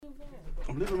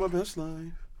I'm living my best life.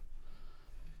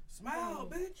 Smile,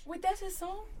 bitch. Wait, that's his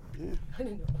song? Yeah. I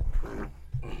didn't know.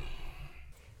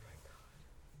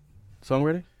 Song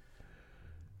ready?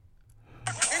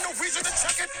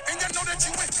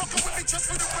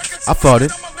 I thought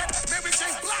it.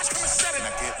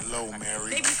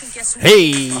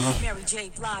 Hey.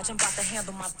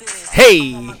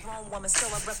 Hey.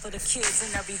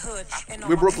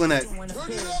 Where Brooklyn at?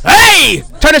 Hey!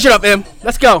 Turn that shit up, Em.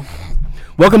 Let's go.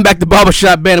 Welcome back to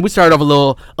Barbershop Band. We started off a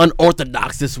little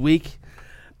unorthodox this week,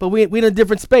 but we in a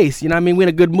different space. You know what I mean? We in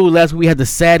a good mood. Last week we had the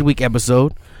sad week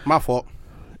episode. My fault.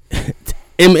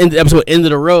 In the episode End of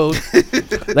the Road.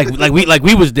 like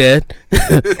we was dead.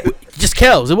 Just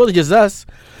Kels. It wasn't just us.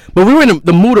 But we were in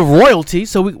the mood of royalty,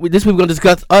 so this week we're gonna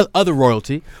discuss other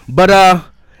royalty. But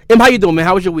Em, how you doing, man?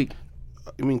 How was your week?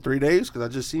 You mean 3 days? Because I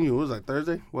just seen you. It was like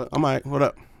Thursday. What? I'm all right. What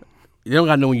up? You don't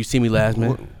gotta know when you see me last,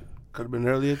 man. Could have been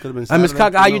earlier. Could have been Miss Saturday.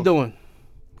 Kaka, how you doing?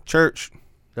 Church.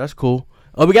 That's cool.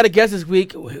 Oh, we got a guest this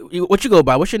week. What you go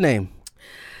by? What's your name?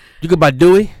 You go by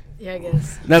Dewey? Yeah, I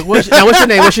guess. Now, what's your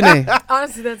name? What's your name?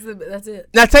 Honestly, that's it.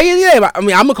 Now, tell you the name. I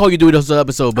mean, I'm gonna call you Dewey this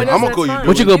episode, but Oh, no, I'm gonna that's call you fine. Dewey.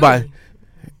 what you go by?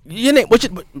 Your name?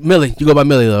 Millie? You go by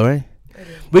Millie though, right?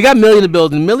 We got Millie in the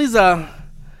building. Millie's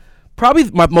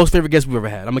probably my most favorite guest we've ever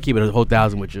had. I'm gonna keep it a whole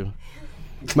thousand with you.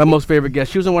 My most favorite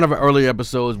guest. She was in one of our earlier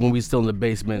episodes when we was still in the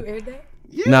basement. You aired that?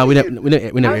 Yeah, No, we yeah. never aired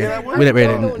it. We never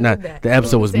aired it. Nah, the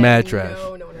episode was mad trash. No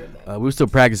one heard that. We were still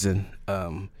practicing.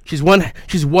 She's one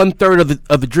third of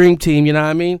the dream team. You know what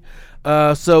I mean?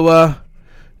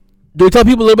 Do you tell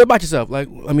people a little bit about yourself? Like,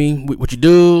 I mean, what you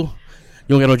do?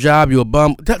 You don't got no job. You a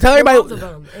bum. Tell everybody.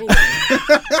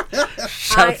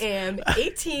 I am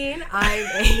 18.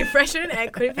 I'm a freshman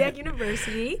at Quinnipiac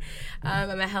University.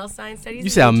 I'm a health science studies. You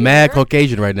sound major. mad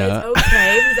Caucasian right now. It's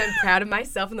okay because I'm proud of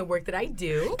myself and the work that I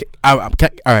do. All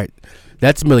right.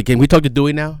 That's Millie. Can we talk to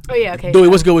Dewey now? Oh yeah, okay. Dewey,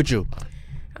 what's good with you?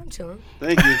 I'm chilling.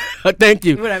 Thank you. Thank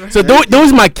you. Whatever. So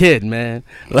Dewey's my kid, man.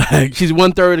 Like, she's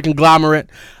 1/3 of the conglomerate.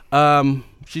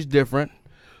 She's different.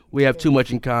 We have too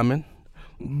much in common.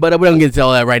 But we don't get to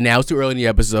all that right now. It's too early in the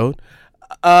episode.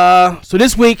 So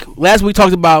last week we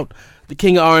talked about the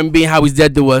king of R&B and how he's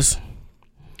dead to us.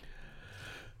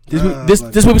 This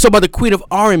week we talk about the queen of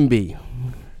R&B.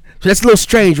 So that's a little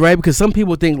strange, right? Because some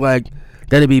people think like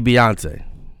that'd be Beyonce,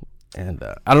 and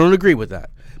I don't agree with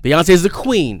that. Beyonce is the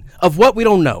queen of what we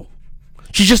don't know.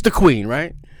 She's just the queen,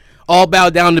 right? All bow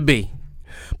down to B.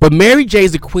 But Mary J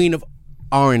is the queen of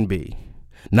R&B,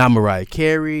 not Mariah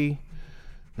Carey,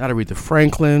 not Aretha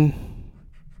Franklin.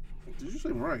 Did you say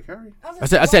Mariah Carey? I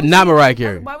said not Mariah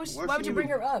Carey. Why would you bring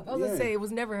her up? I was gonna say it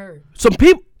was never her. Some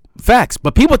people, facts,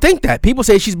 but people think that. People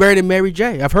say she's better than Mary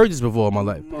J. I've heard this before in my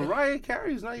life. Mariah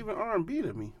Carey is not even R&B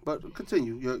to me. But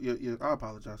continue. I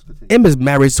apologize. Continue. Em is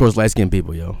mad racist towards light skinned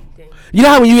people, yo. Dang. You know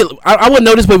how when I wouldn't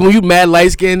know this, but when you mad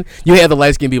light skinned, you have the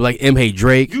light skinned people like M. Hey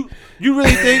Drake. You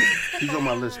really think he's on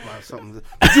my list by something?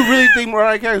 Did you really think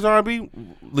Mariah Carey's R&B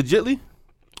legitly?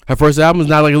 Her first album is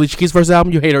not like Alicia Keys' first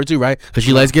album. You hate her too, right? Because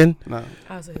she light skinned. Nah.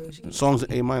 I was like, Alicia Keys. Songs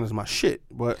in A- is my shit.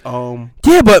 But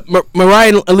Yeah, but Mariah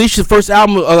and Alicia's first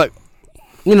album are like,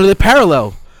 they're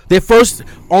parallel. They're first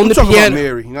on the talking piano. about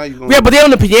Mary. Now you Yeah, but they're on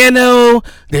the piano.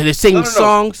 They're singing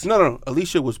songs. No.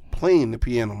 Alicia was playing the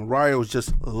piano. Mariah was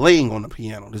just laying on the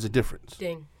piano. There's a difference.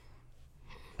 Dang.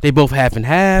 They both half and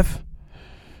half.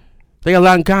 They got a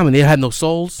lot in common. They had no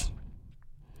souls.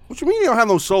 What you mean they don't have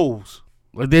no souls?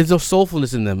 Like, there's no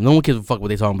soulfulness in them. No one gives a fuck what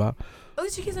they talking about.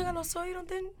 Alicia Keys ain't got no soul, you don't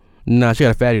think? Nah, she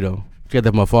got a fatty though. She got that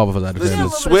from my father for that. Listen, She got a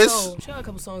little Swiss? bit of soul. She got a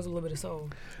couple songs with a little bit of soul.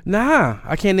 Nah,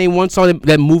 I can't name one song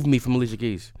that moved me from Alicia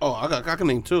Keys. Oh, I can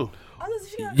name two.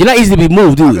 You're not easy to be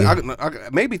moved, dude.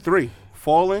 Maybe three.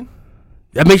 Falling.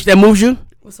 That moves you?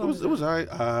 What song It was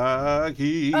alright. I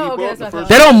keep Oh, okay, up the that's first-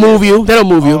 They don't move you. They don't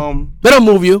move you. They don't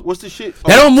move you. What's the shit?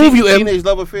 They don't move you, Em. Teenage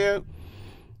Love Affair.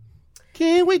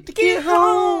 Can't wait to get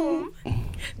home.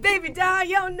 Baby, die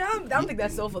your numb. I don't think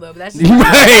that's soulful though, but that's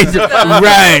Right.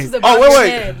 Right.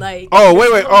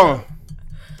 Wait.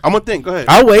 I'm gonna think. Go ahead.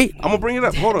 I'll wait. I'm gonna bring it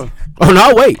up. Hold on. Oh, no,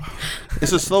 I'll wait.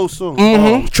 It's a slow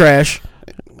song. Trash.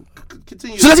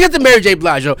 Continue. So let's get to Mary J.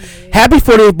 Blige, yo. Happy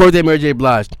 40th birthday, Mary J.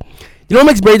 Blige. You know what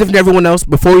makes Mary different than everyone else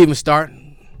before we even start?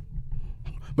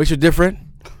 Makes her different.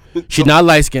 She's not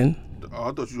light skinned. Oh,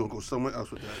 I thought you were gonna go somewhere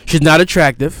else with that. She's not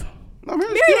attractive. No,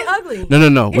 Mary's Mary good. ain't ugly.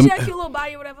 No. Is she got a cute little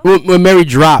body or whatever? When Mary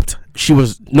dropped, no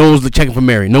one was checking for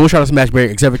Mary. No one tried to smash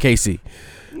Mary except for Casey.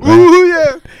 Right? Ooh,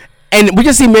 yeah. And we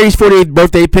just see Mary's 48th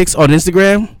birthday pics on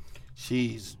Instagram.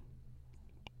 She's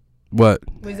What?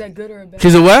 Was that good or bad?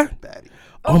 She's a what? baddie.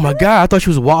 Oh my God! I thought she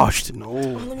was washed.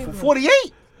 No. 48.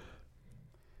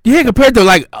 Yeah, compared to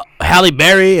like Halle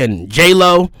Berry and J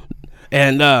Lo,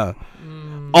 and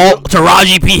all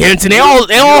Taraji P Henson. They all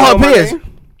her peers.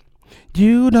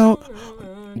 You don't.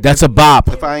 That's a bop.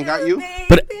 If I Ain't Got You.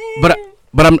 But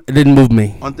it didn't move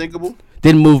me. Unthinkable.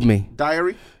 Didn't move me.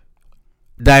 Diary.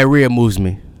 Diarrhea moves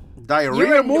me.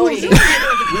 Diarrhea moves.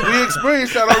 we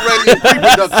experienced that already in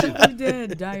pre-production. You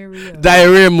did diarrhea.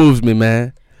 Diarrhea moves me,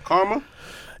 man. Karma.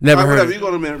 Never heard. Whatever. You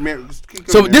go to Mary.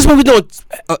 So this is what we're doing.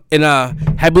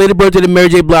 Happy belated birthday to Mary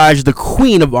J. Blige, the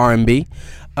queen of R&B.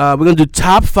 We're gonna do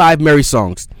top 5 Mary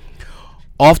songs.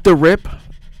 Off the rip,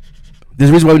 there's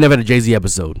a reason why we never had a Jay-Z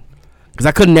episode, because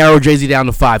I couldn't narrow Jay-Z down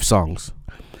to 5 songs.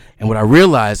 And what I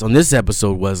realized on this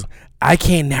episode was I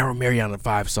can't narrow Mary down to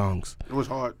 5 songs. It was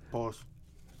hard. Pause.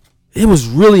 It was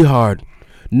really hard.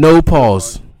 No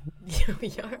pause. Y'all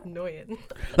are annoying.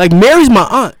 Like, Mary's my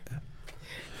aunt.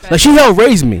 Like, she helped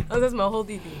raise me. Oh, that's my whole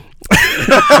DP.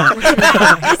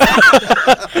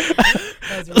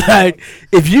 Like,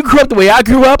 if you grew up the way I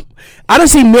grew up, I don't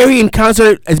see Mary in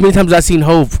concert as many times as I've seen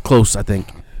Hove close, I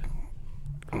think.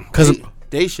 Because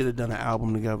they should have done an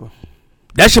album together.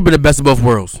 that should be the best of both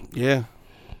worlds. Yeah.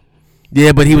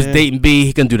 Yeah, but he was dating B.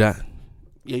 He couldn't do that.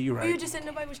 Yeah, you're right. You just said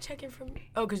nobody was checking for me.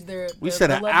 Oh, because they're. We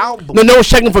said an level. album. No one was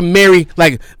checking for Mary,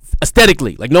 like,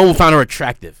 aesthetically. Like, no one found her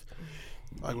attractive.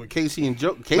 Like with Casey and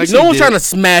Joe. Like, no one's trying to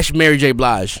smash Mary J.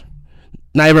 Blige.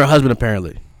 Not even her husband,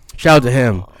 apparently. Shout out to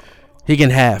him. He can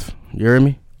have. You hear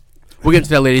me? We'll get into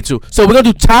that later, too. So, we're going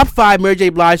to do top 5 Mary J.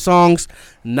 Blige songs.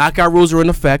 Knockout rules are in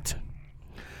effect.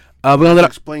 We're going to let her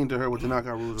explain to her what the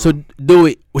knockout rules are. So, do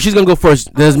it. Well, she's going to go first.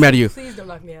 It doesn't matter to you. Please don't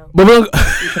knock me out. But we're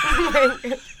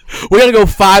going to go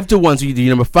 5 to 1. So, you do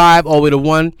your number 5 all the way to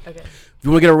 1. Okay. If you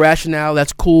want to get a rationale,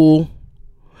 that's cool.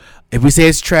 If we say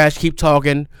it's trash, keep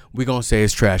talking. We're going to say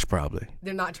it's trash, probably.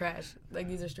 They're not trash. Like,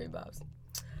 these are straight bobs.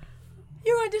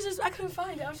 You're going to disrespect. I couldn't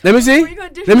find it. Let me see. You're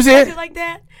going to Let me see disrespect it. it like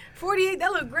that? 48,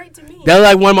 that looked great to me. That look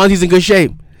like one of my aunties in good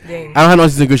shape. Dang. I don't have no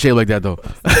aunties in good shape like that, though.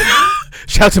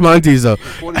 Shout out to my aunties, though.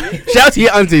 48. Shout out to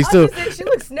your aunties, I too. was saying, she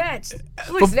looks snatched.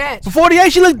 She looks snatched. For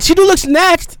 48, she do look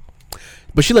snatched.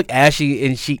 But she look ashy,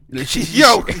 and she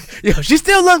Yo, she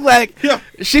still look like, Yeah.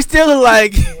 she still look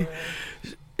like,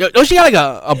 yo, don't she got like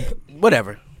a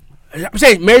whatever. I'm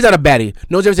saying Mary's not a baddie.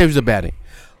 No one's ever said she was a baddie.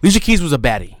 Alicia Keys was a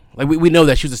baddie. Like, we know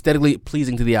that she was aesthetically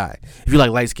pleasing to the eye. If you like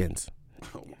light skins.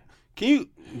 can you,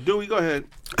 Dewey, go ahead.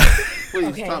 Please,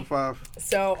 Okay. top 5.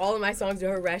 So all of my songs do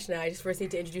her rationale. I just first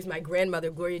need to introduce my grandmother,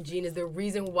 Gloria Jean, is the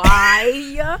reason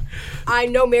why I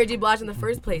know Mary J. Blige in the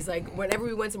first place. Like, whenever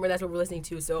we went somewhere, that's what we're listening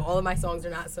to. So all of my songs are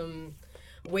not some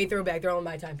way throwback. They're all in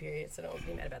my time period, so don't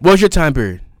be mad about that. What was your time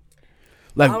period?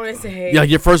 Like, I want to say... yeah,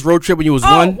 your first road trip when you was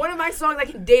one one? of my songs I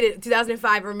can date it,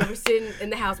 2005. I remember sitting in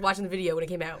the house watching the video when it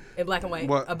came out in black and white.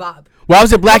 What? A Bob. Why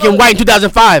was it black and white in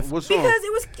 2005? What song? Because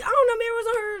it was, I don't know, Mary was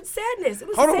on her sadness. It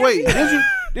was Hold a on, sad wait.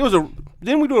 video.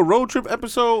 Didn't we do a road trip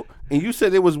episode and you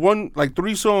said there was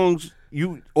 3 songs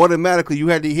you automatically you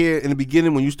had to hear in the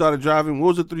beginning when you started driving? What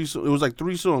was the 3 songs? It was like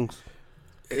 3 songs.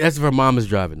 That's if her mom is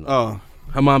driving. Oh.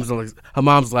 Her mom's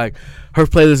like, her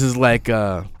playlist is like,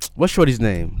 what's Shorty's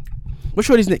name? What's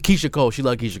Shorty's name? Keisha Cole. She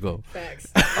love Keisha Cole. Facts.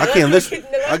 I can't listen.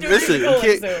 Listen,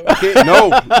 Keisha you Cole can't, no.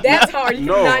 That's hard. You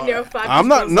No, cannot narrow 5 I'm Keisha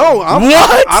not. Cole No, songs. I'm.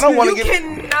 What? I don't want to You get.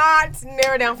 cannot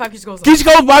narrow down 5 Keisha Cole songs.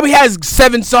 Keisha Cole probably has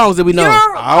 7 songs that we know.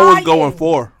 You're I was lying. going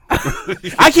 4.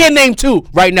 I can't name 2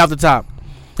 right now off the top.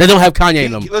 They don't have Kanye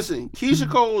in them. Listen,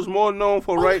 Keisha Cole is more known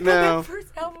for Oh, right now. That first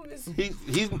album is...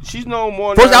 She's known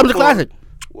more. First now album's a for- classic.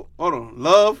 Hold on,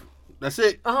 Love. That's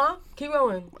it. Uh-huh. Keep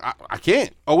going. I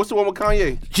can't. Oh, what's the one with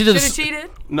Kanye? She did. Should have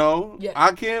cheated? No, Yeah.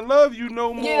 I can't love you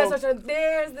no more. Yeah, that's what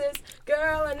there's this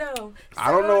girl I know. I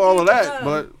don't know all of that,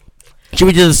 but She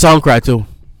did the song cry too.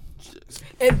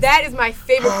 And that is my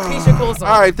favorite Keisha Cole song.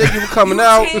 all right. Thank you for coming You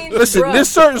out. changed Listen, drugs. there's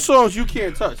certain songs you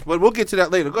can't touch, but we'll get to that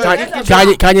later. Go ahead. That's a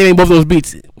Kanye made both those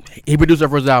beats. He produced her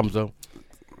first album, so.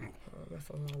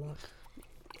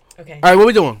 Okay. All right, what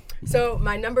we doing? So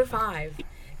my number 5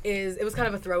 is, it was kind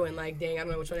of a throw-in, like, dang, I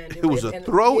don't know which one to do. It was a and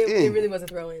throw-in? It really was a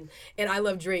throw-in. And I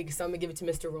love Drake, so I'm going to give it to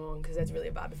Mr. Wrong, because that's really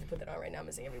a bop. If you put that on right now, I'm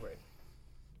missing every word.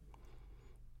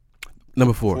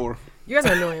 Number 4. 4. You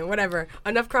guys are annoying. Whatever.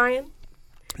 Enough crying?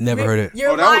 Never heard it.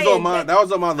 You're Oh, that lying. was on my. That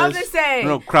was on my list. I was just saying.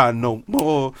 No, cry no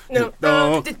more. No,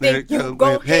 Don't to think you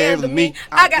gon' handle me.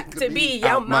 I got to be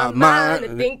on my mind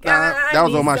to think I That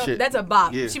was on need my some- shit. That's a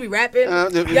bop. Yeah. She be rapping.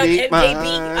 Young Be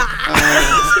MJB.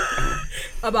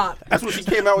 A bop. That's what she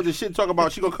came out with the shit. Talk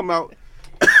about she gonna come out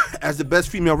as the best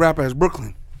female rapper as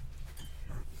Brooklyn.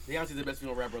 Beyonce's the best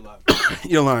female rapper alive.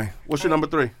 You're lying. What's your number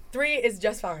 3? 3 is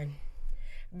Just Fine.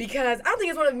 Because I don't think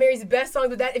it's one of Mary's best songs,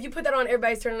 but that if you put that on,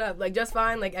 everybody's turning up. Like Just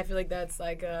Fine, like I feel like that's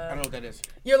like I don't know what that is.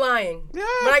 You're lying. When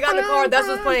I got in the car, that's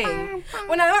what's playing.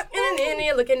 When I walk in and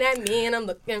you're looking at me and I'm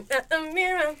looking at the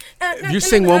mirror. If you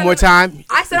sing one more time,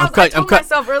 I said I told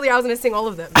myself earlier I was gonna sing all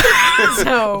of them.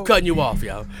 So I'm cutting you off,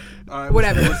 yo. All right,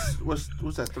 whatever. What's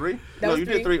that, 3? That no, was you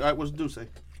 3. did 3. All right, what's Deuce say?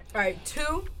 All right,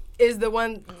 2 is the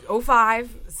one 05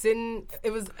 sitting.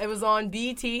 It was on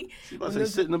BET. She about to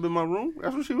say sitting up in my room.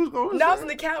 That's what she was going. No, I was on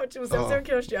the couch. It was 77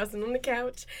 Kill Street. I was sitting on the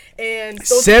couch and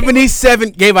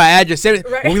 77 gave our address. Right.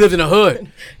 When we lived in the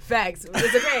hood. Facts.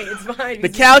 It's okay. It's fine. The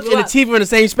couch and the TV were in the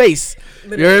same space.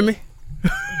 Literally. You heard me?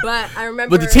 But I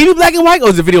remember. Was the TV black and white or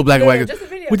was the video black and white? Just the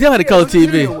video. We still had a color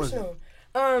TV.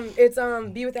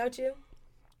 It's Be Without You.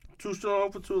 Too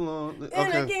strong for too long.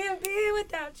 And I Okay. can't be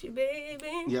without you, baby.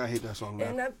 Yeah, I hate that song,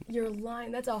 man. And you're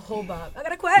lying. That's a whole bop. I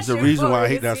got a question. There's a reason for why I you.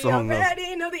 hate that See, song, though. I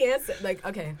already know the answer. Like,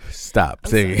 okay. Stop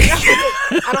singing.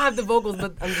 I don't have the vocals,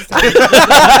 but I'm just telling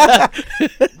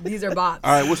you. These are bops.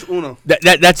 All right, what's Uno?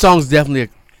 That song's definitely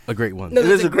a great one. No, It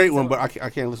that's is a great one, song. but I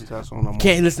can't listen to that song no more.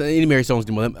 Can't listen to any Mary songs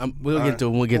anymore. We'll All get right. to it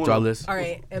when we get to our list. All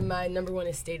right, and my number 1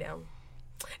 is Stay Down.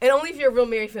 And only if you're a real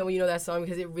Mary fan will you know that song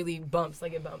because it really bumps.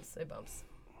 Like, it bumps. It bumps.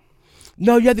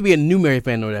 No, you have to be a new Mary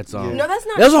fan to know that song. Yeah. No, that's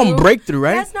not That was true. on Breakthrough,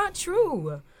 right? That's not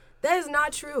true. That is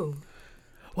not true.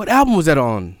 What album was that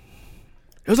on?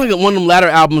 It was like one of them latter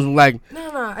albums. Like,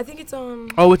 No. I think it's on.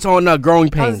 oh, it's on Growing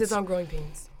Pains. It's on Growing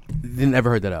Pains. Didn't ever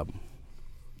heard that album.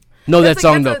 Know That's that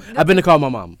song like- though. that's I've been to call my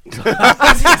mom. I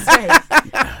was gonna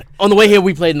say. On the way here,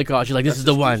 we played in the car. She's like, "This is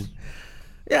the one."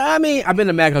 Yeah, I mean, I've been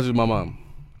to Mad House with my mom.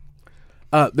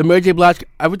 The Mary J. Blige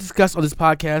I would discuss on this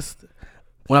podcast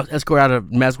when I was escorted out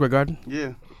of Madison Square Garden.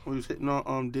 Yeah, when he was hitting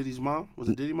on Diddy's mom. Was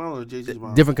it Diddy mom or Jay-Z's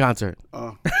mom? Different concert.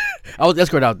 Oh, I was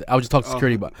escorted out. I was just talking to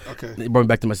security, but okay. they brought me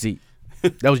back to my seat.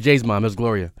 That was Jay's mom. It was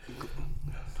Gloria.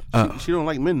 She don't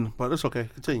like men, but it's okay.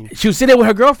 Continue. She was sitting there with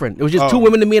her girlfriend. It was just Oh. two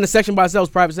women and me in a section by ourselves,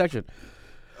 private section.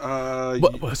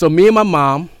 You- So me and my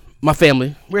mom, my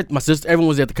family, my sister, everyone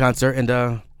was at the concert, and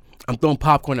I'm throwing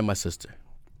popcorn at my sister.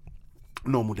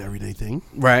 normal everyday thing.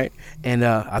 Right. And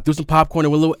I threw some popcorn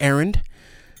and a little errand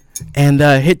and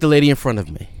hit the lady in front of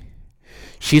me.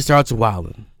 She starts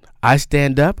wilding. I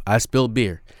stand up. I spill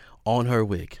beer on her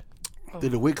wig.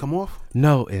 Did the wig come off?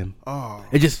 No, Em. Oh,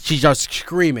 She starts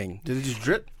screaming. did it just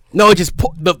drip? No, it just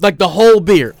like the whole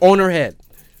beer on her head.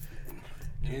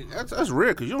 That's rare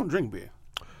because you don't drink beer.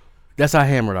 That's how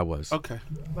hammered I was. Okay.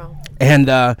 Wow.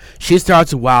 And she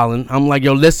starts wilding. I'm like,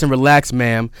 yo, listen, relax,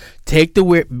 ma'am. Take the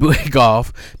wig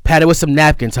off. Pat it with some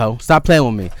napkins, ho. Stop playing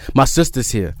with me. My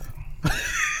sister's here.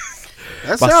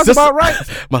 That sounds about right.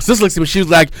 My sister looks at me. She was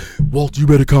like, Walt, you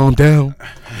better calm down.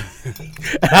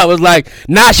 And I was like,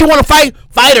 nah, she want to fight?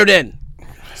 Fight her then.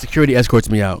 Security escorts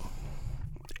me out.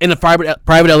 In a private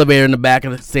elevator in the back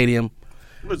of the stadium.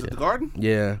 Was it the garden?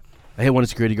 Yeah. I hit one of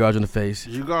the security guards in the face.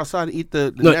 Did you go outside and eat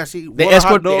the No, nasty they water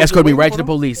hot dogs escorted me and right wait to the for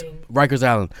them? police. Rikers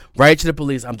Island. Right to the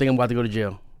police. I'm thinking I'm about to go to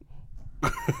jail.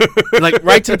 Like,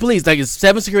 right to the police. Like, it's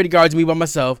 7 security guards, me by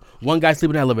myself. One guy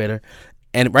sleeping in the elevator.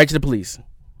 And right to the police.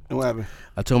 And what happened?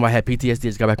 I told them I had PTSD.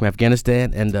 Just got back from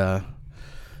Afghanistan. And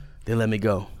they let me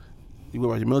go. You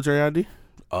went by your military ID?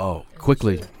 Oh,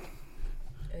 quickly.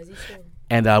 As you should.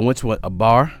 And I went to a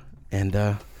bar and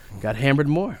got hammered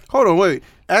more. Hold on, wait.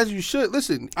 As you should.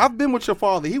 Listen, I've been with your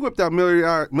father. He whipped out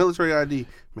military ID.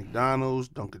 McDonald's,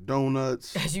 Dunkin'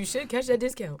 Donuts. As you should catch that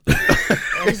discount.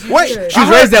 As you Wait, should. She was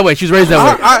raised that way. She was raised that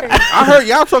way. I heard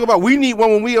y'all talk about we need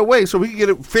one when we away so we can get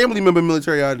a family member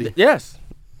military ID. Yes,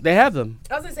 they have them.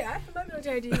 I was gonna say I have my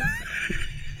military ID.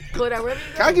 Pull it out wherever you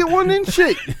go. Can I get one then?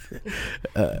 Shit.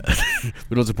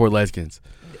 We don't support light skins.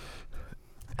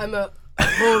 I'm a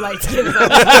whole light skin.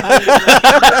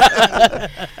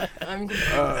 I'm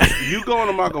You going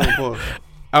or am I going for?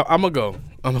 I'm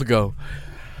gonna go.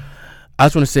 I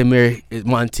just want to say, Mary is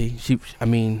my auntie.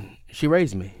 She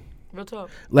raised me. real talk.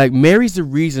 Like, Mary's the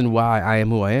reason why I am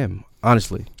who I am.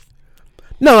 Honestly.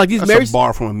 No, like these That's Mary's. a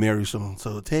bar from a Mary song.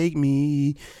 So take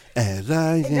me as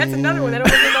I am. That's another one that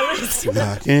wasn't in my list.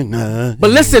 Knocking on.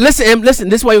 But listen. This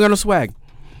is why you got no swag.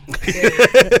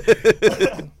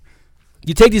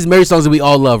 You take these Mary songs that we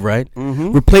all love, right?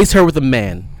 Mm-hmm. Replace her with a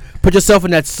man. Put yourself in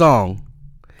that song,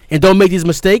 and don't make these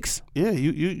mistakes. Yeah,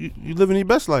 you living your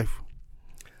best life.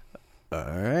 All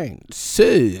right. So,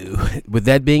 with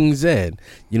that being said,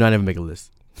 I never make a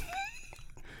list.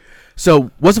 So,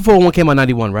 what's the 401 came out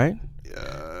 91, right?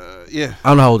 Yeah. I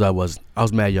don't know how old I was. I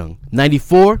was mad young.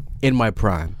 94, in my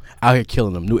prime. Out here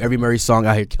killing them. Knew every Mary song,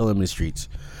 out here killing them in the streets.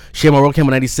 Share My World came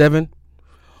out 97.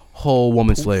 Whole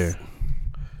woman slayer.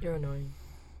 You're annoying.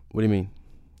 What do you mean?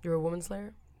 You're a woman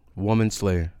slayer? Woman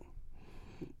slayer.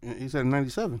 He said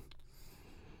 97.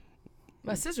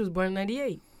 My sister was born in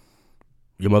 98.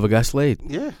 Your mother got slayed.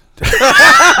 Yeah.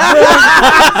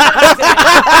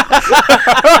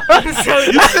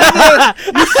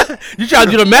 You trying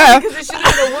to do the math? Because it should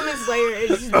have been a woman slayer.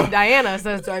 It should be Diana.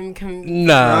 So I'm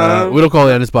Nah, we don't call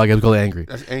it on this podcast. We call it angry.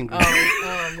 That's angry.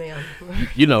 Oh man.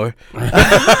 You know her.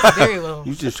 Very little.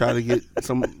 You just try to get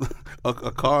a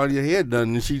car on your head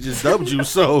done, and she just dubbed you.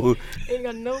 So Ain't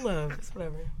got no love. It's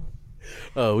whatever.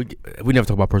 Oh, we never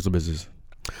talk about personal business.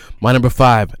 My number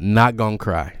 5, Not Gonna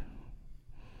Cry.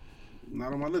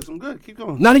 not on my list. I'm good. Keep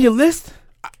going. Not on your list?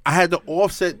 I had to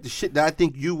offset the shit that I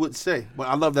think you would say, but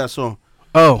I love that song.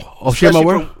 Oh, Share My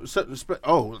World?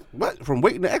 What? From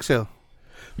Waiting to Exhale.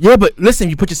 Yeah, but listen,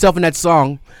 you put yourself in that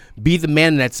song, be the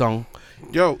man in that song.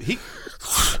 Yo,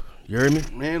 You heard me?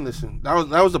 man, listen.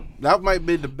 That might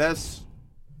be the best.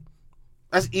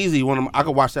 That's easy. I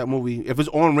could watch that movie if it's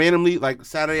on randomly, like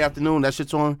Saturday afternoon. That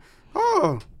shit's on.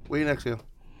 Oh, Waiting to Exhale.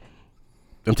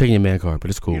 I'm taking your man card, but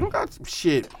it's cool. You don't got some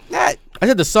shit. That I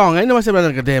said the song. I didn't know I said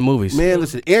about the damn movies. man,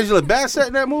 listen. Angela Bassett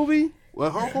in that movie. Well,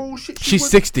 her whole shit. She's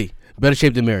 60. Better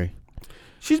shape than Mary.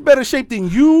 She's better shape than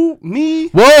you, me.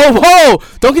 Whoa!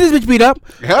 Don't get this bitch beat up.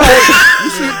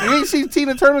 You ain't seen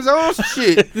Tina Turner's own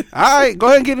shit. All right, go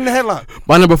ahead and get in the headlock.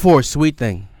 My number 4, Sweet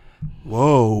Thing.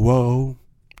 Whoa.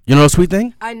 You know Sweet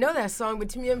Thing? I know that song, but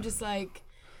to me, I'm just like,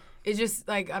 it's just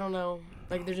like I don't know,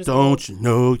 like they're just. Don't you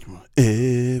know you're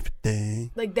everything?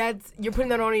 Like that's you're putting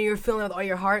that on and you're feeling it with all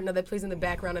your heart. Now that plays in the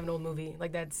background of an old movie,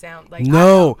 like that sound. Like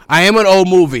No, I am an old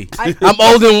movie. I'm I'm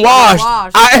old and washed.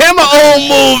 I am an old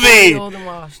movie. Old and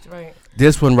washed, right?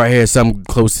 This one right here is something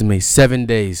close to me. 7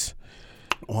 days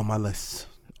On my list.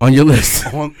 on your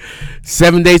list. On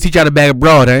 7 days teach out a bag of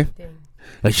broad, eh? Damn.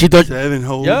 Like she thought. 7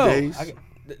 whole Yo, days.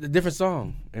 the different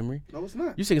song, Emery. No, it's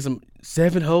not. You singing some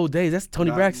 7 whole days? That's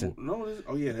Tony Braxton. No, it is.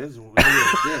 Oh yeah, that's one.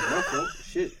 Yeah, my fault.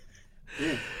 Shit.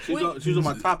 Yeah, she's on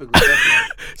my topic list. That's right.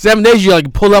 7 days, you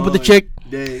like pull up with the chick.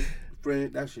 Day,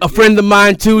 friend, that shit. A friend of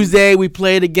mine Tuesday, we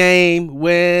played a game.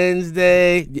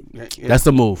 Wednesday, Yeah. that's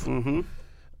the move. Mm-hmm.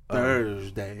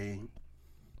 Thursday.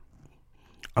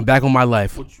 I'm back on my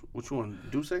life Which one?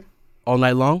 Duce? all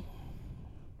night long.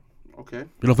 Okay.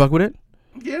 You don't fuck with it?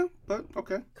 Yeah, but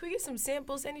okay. Can we get some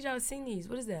samples? I need y'all to sing these.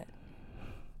 What is that?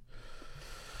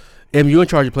 Em, you in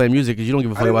charge of playing music because you don't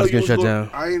give a fuck about us getting shut down.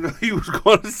 I didn't know you was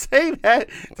going to say that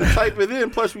to type it in.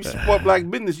 Plus, we support black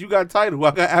business. You got Tidal.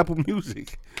 I got Apple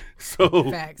Music. So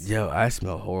Facts. Yo, I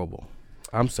smell horrible.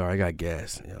 I'm sorry, I got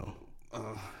gas. Yo,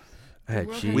 I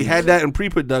had cheese. we had that in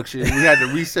pre-production. We had to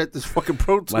reset this fuking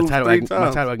Pro my Tools title. 3 My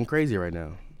times. title acting crazy right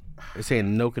now. It's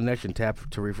saying no connection. Tap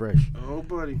to refresh. Oh,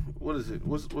 buddy. What is it?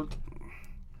 What's the name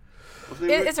of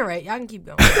it? It's all right. Y'all can keep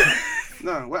going.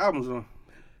 Nah, what album's on?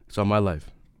 It's on my life.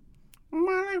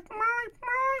 My life.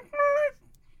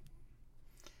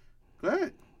 Go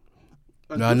ahead.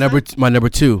 That's My number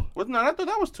 2. No, I thought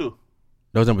that was 2.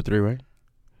 That was number 3, right?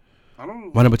 I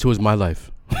don't. My number 2 is my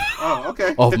life. Oh,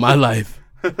 okay. Off my life.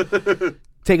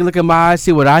 Take a look at my eyes.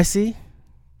 See what I see.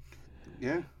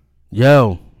 Yeah.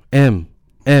 Yo, M.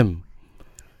 You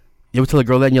ever tell a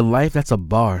girl that in your life? That's a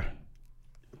bar.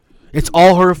 It's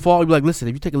all her fault. You be like, listen,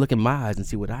 if you take a look in my eyes and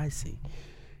see what I see.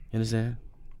 You understand?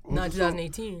 Not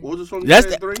 2018. What was the song? That's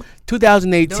you said, 3?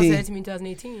 2018. Don't say that to me in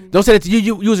 2018. Don't say that to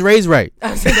you. You was raised right.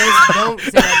 Don't say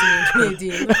that to me in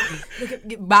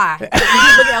 2018. Bye.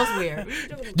 Look elsewhere.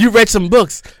 You read some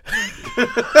books. You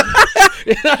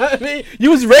know what I mean?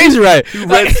 You was raised right. You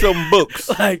read some books.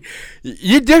 Like,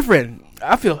 you're different.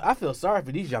 I feel sorry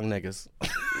for these young niggas. All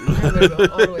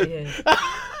the way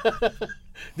ahead.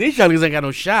 These young niggas ain't got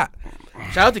no shot.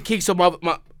 Shout out to Keek, so my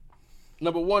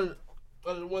number 1,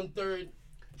 1/3.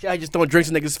 She just throwing drinks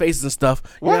in niggas' faces and stuff.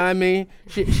 You know what I mean?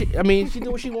 She do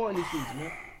what she want in these streets,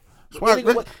 man.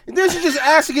 And then she just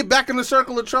asked to get back in the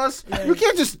circle of trust. Yeah. You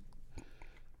can't just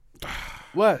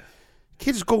What?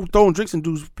 go throwing drinks in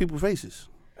dudes' people's faces.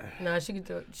 Nah, she could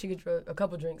throw a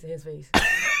couple drinks in his face.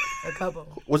 A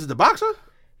couple. Was it the boxer?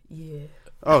 Yeah.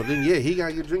 Oh, then yeah, he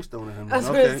gotta get drinks thrown at him. That's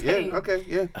what Okay, I'm saying. yeah, okay,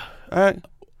 yeah. All right.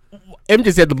 M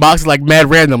just said the box is like mad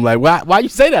random. Like, why you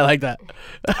say that like that?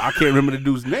 I can't remember the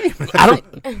dude's name. I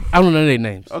don't know their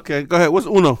names. Okay, go ahead. What's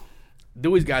Uno?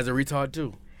 Dewey's guys are retard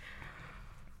too.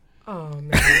 Oh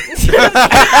man.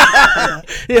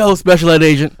 He a whole special ed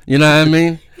agent. You know what I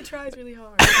mean? He tries really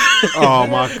hard. Oh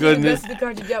my goodness. That's the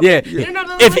card you dealt Yeah. with. You know,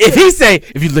 If he say,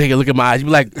 if you look at my eyes, you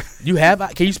be like, you have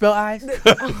eye? Can you spell eyes?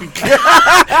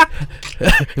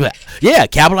 Yeah,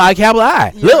 capital I, little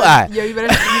I. Yo, you better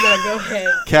go ahead.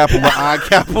 Capital I,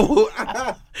 capital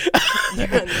I. You're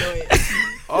annoying.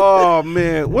 Oh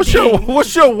man, what's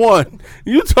your one?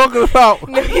 You talking about?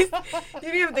 No, you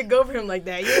didn't have to go for him like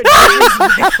that. You're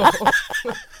disrespectful.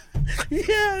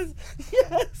 Yes.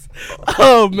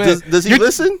 Oh man, Does he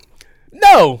listen?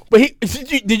 No, but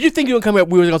did you think you would come up?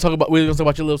 We were gonna talk about your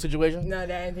little situation. No, I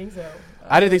didn't think so.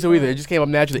 I didn't think so either. It just came up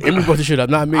naturally. Emery brought the shit up,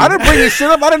 not me. I didn't bring this shit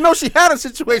up. I didn't know she had a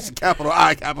situation. Capital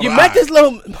I, capital You I. met this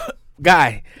little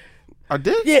guy. I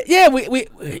did. Yeah.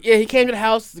 He came to the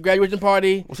house, the graduation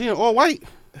party. Was he in all white?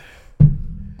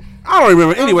 I don't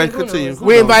remember. Anyway, who continue. knows?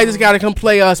 We invited this guy to come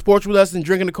play sports with us and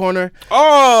drink in the corner.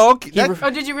 Oh, okay. Oh,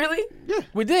 did you really?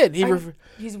 We did.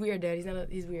 He's weird, Dad. He's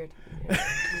weird. Yeah,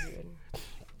 he's weird.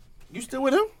 You still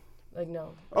with him? Like,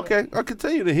 no. Okay, I'll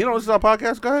continue then. He don't listen to our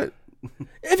podcast. Go ahead.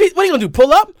 What are you gonna do?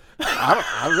 Pull up?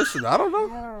 I listen. I don't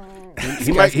know.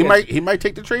 He might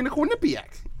take the train to Quinnipiac.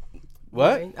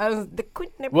 What? I was the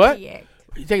Quinnipiac. What? You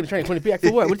taking the train to Quinnipiac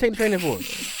for what? What are you taking the train there for?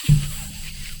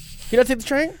 You not take the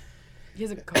train? He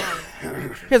has a car.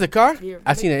 He has a car? Yeah.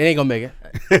 I seen it. It ain't gonna make it.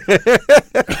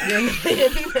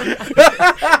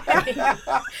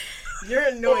 You're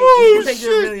annoying. You think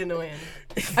you're really annoying.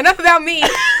 Enough about me.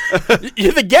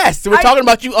 You're the guest. We're talking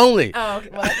about you only. Oh, okay.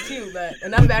 Well, that's cute, but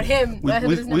enough about him. Let him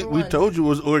listen to We number told you it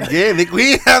was organic.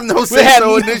 We ain't have no say have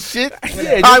so in no- this shit.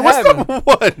 Yeah, All right, what's number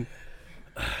one?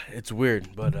 It's weird,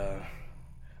 but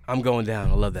I'm going down.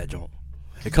 I love that joint.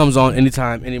 It comes on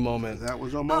anytime, any moment. That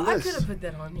was on my Oh, I could list. have put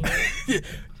that on here.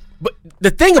 But the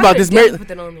thing about this, Mary put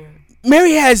that on there.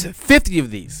 has 50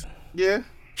 of these. Yeah.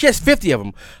 She has 50 of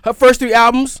them. Her first 3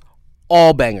 albums,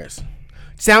 all bangers.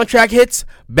 Soundtrack hits,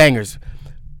 bangers.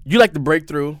 You like the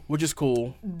Breakthrough, which is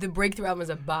cool. The Breakthrough album is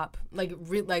a bop, like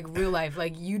real life.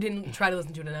 Like you didn't try to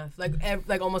listen to it enough.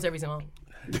 Like almost every song,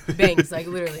 bangs. Like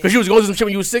literally. Because you was going to some shit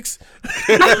when you was 6.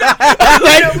 Like,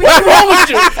 what's wrong with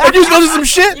you? Like, you was going to some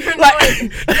shit. You're Like,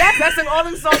 annoying. Yes, that's in all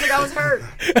them songs that I was hurt.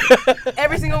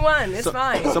 Every single one. It's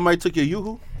fine. Somebody took your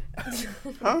yoo-hoo?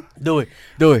 do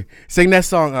it. Sing that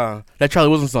song, that Charlie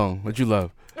Wilson song that you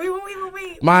love.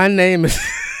 Wait. My name is.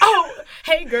 Oh,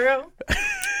 hey girl.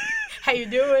 How you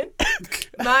doing?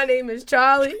 My name is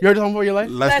Charlie. You heard the song for your life?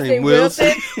 Last name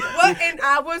Wilson. What? And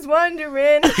I was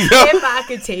wondering if I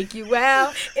could take you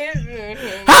out.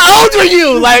 How old are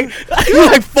you? Like, you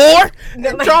like 4?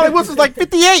 No, like- Charlie Wilson's like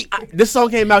 58. This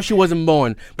song came out, she wasn't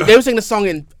born. But they were singing the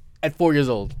song at 4 years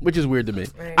old, which is weird to me.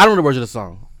 Right. I don't know the words of the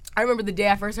song. I remember the day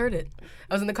I first heard it.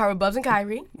 I was in the car with Bubs and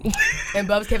Kyrie, and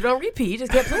Bubs kept it on repeat.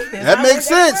 Just kept playing this. That I makes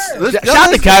heard sense. every word. Let's- Shout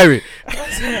out to Kyrie.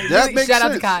 That makes Shout out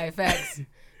to sense. Kai. Facts.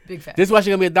 Big facts. This is why she's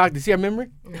going to be a doctor. See her memory?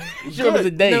 She remembers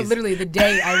the days. No, literally the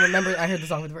day I remember I heard the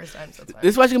song for the first time. So it's fine.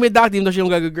 This is why she's going to be a doctor even though she don't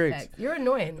got good grades. Facts. You're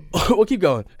annoying. We'll keep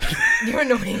going. You're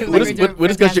annoying. We'll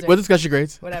discuss your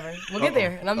grades. Whatever. We'll get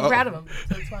there, and I'm proud of them,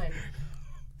 so it's fine.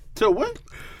 So what?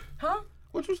 Huh?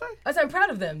 What you say? I said I'm proud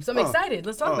of them, so I'm excited.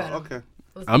 Let's talk about them.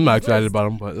 Okay. I'm not excited about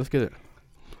them, but let's get it.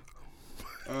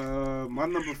 My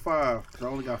number 5, because I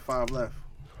only got 5 left.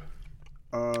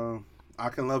 I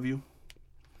Can Love You.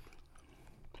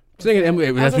 Sing it,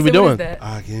 Emily. That's what we we're doing.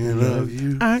 I can love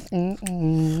you. I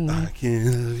can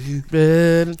love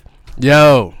you.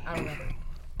 Yo. I don't know.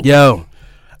 Yo.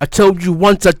 I told you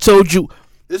once, I told you.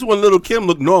 This is when Little Kim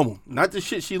looked normal. Not the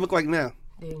shit she looked like now.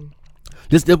 Dang.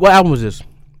 What album was this?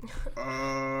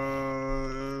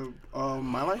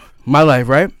 My Life? My Life,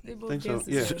 right? They both Think so, dance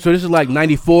the yeah. same. So this is like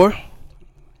 94?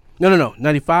 No.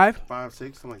 95? 5,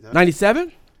 6, something like that.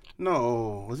 97?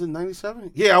 No, was it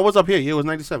 97? Yeah, I was up here. Yeah, it was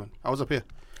 97. I was up here.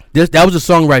 That was a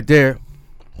song right there.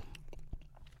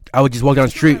 I would just walk down the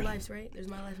There's street. My Life, right? There's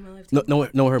My Life, My Life. Too. No one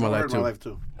heard My I Life heard too. My Life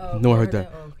too. Oh, No one you heard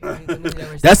that. Oh, okay. Then maybe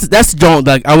never That's the joint.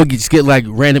 Like I would just get like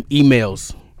random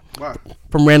emails Why?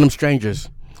 from random strangers,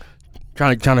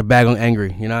 trying to bag on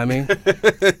Angry. You know what I mean? You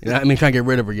know what I mean? Trying to get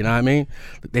rid of her. You know what I mean?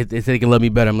 They say they can love me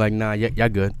better. I'm like, nah, y'all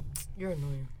good. You're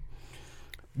annoying.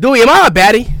 Dewey, am I a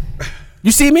baddie?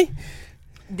 You see me?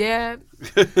 Dad.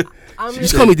 I'm You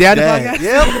just call me dad.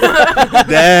 Yep.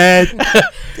 Dad.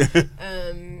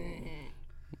 Um,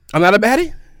 I'm not a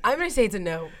baddie. I'm gonna say it's a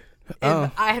no. If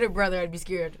Oh. I had a brother, I'd be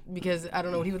scared because I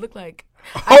don't know what he would look like.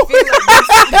 Oh. I feel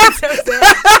like that's so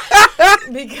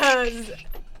sad because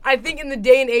I think in the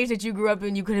day and age that you grew up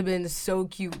in, you could have been so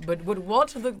cute. But what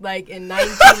Walter looked like in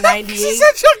 1998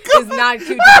 is not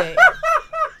cute today.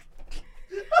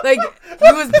 Like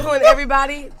he was pulling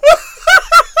everybody,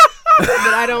 but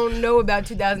I don't know about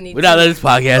 2018. We're not letting this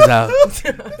podcast out.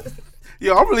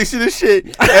 Yo, I'm releasing this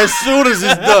shit as soon as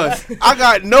it's done. I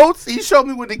got notes. He showed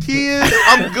me what the key is.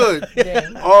 I'm good.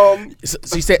 Yeah.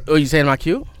 So you saying I'm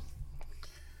cute?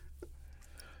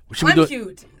 Should we I'm do it?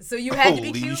 cute, so you had to be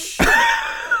Holy cute. shit.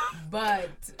 But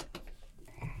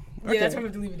yeah, that's why I'm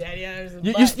gonna leave it, Daddy. Yeah, there's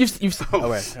a You but. all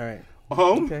right.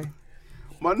 Okay.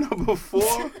 My number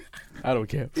 4 I don't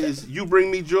care. is "You Bring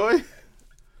Me Joy."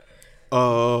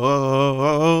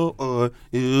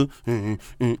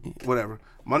 Whatever.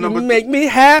 My You number make me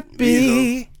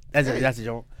happy. That's a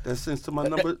joke. that sends to my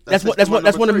number. That's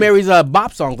one of Mary's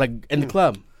bop songs, like in the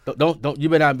club. Don't you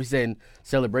better not be saying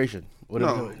celebration.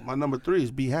 No, my number 3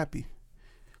 is "Be Happy."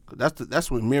 'Cause that's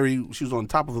when Mary, she was on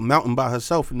top of a mountain by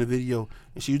herself in the video,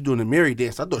 and she was doing the Mary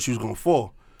dance. I thought she was gonna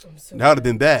fall. So That would have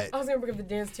been bad. I was gonna bring up the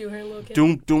dance too, her little kid.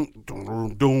 Doom, doom,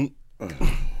 doom, doom.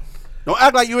 Don't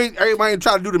act like you ain't. Everybody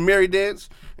try to do the Mary dance,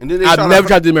 and then I've never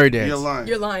tried to do the Mary dance. You're lying.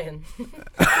 You're lying.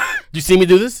 You see me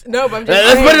do this? No, but I'm just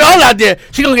Let's saying. put it all out there.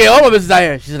 She gonna get all my business out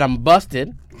here. She said I'm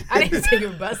busted. I didn't say you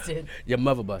were busted. Your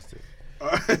mother busted. Now,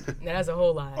 that's a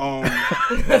whole lie.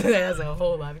 That's a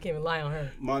whole lie. We can't even lie on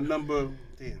her. My number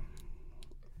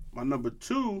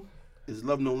 2 is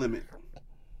 "Love No Limit."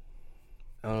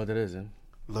 I don't know what that is.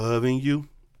 Loving you.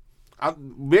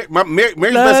 Mary's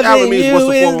best album is "What's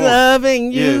the 411."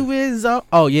 Loving you is all.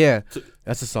 Oh yeah,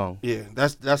 that's a song. Yeah,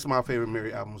 that's my favorite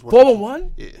Mary album.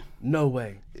 411? Yeah. No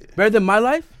way. Better than My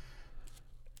Life?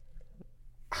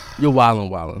 You're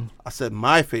wildin'. I said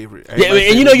my favorite. Yeah, Everybody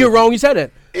and you said know it's you're different. wrong. You said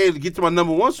it And to get to my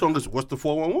number 1 song is "What's the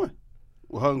 411"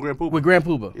 with her and Grand Poobah. with Grand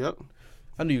Poobah. Yep.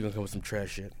 I knew you were gonna come with some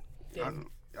trash shit.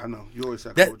 I know. You always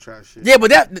have to That- go with trash shit. Yeah, but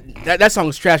that song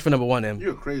is trash for number 1. M.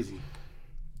 You're crazy.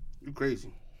 You crazy.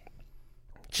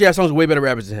 She has songs with way better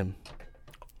rappers than him.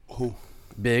 Who?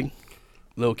 Big,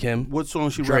 Lil Kim. What song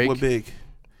she Drake. rap with Big?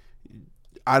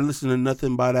 I listen to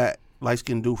nothing by that light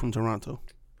skinned dude from Toronto.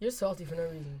 You're salty for no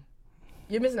reason.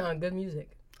 You're missing out on good music.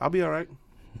 I'll be all right.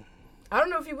 I don't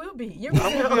know if you will be. You're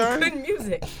missing out be on alright. good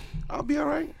music. I'll be all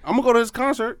right. I'm gonna go to his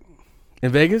concert.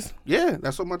 In Vegas? Yeah,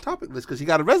 that's on my topic list because he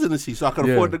got a residency, so I can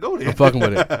Yeah. afford to go there. I'm fucking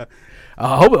with it.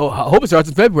 I hope it starts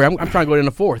in February. I'm trying to go in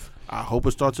the 4th. I hope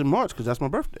it starts in March because that's my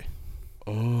birthday.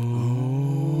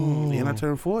 And I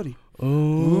turn 40. You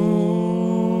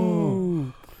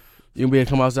gonna be able to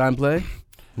come outside and play?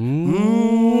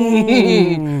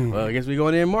 Well, I guess we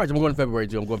going in March. I'm going in February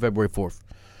too. I'm going February 4th.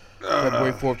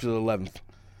 February 4th to the 11th.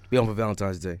 Be on for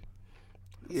Valentine's Day.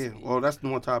 Yeah, well, that's the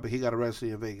one topic. He got a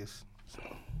residency in Vegas.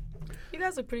 You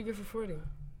guys look pretty good for 40.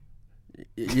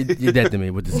 You're dead to me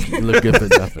with this. You look good for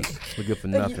nothing. Look good for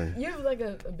nothing. You have like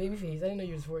a baby face. I didn't know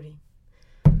you was 40.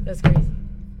 That's crazy.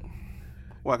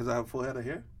 Why? Because I have a full head of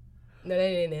hair? No, that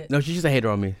ain't it. No, she's just a hater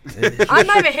on me. I'm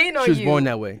not even hating on She was you. born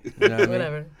that way. You know what I mean?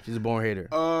 Whatever. She's a born hater.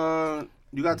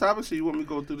 You got topics, or you want me to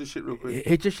go through this shit real quick?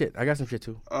 Hit your shit. I got some shit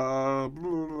too.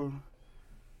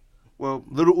 Well,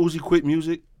 Lil Uzi quit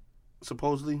music,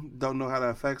 supposedly. Don't know how that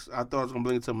affects. I thought I was going to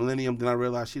bring it to Millennium. Then I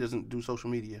realized she doesn't do social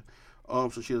media. So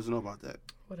she doesn't know about that.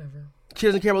 Whatever. She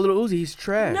doesn't care about Lil Uzi. He's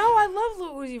trash. No, I love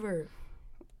Lil Uzi Vert.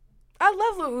 I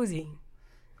love Lil Uzi.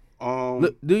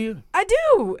 Do you? I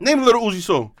do. Name a Lil Uzi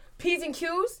song. P's and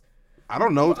Q's. I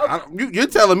don't know. You're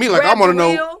telling me like I want to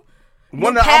know.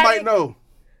 One that I might know.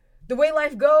 The Way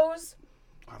Life Goes.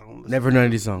 I don't listen. Never none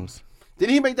of these songs. Did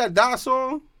he make that Die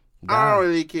song? Die. I don't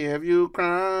really care if you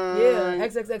cry. Yeah,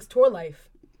 XXX Tour Life.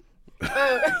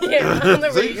 Yeah, I'm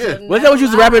the See, yeah. reason Was that what you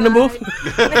was rapping in the booth?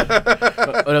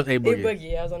 I- Oh, that's A A Boogie.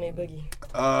 Boogie. I was on A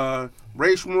Boogie.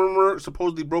 Ray Shmurmur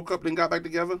supposedly broke up and got back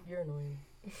together. You're annoying.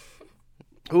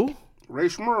 Who? Ray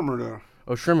Shmurmur there.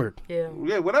 Oh, Shrimmer. Yeah.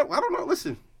 Yeah, whatever. I don't know.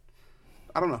 Listen.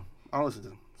 I don't know. I don't listen to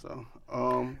them. So,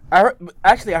 I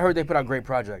heard they put out great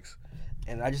projects,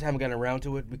 and I just haven't gotten around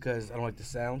to it because I don't like the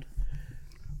sound.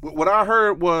 what I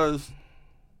heard was,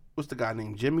 what's the guy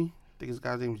named Jimmy? I think his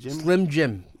guy's name is Jimmy. Slim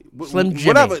Jim. Slim Jimmy.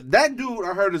 Whatever. That dude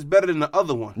I heard is better than the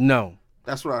other one. No.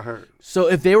 That's what I heard. So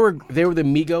if they were the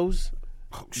Migos,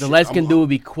 the light skin dude would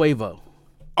be Quavo.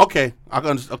 Okay, I can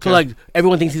understand. Okay. So like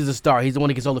everyone thinks he's a star. He's the one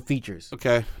that gets all the features.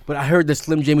 Okay. But I heard that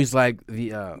Slim Jimmy's like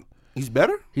the He's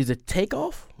better? he's a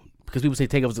takeoff because people say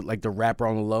takeoff is like the rapper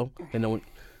on the low, and no one.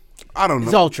 I don't know.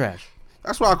 It's all trash.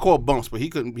 That's why I called Bumps, but he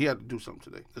couldn't. He had to do something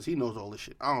today because he knows all this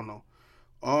shit. I don't know.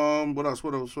 What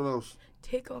else?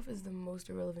 Takeoff is the most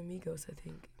irrelevant Migos, I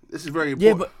think. This is very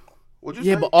Yeah, important. but What'd you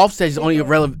yeah, say? but Offset is only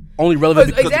relevant because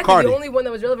Exactly. of Cardi. The only one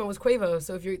that was relevant was Quavo.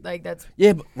 So if you're like, that's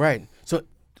yeah, but, right.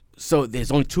 So there's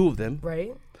only two of them.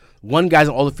 right. One guy's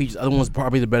on all the features. The other one's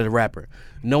probably the better rapper.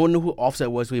 No one knew who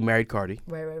Offset was. So he married Cardi.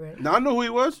 Right. Now I know who he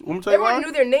was. Want me to tell you why? Everyone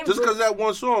knew their names. Just were- because that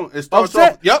one song, it starts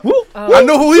Offset? off. Yep. Woo. I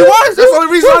know who he was. That's the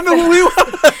only reason I knew who he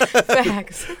was.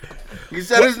 Facts. He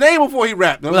said his name before he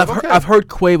rapped. And I'm Well, like, okay. I've heard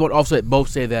Quavo and Offset both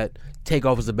say that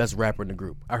Takeoff is the best rapper in the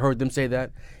group. I heard them say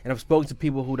that, and I've spoken to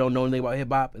people who don't know anything about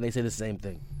hip hop, and they say the same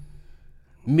thing.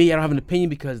 Me, I don't have an opinion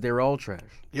because they're all trash.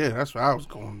 Yeah, that's where I was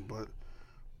going, but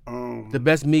The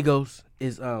best Migos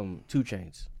is 2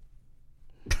 Chainz.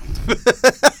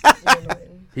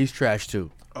 He's trash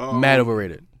too. Oh. Mad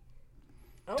overrated.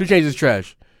 Oh. 2 Chainz is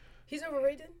trash. He's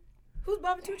overrated? Who's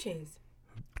bobbing 2 Chainz?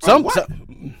 What?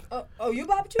 Oh, you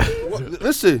bobbing 2 Chainz?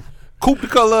 Listen, coupe the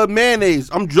color of mayonnaise.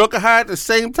 I'm drunk and high at the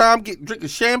same time, drinking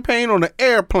champagne on an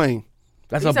airplane.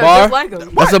 That's You a sound bar. just like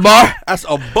him. That's a bar. That's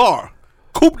a bar.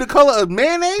 Coupe the color of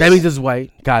mayonnaise? That means it's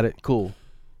white. Got it. Cool.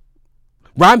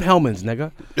 Rhyme Hellman's,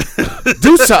 nigga.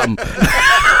 Do something.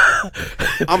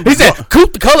 He said,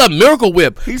 coupe the color of Miracle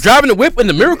Whip. He's driving the whip in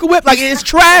the Miracle Whip like it's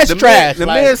trash, the trash. Man,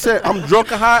 the man said, I'm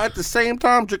drunk and high at the same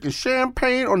time, drinking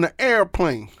champagne on the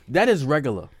airplane. That is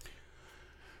regular.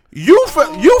 You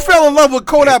fell in love with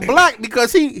Kodak Black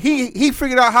because he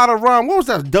figured out how to rhyme. What was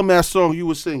that dumbass song you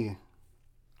were singing?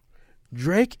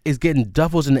 Drake is getting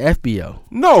duffels in the FBO.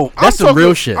 No, That's some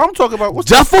real shit. I'm talking about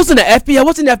Duffels in the FBO?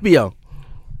 What's an FBO?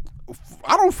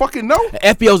 I don't fucking know.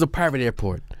 FBO is a private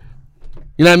airport.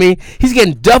 You know what I mean? He's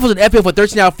getting duffels in the FBO for a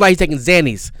 13-hour flight. He's taking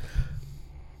Xannies.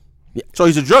 So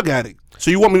he's a drug addict. So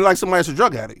you want me to like somebody that's a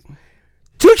drug addict?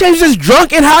 2 Chainz is just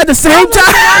drunk and high at the same time.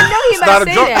 I know he That's not might a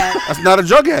say drug. that. That's not a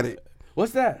drug addict.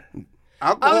 What's that?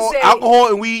 Alcohol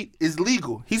and weed is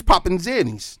legal. He's popping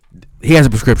Xannies. He has a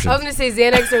prescription. I was gonna say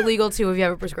Xanax are legal too if you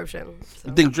have a prescription. So.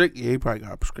 You think Drake? Yeah, he probably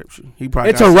got a prescription. He probably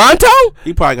In got Toronto?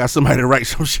 He probably got somebody to write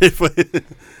some shit for him.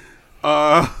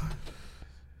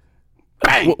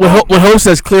 Bang. When Ho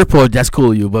says Clearport, that's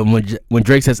cool to you. But when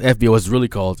Drake says FBO, it's really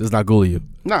called. It's not cool to you.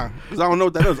 Nah, because I don't know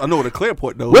what that is. I know what a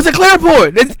Clearport though. What's a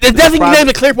Clearport? There's definitely private. named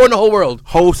a Clearport in the whole world.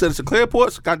 Ho said it's a Clearport.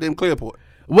 It's a goddamn Clearport.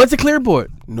 What's a Clearport?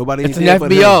 Nobody. It's ain't an there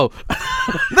but him. FBO.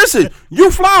 Listen, you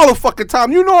fly all the fucking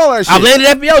time. You know all that shit. I landed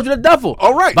at FBO with a duffel.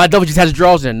 All right. My duffel just has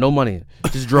drawers in, no money,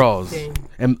 just drawers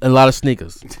and a lot of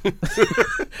sneakers.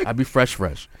 I'd be fresh,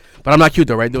 but I'm not cute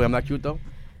though, right? I'm not cute though.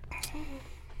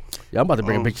 Yeah, I'm about to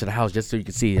bring a picture to the house just so you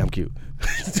can see I'm cute.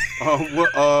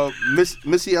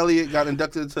 Missy Elliott got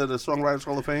inducted to the Songwriters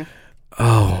Hall of Fame.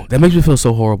 Oh, that makes me feel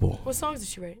so horrible. What songs did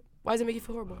she write? Why does it make you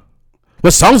feel horrible?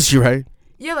 What songs did she write?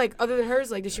 Yeah, like other than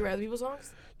hers, like did she write other people's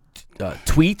songs?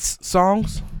 Tweets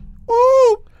songs.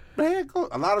 Ooh, man,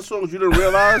 a lot of songs you didn't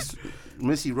realize.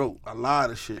 Missy wrote a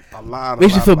lot of shit.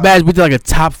 Makes you feel bad. We did like a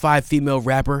top 5 female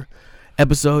rapper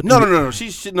episode. No. No.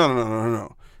 She's the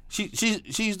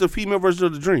female version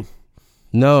of the Dream.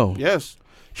 No. Yes.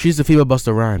 She's the female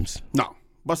Busta Rhymes. No.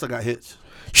 Busta got hits.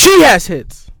 She has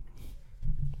hits.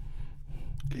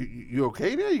 You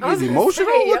okay there? You I was getting gonna emotional?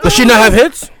 say, What Does she not have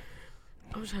hits?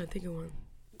 I was trying to think of one.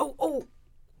 Oh.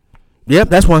 Yep,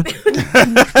 that's one.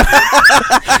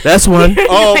 That's one.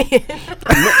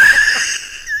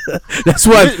 That's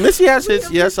one. Missy has hits.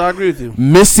 Yes, I agree with you.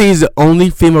 Missy's the only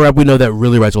female rapper we know that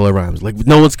really writes all her rhymes. Like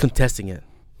no one's contesting it.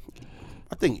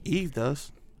 I think Eve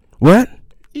does. What?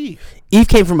 Eve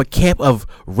came from a camp of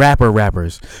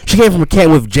rappers. She came from a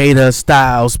camp with Jada,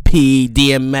 Styles, P,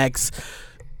 DMX,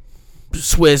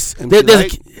 Swiss. MC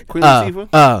Lyte, Queen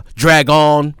Latifah? Drag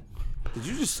On. Did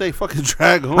you just say fucking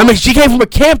Drag On? I mean, she came from a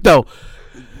camp though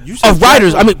you said of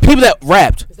writers. Drag I mean, people that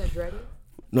rapped. Is that Dragon?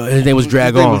 No, his name was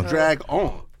Drag His name On. was Drag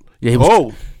On. Yeah, he was.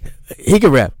 Oh, He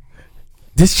could rap.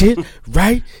 This shit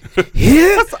right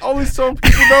here. that's the only song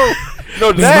people know.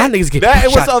 No, My that niggas get and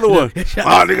what's shot. the other one? Shot.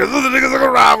 Oh, niggas, other niggas are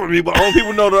gonna ride with me, but only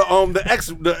people know the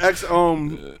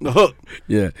hook.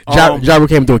 Yeah, Jabba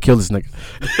came through and killed this nigga.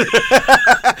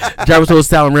 Jabba told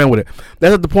Stalin ran with it.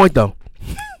 That's not the point though.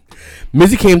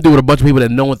 Missy came through with a bunch of people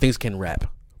that no one thinks can rap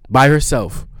by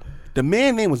herself. The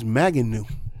man name was Magoo.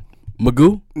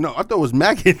 Magoo. No, I thought it was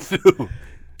Magoo.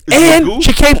 And Magoo?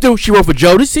 she came through. She wrote for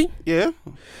Jodeci. Yeah.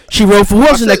 She wrote for who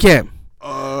else in that camp?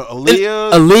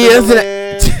 Aaliyah,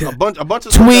 Timbaland, a bunch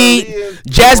of Tweet, Aaliyah,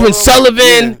 Jasmine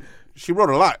Sullivan. Yeah. She wrote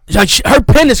a lot. Like her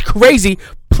pen is crazy.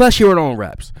 Plus, she wrote her own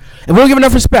raps, and we don't give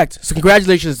enough respect. So,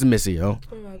 congratulations to Missy, yo.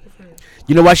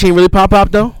 You know why she ain't really pop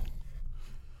though?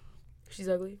 She's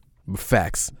ugly.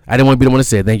 Facts. I didn't want to be the one to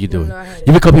say it. Thank you, dude. No, I had it.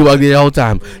 You been calling people ugly the whole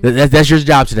time. That's your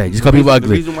job today. Just call people The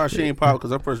ugly. reason why she ain't pop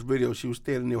because her first video she was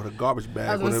standing there with a garbage bag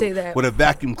I was gonna say that. with a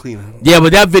vacuum cleaner. Yeah,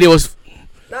 but that video was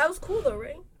That was cool though,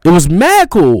 right? it was mad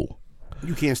cool.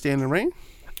 You can't stand in the rain.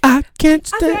 I can't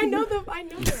I said I stand. know that. I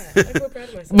feel proud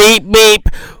of myself. Beep beep.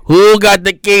 Who got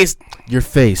the case? Your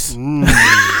face.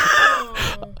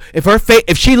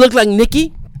 If she looked like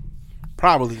Nicki,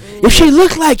 Probably. if she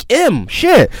looked like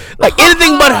shit, like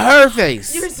anything but her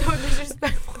face. You're so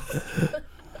disrespectful.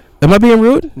 Am I being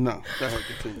rude? No. That's her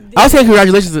continue. I was saying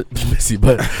congratulations to Missy,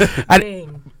 but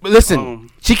Dang. but listen,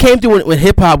 she came through with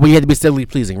hip hop where you had to be aesthetically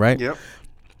pleasing, right? Yep.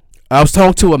 I was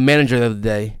talking to a manager the other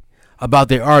day about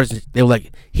their artists. They were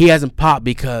like, he hasn't popped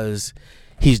because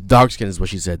he's dark skinned, is what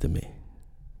she said to me.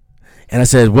 And I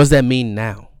said, what does that mean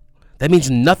now? That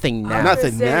means nothing now.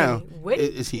 Nothing say, now. what?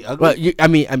 Is he ugly? Well, I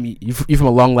mean, you're from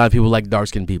a long line of people like dark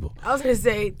skinned people. I was gonna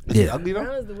say, Is he Yeah. ugly brown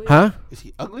though? is the way. Huh? Is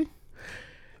he ugly?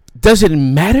 Does it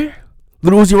matter?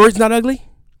 Lil Uzi Vert's not ugly?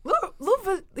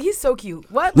 He's so cute.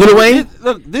 What? Lil Wayne?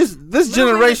 Look, this Lil Wayne was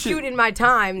generation. cute in my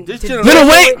time. This To-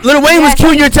 generation- Lil Wayne was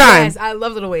cute in your time. Yes, I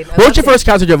love Lil Wayne. What was your first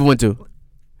concert you ever went to?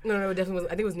 No, it definitely was. I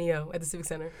think it was Neo at the Civic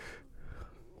Center.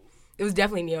 It was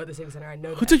definitely Neo at the Civic Center. I know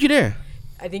Who that. took you there?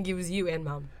 I think it was you and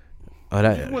Mom. Oh,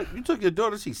 that. What, you took your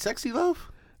daughter to see Sexy Love?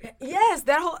 Yes,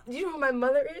 that whole. You know who my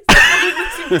mother is?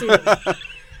 I was listening to.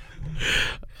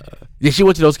 Yeah, she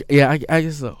went to those. Yeah, I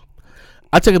guess so.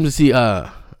 I took him to see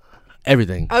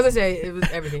everything. I was gonna say it was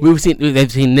everything.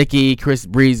 They've seen Nicki, Chris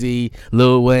Breezy,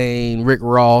 Lil Wayne, Rick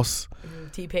Ross,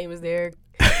 T-Pain was there.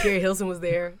 Carrie Hilson was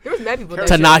there. There was mad people there.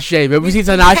 Tinashe. Remember we seen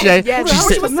Tinashe? Yes, She she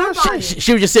sit- was somebody.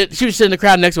 She would just sit. She would sit in the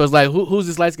crowd next to us, like, who's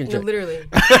this light skin No, chick? literally.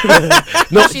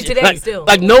 No, she today like, still.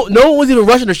 Like no one was even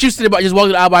rushing her. She was sitting by, just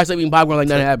walking out by herself eating popcorn like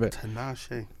nothing happened.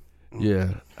 Tinashe. Yeah,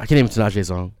 I can't even Tinashe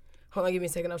song. Hold on, give me a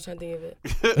second. I was trying to think of it.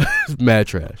 It's mad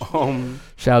trash.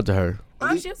 Shout out to her.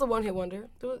 She was a one-hit wonder.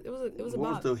 It was a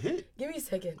What bop. was the hit? Give me a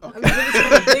second. I'm really trying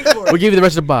to think for We'll it. give you the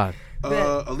rest of the bod.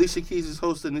 Alicia Keys is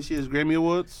hosting this year's Grammy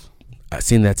Awards. I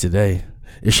seen that today.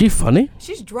 Is she funny?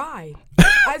 She's dry.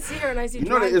 I see her and I see. You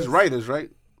know there dryness. is writers, right?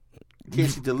 Can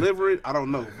she deliver it? I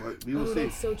don't know, but we will Oh, see.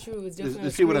 that's so true. It's definitely.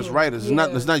 Let's see what that's writers.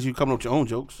 It's not you coming up with your own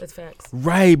jokes. That's facts.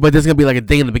 Right, but there's gonna be like a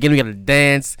thing in the beginning. We gotta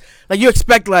dance. Like you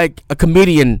expect like a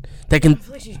comedian that I can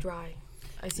feel like she's dry.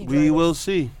 I see. We dryness. will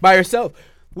see. by herself.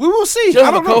 We will see. She doesn't I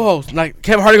have don't a know. co-host. Like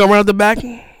Kevin Hart gonna run out the back.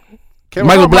 Kevin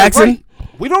Michael Hart might Blackson? write.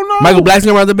 We don't know. Michael Blackson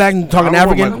gonna run out the back and talking I don't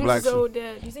want African. Michael I'm so Blackson.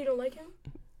 dead. You say you don't like him?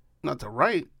 Not to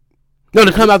write. No,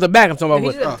 to come out the back. I'm talking He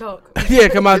just about doesn't what? talk. Yeah,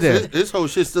 come out there. This whole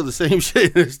shit's still the same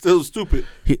shit. It's still stupid.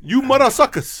 You mother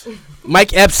suckers.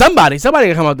 Mike Epps. Somebody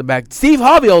gonna come out the back. Steve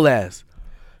Harvey, old ass.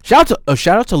 Shout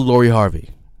out to Lori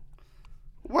Harvey.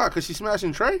 Why? Cause she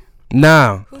smashing Trey?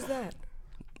 Nah, Who's that?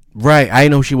 right. I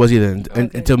didn't know who she was either Okay.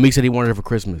 until Meek said he wanted her for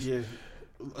Christmas. Yeah.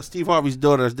 Steve Harvey's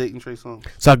daughter is dating Trey Songz.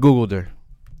 So I googled her.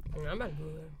 I'm not Googling.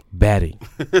 Baddie.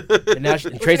 And now What's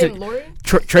Trey her name? said, Lori?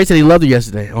 Trey said he loved her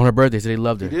yesterday on her birthday. Said he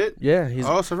loved her. He did? Yeah. He's,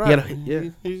 Oh, it's all he right. had a- yeah.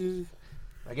 He-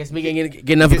 I guess Meek ain't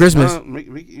getting enough for Christmas.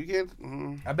 You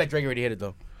can't. I bet Drake already hit it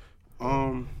though.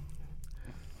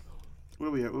 Where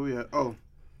we at? Oh.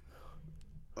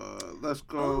 Let's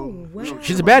go. Oh, wow.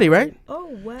 She's a baddie, right? Oh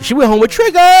wow. She went home with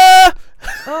Trigger.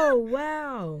 Oh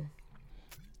wow.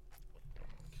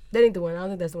 That ain't the one. I don't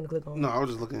think that's the one to click on. No, I was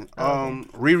just looking.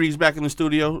 Riri's back in the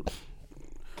studio.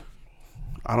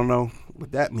 I don't know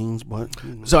what that means, but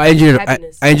So I engineered.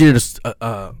 Happiness. I engineered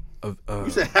you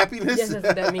said happiness. Yes, that's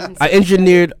what that means. I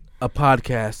engineered a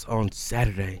podcast on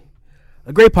Saturday.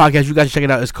 A great podcast. You guys should check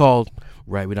it out. It's called.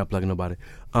 Right, we're not plugging nobody.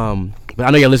 But I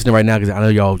know y'all listening right now because I know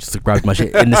y'all just subscribe to my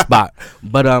shit in the spot.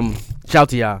 But shout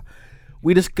to y'all.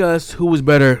 We discussed who was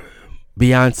better,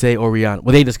 Beyonce or Rihanna.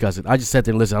 Well, they discussed it. I just sat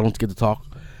there and listened. I don't get to talk.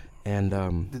 And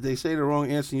Did they say the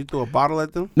wrong answer and you threw a bottle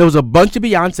at them? there was a bunch of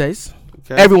Beyoncés.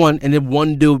 Okay. Everyone, and then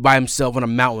one dude by himself on a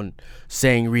mountain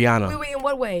saying Rihanna. Wait, in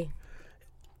what way?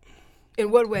 In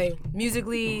what way?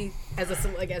 Musically, as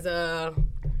a.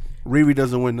 Riri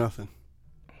doesn't win nothing.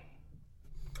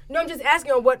 No, I'm just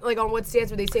asking on what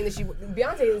stance were they saying that she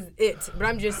Beyonce is it, but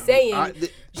I'm just saying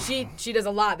she does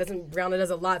a lot. Rihanna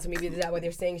does a lot, so maybe is that why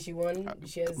they're saying she won?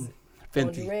 She has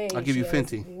Fenty. lingerie, I'll give you she has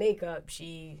Fenty. makeup.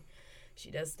 She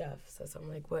does stuff. So I'm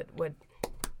like, what?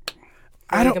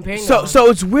 I don't. comparing So them so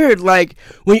it's weird. Like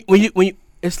when you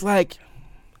it's like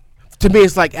to me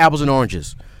it's like apples and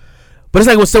oranges, but it's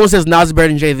like when someone says Nas is better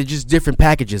than Jay, they're just different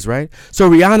packages, right? So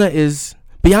Beyonce is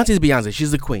Beyonce.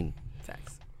 She's the queen.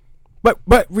 Facts. But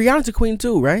Rihanna's a queen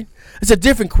too, right? It's a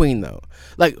different queen though.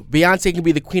 Like Beyonce can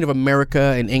be the queen of America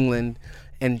and England,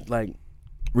 and like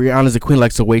Rihanna's the queen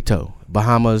like Soweto,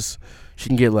 Bahamas. She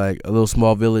can get like a little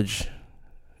small village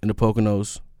in the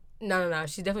Poconos. No.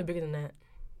 She's definitely bigger than that.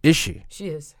 Is she? She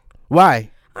is.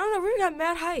 Why? I don't know. Riri got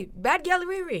mad hype. Bad gal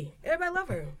Riri. Everybody love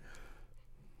her.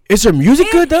 Is her music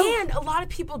good though? And a lot of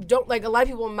people don't like. A lot of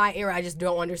people in my era, I just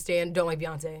don't understand. Don't like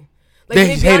Beyonce. Like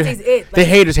They Beyonce's it. Like, they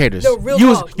haters. No, real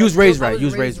You talk. was Like, raised I right. was You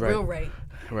was raised right. Real right.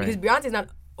 Right. Because Beyonce's not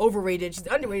overrated. She's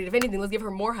underrated. If anything, let's give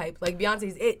her more hype. Like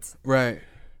Beyonce's it. Right.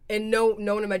 And no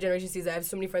one in my generation sees that. I have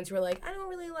so many friends who are like, I don't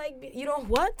really like. You know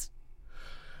what?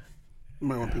 You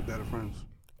might want to pick better friends.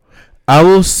 I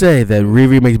will say that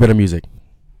Riri makes better music.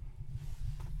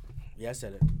 Yeah, I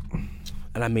said it.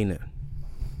 And I mean it.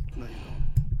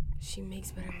 She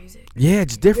makes better music. Yeah,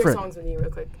 it's Good different. songs with me real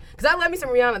quick. Because I love me some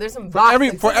Rihanna. There's some For bops, every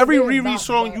like, for some every good Riri bops,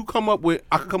 song but- you come up with,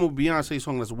 I could come up with a Beyonce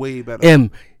song that's way better.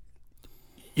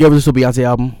 You ever listen to a Beyonce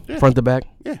album, Yeah. front to back?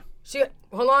 Yeah.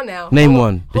 Hold on now. Name Hold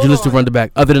one. on. Did you Hold listen to on. Run the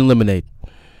Back other than Lemonade?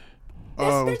 There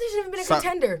shouldn't have been a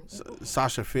contender.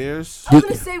 Sasha Fierce. I was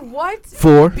gonna say what?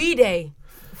 4. B-Day.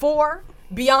 4.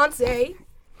 Beyonce.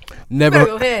 Never. Better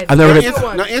go ahead. I've never Answer heard.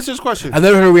 one. Now answer this question. I've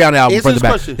never heard a Rihanna album Answer Front to this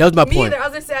Back. question. That was my Me point. either. I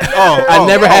was gonna say I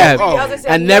never have. I was gonna say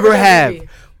I I've never heard have. Riri.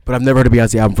 But I've never heard a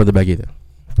Beyonce album Front to Back either.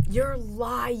 You're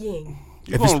lying.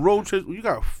 You go on road trips. You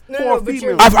got No, four no, but females.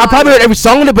 you're- I probably heard every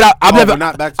song on it, but I've Oh, never. but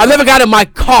not back to I've back. never got in my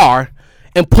car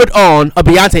and put on a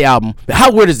Beyonce album.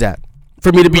 How weird is that?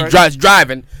 For me to be Right.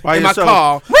 driving By in yourself. my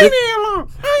car. Leave me alone.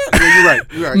 Yeah, you're right.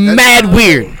 You're right. Mad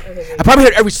weird. I probably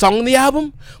heard every song on the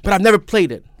album, but I've never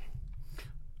played it.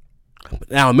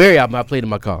 Now, a Mary album I played in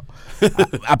my car.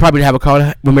 I probably have a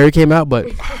car when Mary came out, but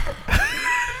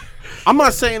I'm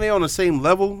not saying they're on the same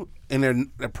level, and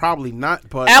they're probably not.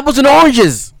 But apples and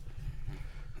oranges,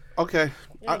 okay,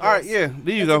 Yeah, I all right, guess. yeah,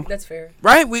 there you go. That's fair.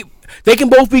 right? They can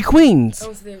both be queens.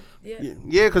 Oh, so yeah.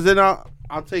 Yeah, because then I'll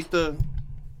take the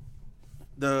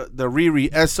Riri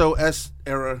SOS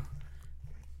era,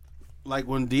 like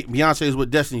when Beyonce is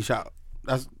with Destiny Child.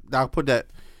 I'll put that.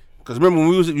 Because remember when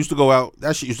we used to go out,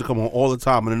 that shit used to come on all the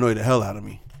time and annoy the hell out of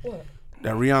me. What?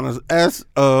 That Rihanna's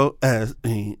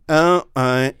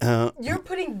SOSELIL. You're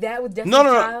putting that with Destiny's No.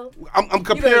 Child? I'm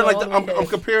comparing better go all the way I'm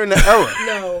comparing the era.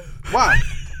 No. Why?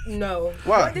 No.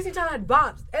 Why? Disney Child had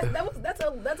bops. That's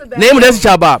a bad Name a song. Destiny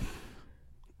Child bop.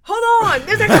 Hold on.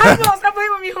 There's a couple. Stop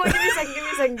playing with me. Hold on. Give me a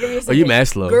second. Oh, you mad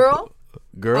slow. Girl.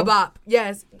 Girl. A bop.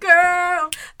 Yes. Girl.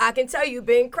 I can tell you've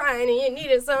been crying and you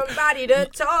needed somebody to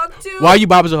talk to. Why are you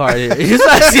bopping so hard?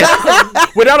 It's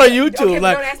like, we're not on YouTube. Okay, but don't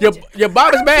Like ask your me to- your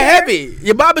bob is I mad don't heavy.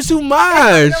 Your bob is too No,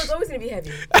 much. it's always going to be heavy.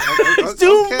 It's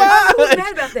too Okay. much. Who's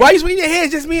mad about that? Why you swinging your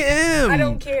hands? Just me and him. I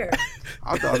don't care.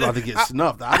 I thought I was about to get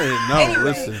snuffed. I didn't know. Anyway.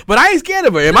 Listen. But I ain't scared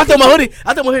of her. If I throw my hoodie,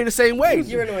 I throw my hoodie the same way.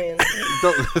 You're annoying.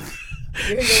 Don't-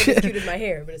 You're annoying as cute as my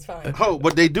hair, but it's fine. Oh,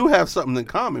 but they do have something in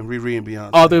common, Riri and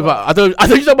Beyonce. Oh, I thought you were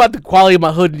talking about the quality of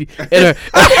my hoodie in her hair.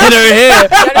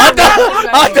 I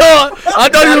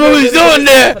thought you knew what he was doing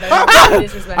there.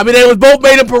 I mean, they was both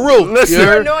made in Peru. Listen.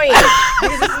 You're annoying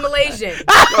because this is Malaysian.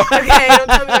 Okay, don't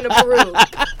tell me I'm in Peru.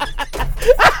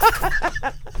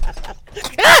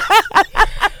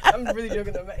 I'm really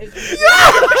joking though. It's In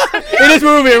this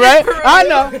movie, right? I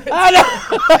know.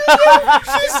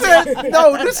 She said,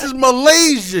 "No, this is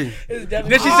Malaysian." definitely.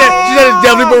 Then she said it's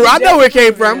definitely Peru. I know where it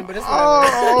came from. But it's I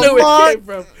Oh, know where it my. came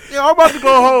from. Yeah, I'm about to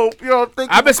go home. You know, thank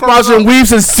you I've been for coming sponsoring up. Weave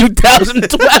since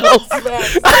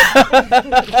 2012.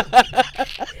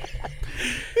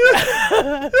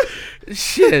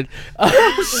 Shit.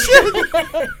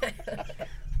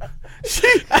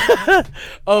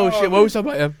 Oh shit. What was we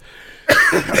talking about?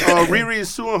 Riri is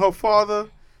suing her father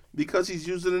because he's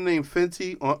using the name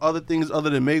Fenty on other things other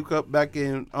than makeup. Back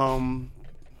in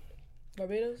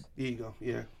Barbados? Here you go.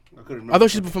 Yeah, I couldn't remember. I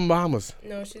thought she's from Bahamas.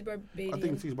 No, she's Barbadian. I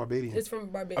think she's Barbadian. It's from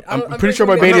Barbados. I'm pretty sure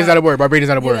Barbadian is not a word. Barbadian is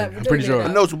not a word. Yeah, I'm pretty sure.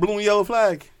 I know it's a blue and yellow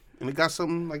flag, and it got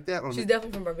something like that on She's it.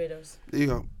 definitely from Barbados. There you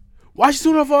go. Why is she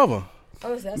suing her father?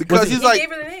 Honestly, that's Because crazy. he's He like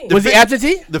gave her the name. Was he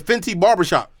absentee? the Fenty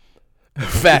barbershop.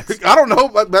 Facts. I don't know,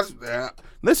 but that's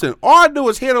listen. All I do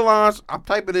is hear the lines. I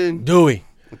type it in Dewey,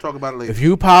 and talk about it later. if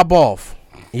you pop off,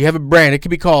 you have a brand. It could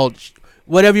be called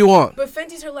whatever you want. But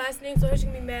Fenty's her last name, so how she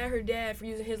can be mad at her dad for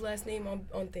using his last name on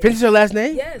things. Fenty's her last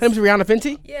name? Yes. Her name's Rihanna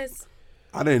Fenty? Yes.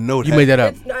 I didn't know that. You made that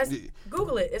up. It's, no,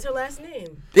 Google it. It's her last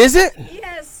name. Is it?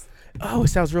 Yes. Oh, it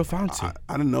sounds real fancy.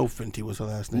 I didn't know Fenty was her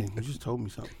last name. You just told me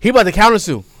something. He about to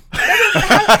countersue.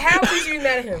 How could you be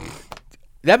mad at him?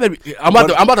 That better be, I'm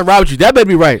about to ride with you. That better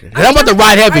be right. And I'm about to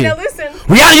ride heavy. All right, now listen.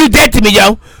 All Rihanna, you dead to me,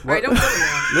 yo. right, don't tell me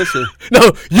now. Listen, No,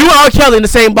 you and R. Kelly in the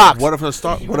same box. what if it's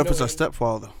her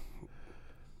stepfather?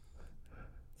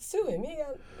 Sue him. He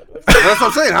got- That's what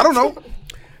I'm saying. I don't know.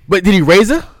 But did he raise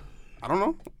her? I don't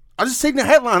know. I just taking the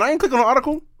headline. I ain't clicking on the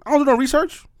article. I don't do no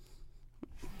research.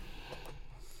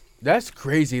 That's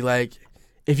crazy. Like,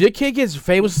 if your kid gets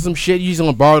famous for some shit, you just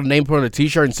gonna borrow the name, put it on a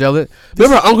t-shirt, and sell it.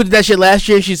 Remember her uncle did that shit last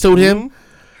year and she sued him?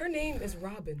 Her name is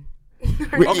Robin.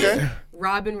 Okay.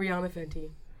 Robin Rihanna Fenty.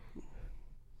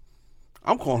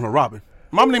 I'm calling her Robin.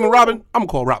 Mama name is Robin. I'm gonna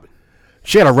call Robin.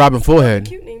 She had a Robin forehead.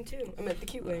 Cute name too. I meant the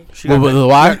cute way. She With the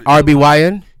Y?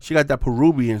 RBYN? She got that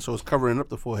Peruvian, so it's covering up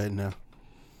the forehead now.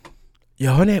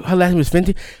 Yo, her last name is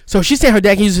Fenty. So she said her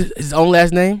dad can use his own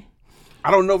last name? I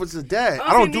don't know if it's her dad. Oh,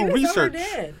 I don't see, do maybe it's not her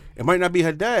research. dad. It might not be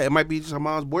her dad. It might be just her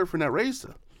mom's boyfriend that raised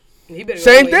her. He better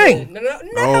Same go away thing. then.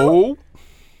 No.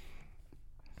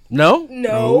 No. No?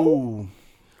 No.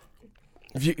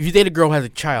 If you date a girl who has a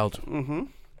child, Mm-hmm.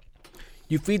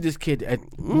 you feed this kid at,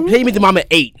 say you meet the mom at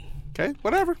 8. Okay,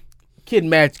 whatever. Kid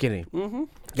mad skinny. Mm-hmm.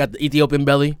 Got the Ethiopian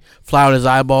belly, fly on his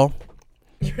eyeball.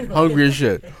 Hungry as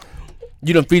shit.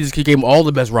 You done feed this kid, gave him all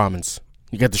the best ramens.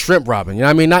 You got the shrimp ramen. You know what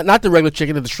I mean? Not the regular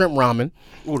chicken, the shrimp ramen.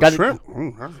 Oh, Got the shrimp?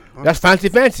 That's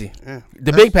fancy. Yeah.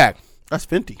 The big pack. That's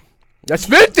Fenty. That's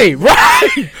 50.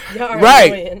 Right. Y'all are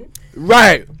Right. annoying.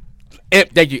 Right.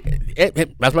 Thank you.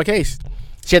 That's my case.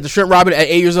 She had the shrimp ramen at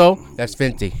 8 years old. That's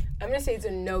Fenty. I'm gonna say it's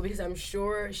a no because I'm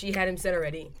sure she had him set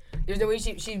already. There's no way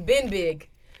she's been big.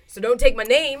 So don't take my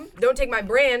name. Don't take my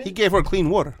brand. He gave her clean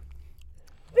water.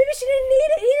 Maybe she didn't need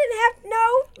it. He didn't have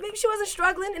no. Maybe she wasn't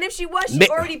struggling, and if she was, she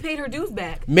already paid her dues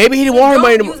back. Maybe he didn't So want her don't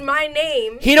money anymore. use my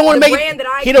name. He don't want to the make brand that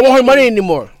I He don't want her created. money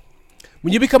anymore.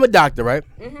 When you become a doctor, right?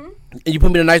 Mm-hmm. And you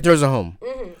put me in a nice nursing home.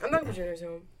 Mm-hmm. I'm not putting her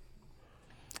home.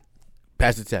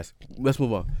 Pass the test. Let's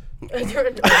move on. I just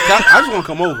want to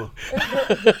come over.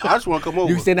 I just want to come over.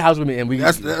 You can stay in the house with me, and we.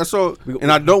 That's all.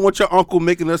 And I don't want your uncle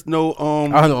making us know.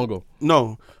 I don't know, Uncle.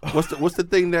 No. What's the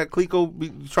thing that Clico be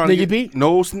trying Sneaky to get? Pete?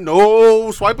 No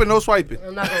swiping, no swiping.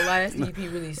 I'm not gonna lie, that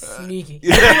CP really sneaky.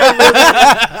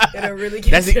 It'll really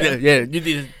get That's you. it. Yeah, you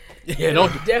did. Yeah,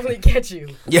 don't. Definitely catch you.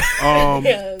 Yeah.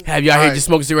 Yeah. Have y'all here just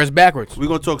smoking cigarettes backwards? We're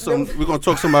gonna talk some. We're gonna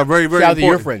talk some about very, very Shout out to important.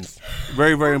 your friends.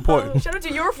 Very, very important. Shout out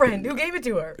to your friend who gave it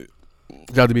to her.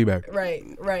 Shout out to me back.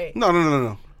 Right.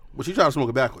 No. But she tried to smoke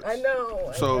it backwards. I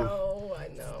know. So- I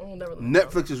know. We'll never look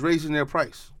Netflix is raising their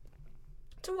price.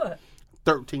 to what?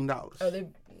 $13. Oh,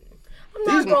 I'm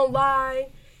not gonna lie.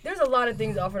 There's a lot of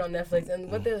things offered on Netflix,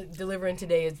 and what they're delivering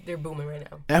today is they're booming right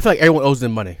now. And I feel like everyone owes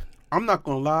them money, I'm not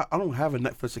gonna lie. I don't have a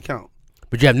Netflix account.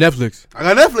 but you have Netflix.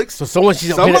 I got Netflix. So someone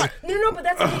she's Somebody- No, but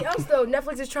that's something else though.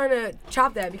 Netflix is trying to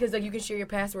chop that because like you can share your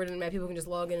password and people can just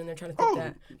log in and they're trying to click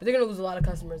that. But they're gonna lose a lot of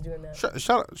customers doing that.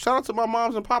 Shout out to my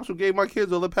moms and pops who gave my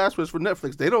kids all the passwords for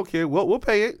Netflix. They don't care. We'll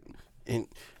pay it. And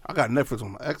I got Netflix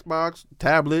on my Xbox,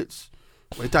 tablets.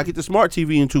 Wait till I get the smart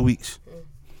TV in 2 weeks.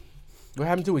 What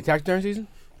happened to it? Tax return season?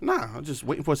 Nah, I'm just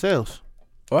waiting for sales.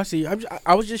 Oh, I see you.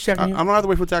 I was just checking I you. don't have to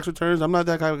wait for tax returns. I'm not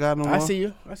that kind of guy no more. I see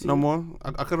you. No more.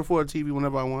 I could afford a TV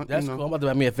whenever I want. That's you know. cool. I'm about to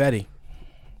buy me a fatty.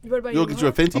 What about You'll you? get you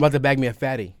a I'm Fenty? about to bag me a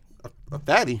fatty. A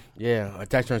fatty. Yeah, a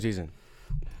tax return season.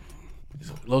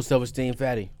 Low self-esteem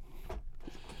fatty.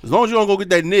 As long as you don't go get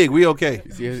that nig, we okay.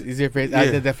 You see her face? I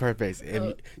Yeah. did that for her face.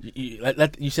 And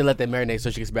you should let that marinate so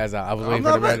she can spaz out. I was waiting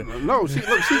I'm for not the marinate. letting- no, she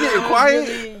getting quiet.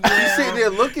 She's sitting there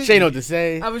looking. She ain't know what to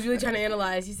say. I was really trying to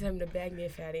analyze. He said him to bag me a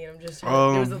fatty, and I'm just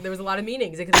trying there was a lot of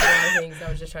meanings. It could be a lot of things. I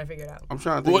was just trying to figure it out. I'm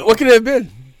trying to think. What could it have been?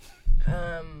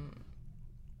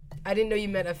 I didn't know you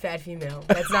meant a fat female.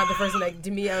 That's not the first thing. Like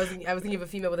to me, I was thinking of a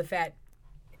female with a fat.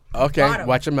 Okay, Bottom.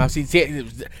 watch your mouth. See,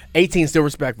 18 still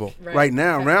respectful. right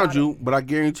now fat around bottom. you, but I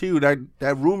guarantee you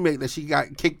that roommate that she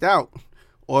got kicked out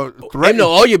or I threatened. know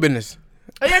all your business.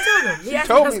 Oh yeah, I told him. He asked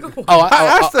told me me. at school. Oh, I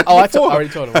asked her I before. already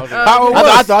told him. How it I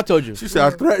was. thought I told you. She said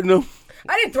I threatened him.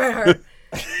 I didn't threaten her.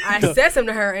 I said something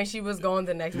to her, and she was gone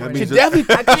the next morning. She means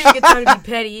definitely, I couldn't even get time to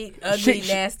be petty, ugly, She-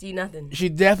 nasty, nothing. she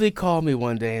definitely called me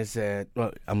one day and said,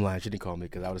 "Well, I'm lying. She didn't call me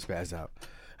because I would have spazzed out."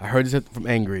 I heard this from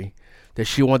Angry that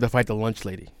she wanted to fight the lunch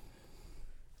lady.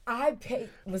 I pay.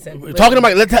 Listen. Talking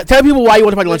about, tell people why you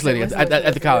want to fight the lunch Listen, lady listen,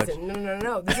 at the college. listen.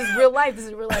 No. This is real life. I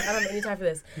don't have any time for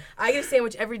this. I get a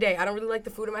sandwich every day. I don't really like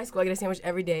the food in my school. I get a sandwich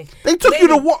every day. They took you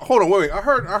to Maybe- what? Hold on, wait. I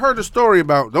heard the story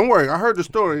about. Don't worry, I heard the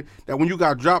story that when you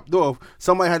got dropped off,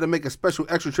 somebody had to make a special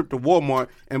extra trip to Walmart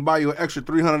and buy you an extra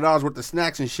 $300 worth of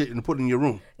snacks and shit and put in your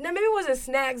room. Now maybe it wasn't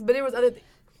snacks, but it was other.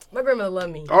 My grandmother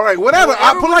loved me. All right, whatever.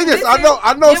 I put like this. I know.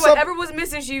 Yeah, Some. whatever was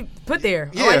missing, she put there.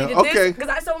 Yeah, Oh, I needed okay. Because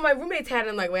I saw my roommates had it.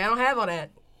 I'm like, wait, I don't have all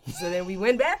that. So then we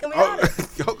went back and we got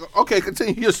it. Okay,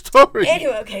 continue your story.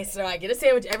 Anyway, okay, so I get a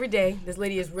sandwich every day. This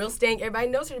lady is real stank. Everybody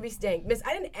knows her to be stank. Miss,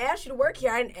 I didn't ask you to work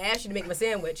here. I didn't ask you to make my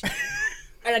sandwich.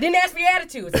 And I didn't ask for your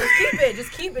attitude. So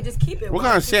just keep it. Just keep it. What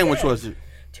kind of sandwich was it?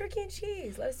 Turkey and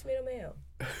cheese, lettuce, tomato, mayo.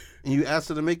 And you asked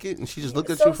her to make it, and she just looked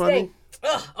at So you funny. stank.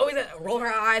 Ugh, always roll her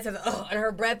eyes, and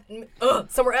her breath,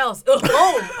 somewhere else.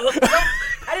 Home.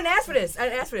 I didn't ask for this.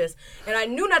 And I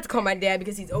knew not to call my dad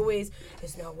because he's always,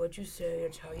 it's not what you say,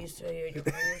 it's how you say it. You're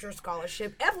going to lose your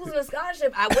scholarship. F losing a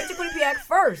scholarship. I went to Quinnipiac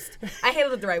first. I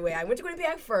handled it the right way. I went to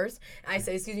Quinnipiac first. I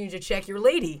said, excuse me, you should check your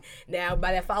lady. Now,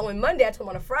 by that following Monday, I told him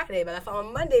on a Friday. By that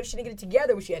following Monday, if she didn't get it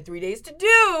together, which she had 3 days to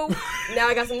do, now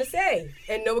I got something to say.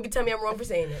 And no one can tell me I'm wrong for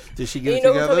saying it. Did she And get you it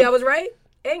know who told me I together? was right?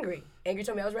 Angry. Angry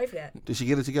told me I was right for that. Did she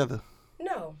get it together?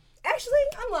 No. Actually,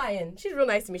 I'm lying. She's real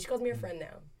nice to me. She calls me her friend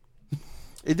now.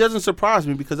 It doesn't surprise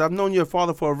me because I've known your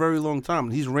father for a very long time,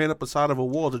 and he's ran up a side of a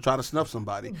wall to try to snuff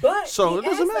somebody. But so he it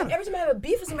doesn't acts like matter. every time I have a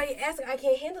beef with somebody, he acts like I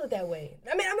can't handle it that way.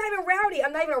 I mean, I'm not even rowdy.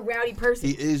 I'm not even a rowdy person.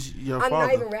 He is your I'm father.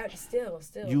 not even rowdy. Still.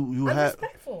 You I'm have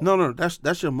respectful. no.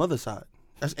 That's your mother's side.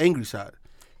 That's angry side.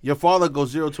 Your father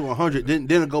goes 0 to 100, then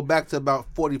it'll go back to about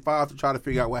 45 to try to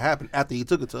figure out what happened after he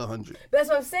took it to 100. That's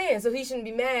what I'm saying. So he shouldn't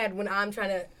be mad when I'm trying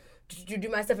to do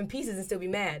my stuff in pieces and still be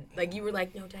mad. Like you were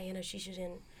like, no, Diana, she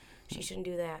shouldn't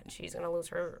do that. She's gonna lose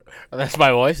her. That's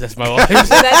my voice. This is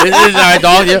our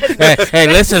dog. Hey,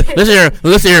 listen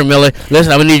here, Millie.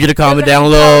 Listen, I'm gonna need you to calm it down a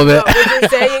little bit. What you're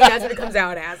saying, that's what it comes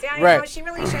out as. Yeah, Right. know, she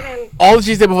really shouldn't. All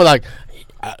she said before, like,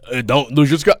 don't lose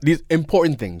your these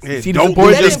important things. Yeah, See, don't these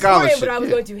important lose That's your important, scholarship. but I was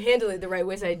going to handle it the right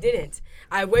way, so I didn't.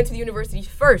 I went to the university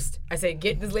first. I said,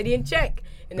 get this lady in check.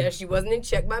 And now she wasn't in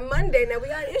check by Monday. Now we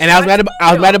got issues. And I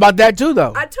was mad about that too,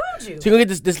 though. I told you. So you gonna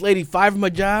get this lady fired from her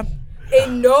job?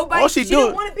 And nobody, All she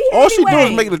didn't want to be here all she do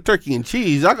anyway. is making the turkey and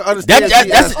cheese. I can understand.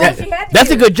 That's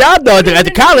a good job though at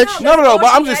the college. No, all but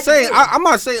she I'm had just to saying. do. I'm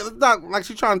not saying it's not like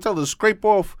she's trying to tell her to scrape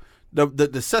off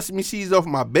the sesame seeds off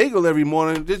my bagel every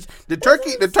morning. The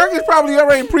turkey's probably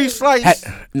already pre-sliced.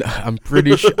 No, I'm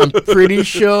pretty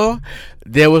sure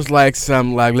there was like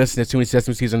some like listen, there's too many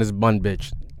sesame seeds on this bun,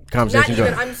 bitch. Not Conversation even.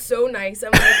 going. I'm so nice.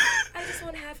 I'm like, I just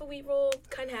want half a wheat roll,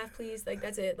 cut in half, please. Like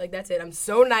that's it. I'm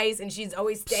so nice, and she's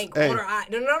always stank Hey. on her eye.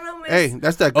 No, miss. Hey,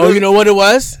 that's that. Oh, good- you know what it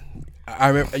was? I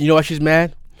remember. You know why she's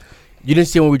mad? You didn't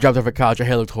see when we dropped her for college. Her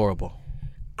hair looked horrible.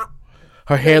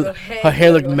 Her hair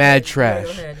looked mad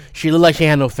trash. She looked like she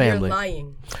had no You're family.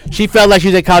 lying. She felt like she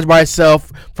was at college by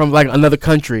herself from like another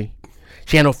country.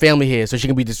 She had no family here, so she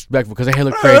can be disrespectful because her hair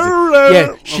looked crazy.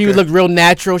 Yeah, she Okay. looked real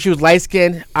natural. She was light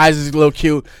skinned, eyes was a little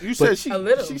cute. You said she A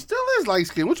little. she still is light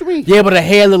skinned. What you mean? Yeah, but her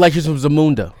hair looked like she was from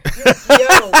Zamunda.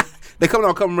 Yo, They coming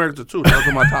out Come America too. That was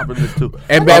on my top of this too.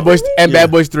 And Bad Boys and Yeah.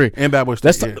 Bad Boys 3. And Bad Boys.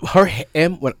 That's yeah. her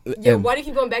M. yo, why do you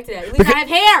keep going back to that? At least I have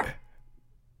hair.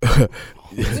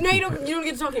 So now you don't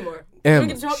get to talk anymore. You don't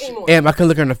get to talk anymore. I couldn't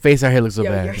look her in the face. Her hair looks so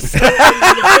Yo, bad. you're so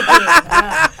annoying.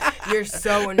 You're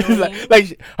so annoying.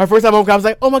 like her first time home, I was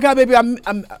like, "Oh my god, baby, I'm."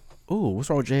 Ooh, what's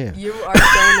wrong with your hair? You are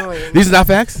so annoying. These are not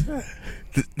facts.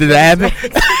 Did that happen?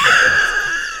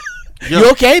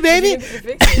 You okay, baby?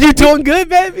 You doing good,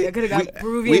 baby? I could have got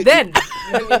Peruvian then.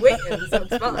 And then we waiting, so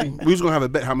it's fine. We was gonna have a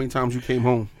bet how many times you came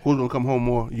home. Who's gonna come home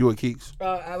more? You or Keeks?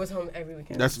 I was home every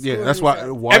weekend. That's School that's and why. stuff.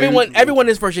 Why Everyone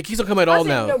is first year. Keys don't come at I all said,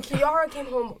 now, no, Kiara came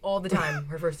home all the time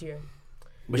her first year.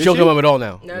 but Did she'll she? come up at all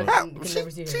now. No, Ah, you can she,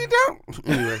 never see she her. don't.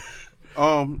 Anyway,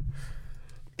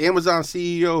 Amazon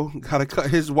CEO gotta cut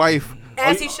his wife.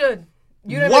 As he should.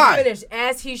 You never Why? finished.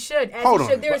 As he should. As Hold he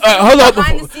on. should. There's Hold on,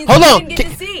 behind the scenes hold we on. didn't get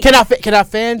to see. Can our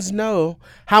fans know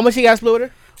how much he got split with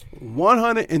her?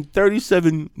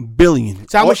 137 billion.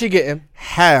 So how much she getting?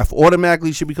 Half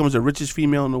automatically she becomes the richest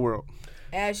female in the world.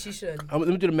 As she should. Let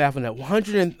me do the math on that.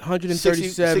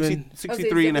 137,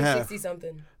 63 and a half. 60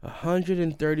 something.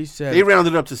 137 They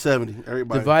rounded up to 70.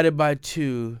 Everybody. divided by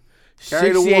 2,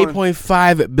 Carry the one.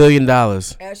 $68.5 billion.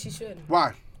 As she should.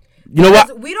 Why? You know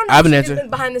what? We don't know I have an what she answer. did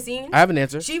behind the scenes. I have an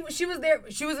answer. She was there.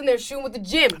 She was in there shooting with the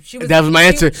gym. That was my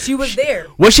answer. She was there.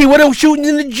 Was she with him shooting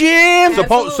in the gym?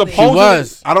 Absolutely. Supposedly, She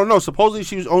was. I don't know. Supposedly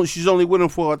she's only with him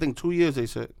for I think 2 years. They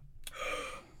said.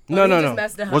 No.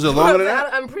 Was it longer than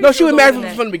that? I'm pretty No, she sure was longer married than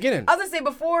that. from the beginning. I was gonna say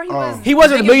before He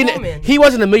wasn't a Biggest millionaire. woman. He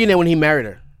wasn't a millionaire when he married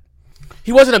her.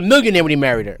 He wasn't a millionaire when he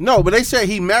married her. No, but they said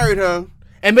he married her.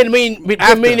 And been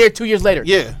a millionaire 2 years later.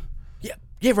 Yeah.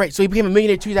 Yeah, right. So he became a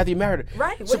millionaire 2 years after he married her.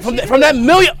 Right. So What from did she from do? that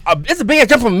million, it's a big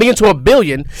jump from a million to a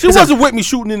billion. She wasn't with me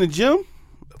shooting in the gym.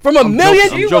 From a million.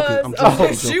 I'm joking. I'm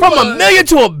joking. She From was. a million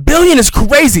to a billion is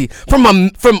crazy.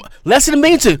 From less than a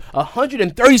million to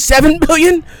 137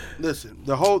 billion. Listen,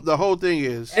 the whole thing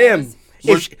is.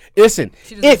 Listen,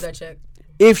 She deserves that check.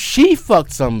 if she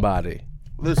fucked somebody,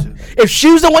 Listen, if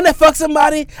she was the one that fucked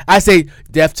somebody, I say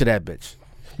death to that bitch.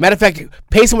 Matter of fact,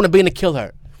 pay someone to be in to kill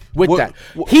her. With What- that,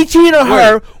 what- he cheated on wait.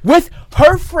 her with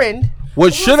her friend.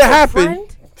 what should have her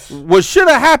happened? What should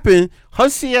have happened? Her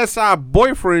CSI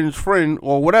boyfriend's friend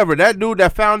or whatever, that dude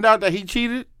that found out that he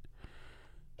cheated.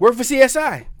 Work for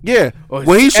CSI. Yeah, Or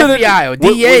when he should have FBI or what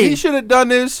DEA. he should have done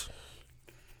this.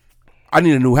 I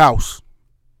need a new house.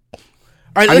 All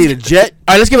right, I need a jet.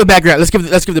 All right, let's give a background.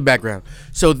 Let's give the background.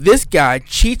 So this guy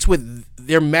cheats with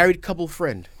their married couple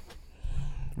friend,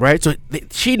 right? So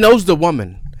she knows the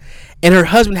woman, and her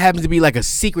husband happens to be like a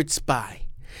secret spy.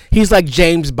 He's like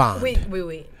James Bond.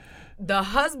 Wait. The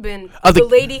husband Of of the- the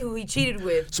lady who he cheated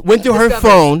with Went through her discovered-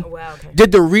 phone, Oh, wow, okay.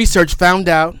 did the research, found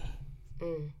out.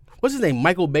 What's his name?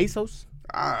 Michael Bezos.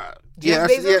 Yeah,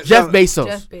 Bezos? yeah, Jeff no, Bezos.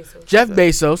 Jeff Bezos. Jeff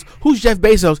Bezos. Who's Jeff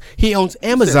Bezos? He owns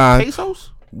Amazon,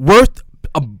 Pesos. worth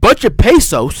a bunch of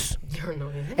pesos. You're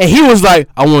annoying. And he was like,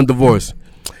 I want a divorce.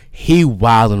 He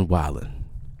wildin'.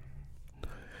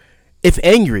 If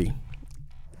angry,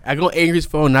 I go on Angry's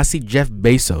phone and I see Jeff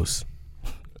Bezos.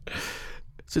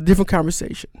 It's a different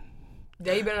conversation.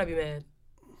 Yeah, you better not be mad.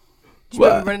 She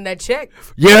better be running that check.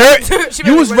 You heard? She You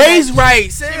better was be running raised that-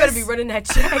 right, She better be sis. running that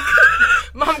check.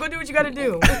 Mom, go do what you gotta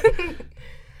do.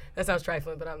 That sounds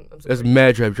trifling, but I'm so That's sorry.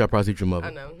 mad trap. Try to prostitute your mother.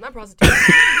 I know. Not prostitution.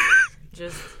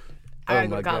 Just, I gotta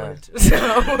go my to God. college.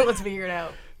 So let's figure it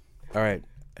out. All right.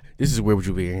 This is where would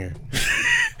you be in here?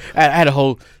 I had a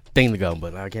whole thing to go,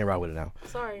 but I can't ride with it now.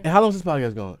 Sorry. And how long is this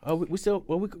podcast going? Oh, we still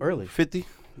we early. 50.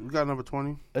 We got number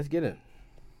 20. Let's get it.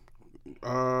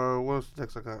 What's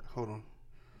next I got? Hold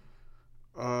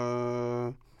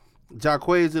on.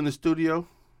 Jacquay is in the studio.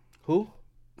 Who?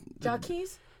 Jock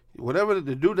Keys? Whatever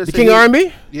the dude that The King of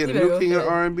R&B? Yeah, the better new go king of for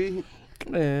that. R&B.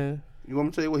 Man, You want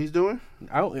me to tell you what he's doing?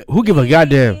 I don't. Who give a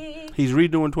goddamn? He's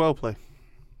redoing 12 play.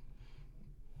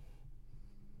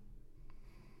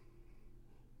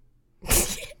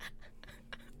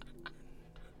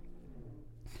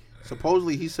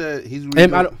 Supposedly, he said he's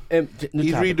redoing,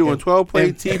 he's redoing 12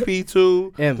 play,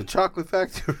 TP2, the Chocolate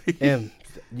Factory.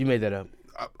 You made that up.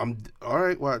 I'm all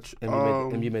right. Watch. You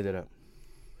made that up.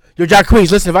 Yo, Jack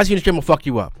Queens, listen. If I see you in the stream, I'll fuck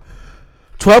you up.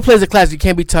 12 plays a classic. It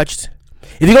can't be touched.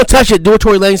 If you're gonna touch it, do it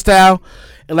Tory Lane style,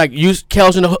 and like use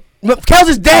Kels in the hook. Kels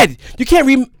is dead. You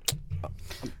can't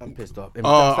I'm pissed off.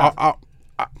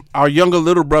 Our younger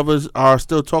little brothers are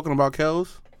still talking about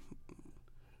Kels.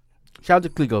 Shout out to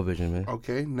Clico Vision, man.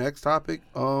 Okay, next topic.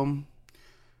 Dame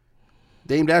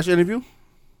Dash interview.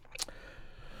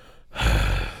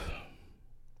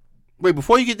 Wait,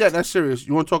 before you get that's serious.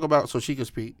 You want to talk about so she can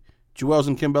speak Jewels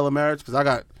and Kimbella marriage? Because I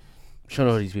got. She don't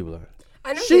know who these people are.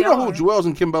 I know She they know are. who Jewels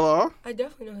and Kimbella are. I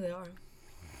definitely know who they are.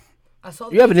 I saw.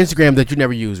 You have an Instagram that you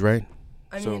never use, right?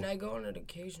 I so- mean, I go on it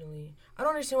occasionally. I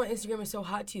don't understand why Instagram is so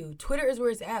hot to you. Twitter is where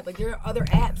it's at. Like, there are other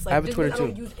apps. Like, I have a just Twitter, because I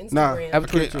don't too. use Instagram. Nah, I have a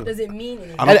Twitter too. Does it mean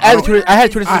anything? I don't- I had a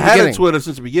Twitter since I the had beginning. a Twitter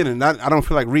since the beginning. I don't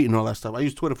feel like reading all that stuff. I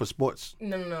use Twitter for sports.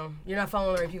 No. You're not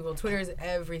following the right people. Twitter is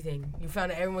everything. You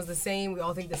found out everyone's the same. We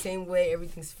all think the same way.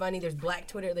 Everything's funny. There's black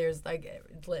Twitter. There's, like,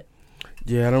 it's lit.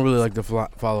 Yeah, I don't really like to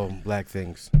follow black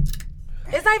things.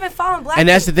 It's not even following black And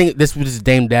that's the people. thing. This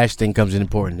Dame Dash thing comes in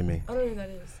important to me. I don't know who that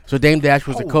is. So Dame Dash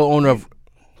was the co-owner of.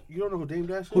 You don't know who Dame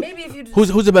Dash is? Maybe if you just...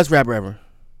 Who's the best rapper ever?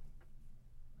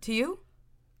 To you?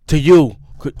 To you?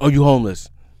 Are you homeless?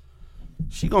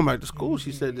 She going back to school.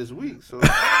 She said this week. So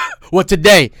What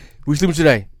today? We sleeping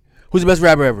today. Who's the best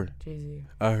rapper ever? Jay-Z.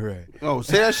 All right. oh,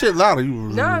 say that shit louder.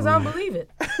 No, I don't believe it.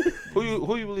 Who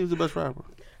you believe is the best rapper?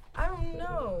 I don't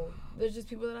know. There's just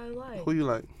people that I like. Who you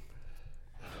like?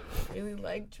 Really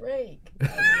like Drake.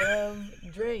 I love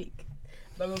Drake.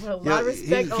 But I'm gonna put a lot of Yeah,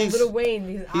 respect on he's- Lil Wayne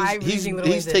because I really think Lil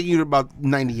He's Wayne's it. taking you to about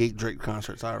 98 Drake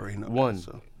concerts. I already know. One.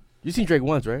 So. You seen Drake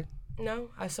once, right? No,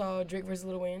 I saw Drake versus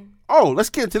Lil Wayne. Oh, let's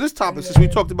get into this topic since we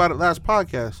talked about it last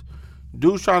podcast.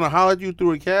 Dude's trying to holler at you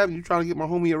through a cab. You trying to get my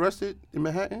homie arrested in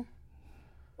Manhattan?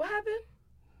 What happened?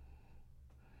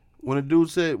 When a dude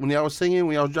said, when y'all was singing,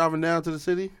 when y'all was driving down to the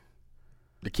city?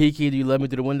 The Kiki, do you let me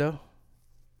through the window?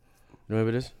 You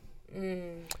remember this?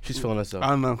 Mm. She's feeling herself. I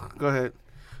don't know. Go ahead.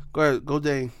 Go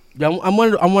Dane. Yeah, I'm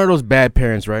one of those bad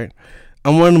parents, right?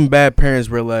 I'm one of them bad parents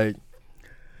where like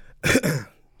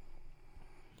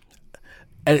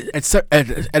at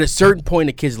a certain point in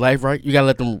a kid's life, right? You gotta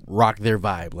let them rock their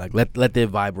vibe. Like let their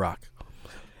vibe rock.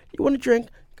 You want to drink?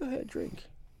 Go ahead, drink.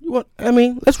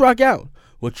 Let's rock out.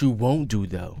 What you won't do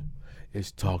though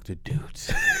is talk to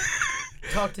dudes.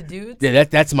 Talk to dudes? Yeah,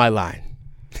 that's my line.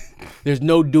 There's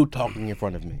no dude talking in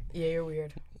front of me. Yeah, you're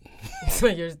weird. It's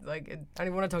like you're like I don't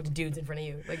even want to talk to dudes in front of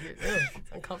you. Like it's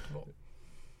uncomfortable.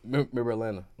 Remember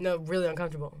Atlanta? No, really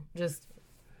uncomfortable. Just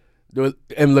Look.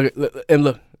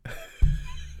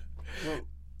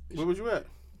 Where was you at?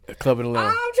 A club in Atlanta.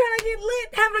 I'm trying to get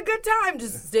lit, having a good time,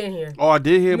 just standing here. Oh, I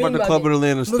did hear about the Moonbucket. Club in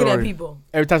Atlanta Looking at story. people,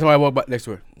 Every time somebody walk by next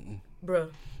to her, bruh.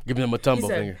 giving them a He tumble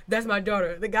said, finger. "That's my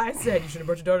daughter." The guy said, "You should have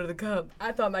brought your daughter to the Cub."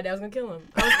 I thought my dad was gonna kill him.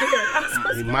 I was scared. I was so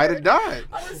He scared. might have died.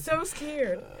 I was so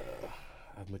scared.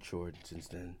 I've matured since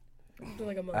then. I feel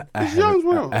like a month. He's young as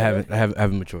well. I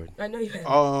haven't matured. I know you have.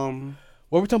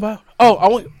 What were we talking about?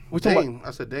 Oh, we're talking about Dame.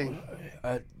 I said Dame.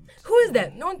 Who is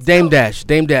that? No one's Dame Dash.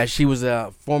 Dame Dash. She was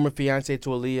a former fiance to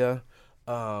Aaliyah.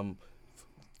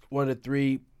 One of the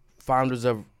 3 founders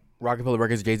of Rockefeller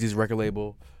Records, Jay-Z's record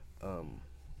label.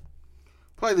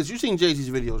 Play this. You seen Jay-Z's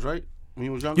videos, right? When he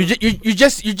was younger?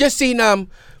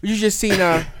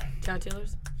 John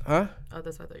Taylor's? huh? Oh,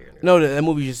 that's what I thought you were gonna. No, that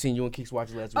movie you just seen. You and Keeks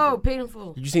watched last week. Oh, Paid in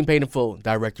Full. You seen Paid in Full?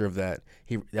 Director of that.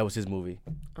 That was his movie.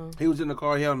 He was in the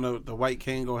car. He had on the white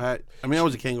Kango hat. I mean, that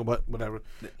was a Kango, but whatever.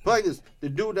 But like this, the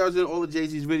dude that was in all of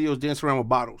Jay-Z's videos dancing around with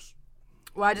bottles.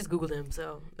 Well, I just googled him,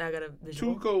 so now I got a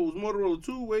visual. 2 codes, Motorola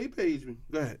 2-way page me.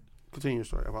 Go ahead. Continue your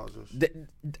story. I apologize.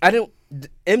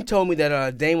 M told me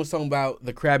that Dame was talking about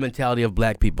the crab mentality of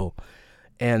black people,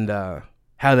 and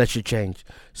how that should change.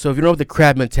 So if you know what the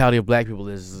crab mentality of black people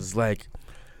is like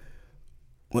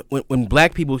when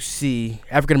black people see,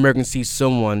 African Americans see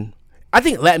someone, I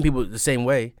think Latin people the same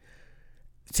way,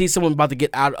 see someone about to get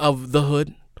out of the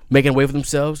hood, making a way for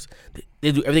themselves,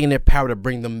 they do everything in their power to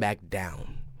bring them back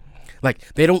down.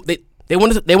 Like they want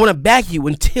to back you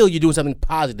until you're doing something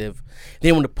positive.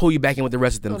 They want to pull you back in with the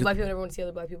rest of them. Black people never want to see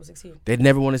other black people succeed. They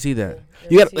never want to see that.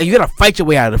 Yeah, You gotta fight your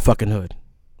way out of the fucking hood,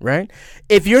 right?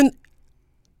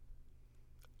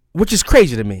 Which is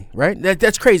crazy to me, right?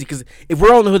 That's crazy because if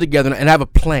we're all in the hood together and I have a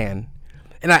plan,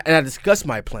 and I discuss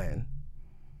my plan,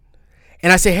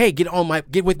 and I say, hey, get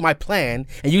with my plan,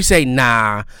 and you say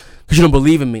nah because you don't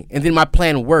believe in me, and then my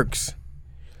plan works.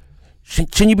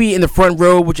 Shouldn't you be in the front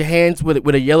row with your hands with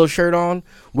a yellow shirt on,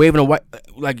 waving a white,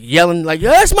 like yelling like,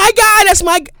 that's my guy, that's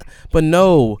my guy. But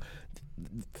no,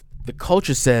 the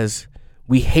culture says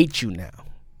we hate you now.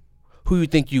 Who you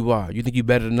think you are? You think you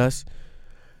better than us?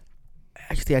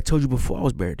 Actually, I told you before I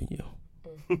was better than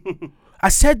you. I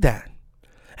said that,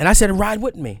 and I said ride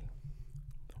with me.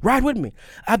 Ride with me.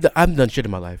 I've done shit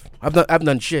in my life. I've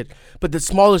done shit. But the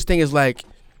smallest thing is like,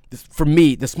 for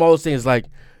me, the smallest thing is like,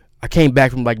 I came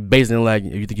back from like basing like,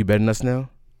 you think you're better than us now?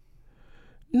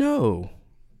 No,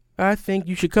 I think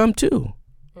you should come too.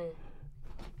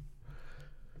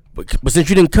 But since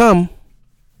you didn't come,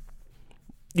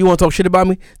 you want to talk shit about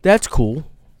me? That's cool.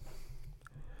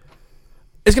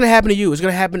 It's gonna happen to you. It's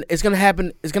gonna happen. It's gonna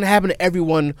happen. It's gonna happen to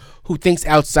everyone who thinks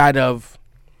outside of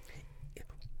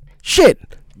shit.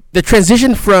 The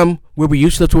transition from where we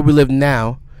used to live to where we live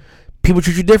now, people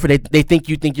treat you different. They think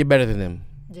you're better than them.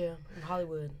 Yeah, in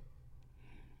Hollywood.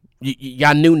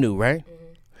 Y'all knew, right?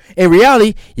 Mm-hmm. In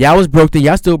reality, y'all was broke then.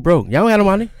 Y'all still broke. Y'all don't have no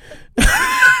money.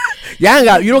 You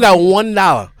don't got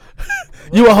 $1.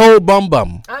 You a whole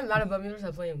bum. I'm not a bum. You don't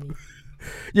stop playing with me.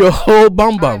 You're a whole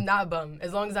bum. I'm not a bum.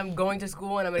 As long as I'm going to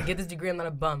school and I'm going to get this degree, I'm not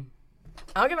a bum.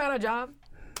 I don't give out a job.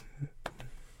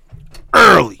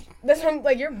 Early. That's what I'm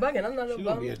like. You're bugging. I'm not a She's bum.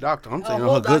 gonna be a doctor. I'm A saying on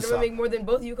whole her good doctor would side. make more than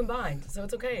both of you combined, so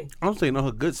it's okay. I'm saying on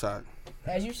her good side.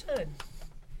 As you should.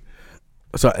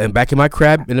 So, and back in my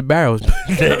crab in the barrels.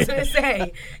 I was gonna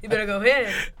say, you better go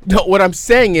ahead. No, what I'm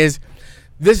saying is,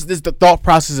 this is the thought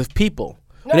process of people.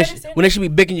 No, When they should be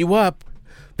bigging you up,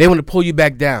 they want to pull you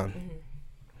back down. Mm-hmm.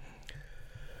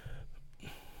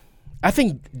 I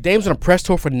think Dame's on a press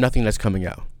tour for nothing that's coming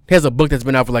out. He has a book that's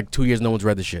been out for like 2 years. No one's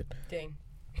read the shit. Dang.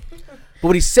 But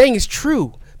what he's saying is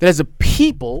true. That as a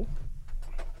people,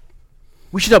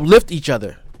 we should uplift each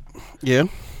other. Yeah.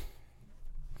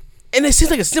 And it seems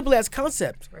like a simple ass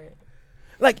concept. Right.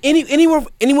 Like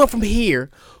anyone from here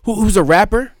who's a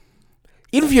rapper,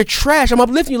 even if you're trash, I'm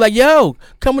uplifting you. Like, yo,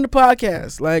 come on the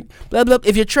podcast. Like, blah blah.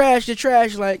 If you're trash, you're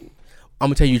trash. Like, I'm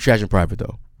gonna tell you you're trash in private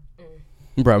though.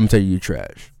 I'm gonna tell you you're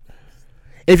trash.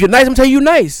 If you're nice, I'm gonna tell you you're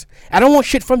nice. I don't want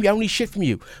shit from you. I don't need shit from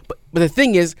you. But the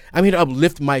thing is, I'm here to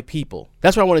uplift my people.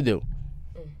 That's what I want to do.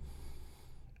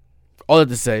 All that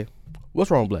to say,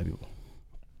 what's wrong with black people?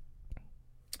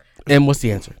 And what's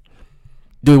the answer?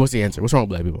 Dude, what's the answer? What's wrong with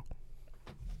black people?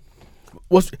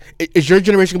 Is your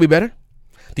generation gonna be better?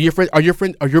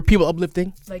 Are your people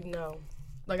uplifting? Like, no.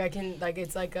 Like, I can, like,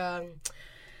 it's like,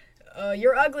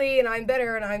 you're ugly and I'm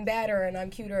better and I'm badder and I'm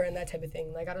cuter and that type of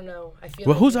thing. Like, I don't know. I feel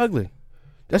Well, like who's ugly?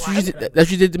 That's Well, what you did. That's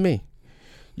what you did to me.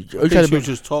 I think she was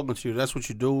just talking to you. That's what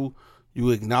you do.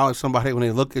 You acknowledge somebody when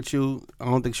they look at you. I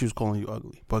don't think she was calling you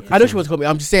ugly. But I know she was calling me.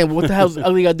 I'm just saying, what the hell's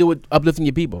ugly got to do with uplifting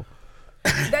your people?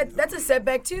 that's a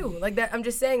setback too. Like that, I'm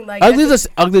just saying. Like Ugly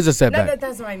is a setback. No,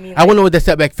 that's what I mean. I want to know what that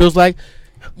setback feels like.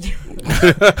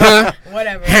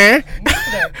 Whatever. Huh?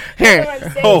 That's what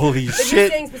I'm saying. Holy But shit. you're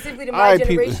saying specifically to my All right,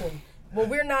 people. generation. Well,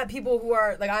 we're not people who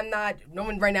are like, I'm not. No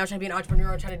one right now trying to be an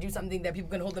entrepreneur or trying to do something that people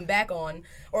can hold them back on,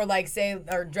 or like say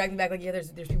or drag them back. Like, yeah,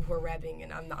 there's people who are rapping,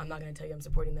 and I'm not gonna tell you I'm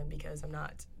supporting them because I'm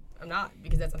not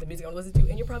because that's not the music I want to listen to,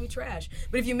 and you're probably trash.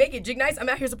 But if you make it Jig Nice, I'm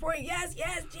out here supporting. Yes,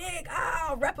 Jig.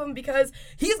 I'll rep him because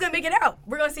he's gonna make it out.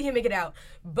 We're gonna see him make it out.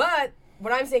 But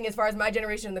what I'm saying, as far as my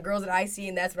generation and the girls that I see,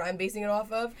 and that's what I'm basing it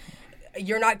off of.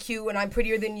 You're not cute, and I'm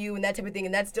prettier than you, and that type of thing,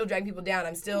 and that's still dragging people down.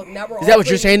 Is that what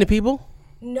you're saying to people?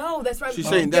 No, that's right. She's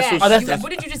saying that's what-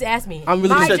 What did you just ask me? I'm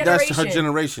really My said that's her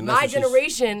generation. That's My what she's-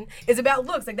 generation is about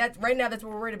looks. Like that right now. That's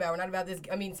what we're worried about. We're not about this.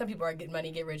 I mean, some people are getting money,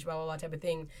 get rich, blah blah blah type of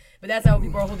thing. But that's not what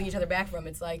people are holding each other back from.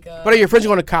 It's like. But are your friends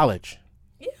going to college?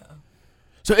 Yeah.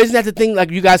 So isn't that the thing?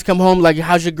 Like, you guys come home, like,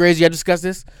 how's your grades? You all discuss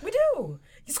this? We do.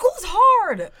 School is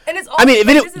hard, and it's. All I mean,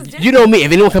 if you know me,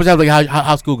 if anyone comes out like,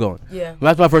 how's school going? Yeah.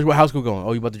 That's my first word. How's school going?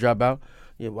 Oh, you about to drop out?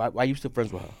 Yeah. Why you still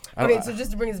friends with her? Okay, so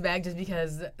just to bring this back, just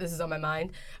because this is on my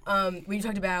mind, when you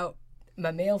talked about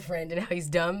my male friend and how he's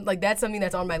dumb. Like, that's something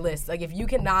that's on my list. Like, if you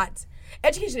cannot...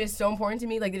 Education is so important to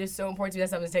me. Like, it is so important to me.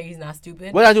 That's something to tell you he's not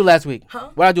stupid. What did I do last week?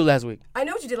 Huh? What did I do last week? I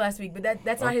know what you did last week, but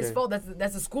that's not his Okay. fault.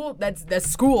 That's the school. That's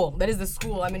school. That is the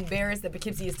school. I'm embarrassed that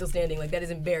Poughkeepsie is still standing. Like, that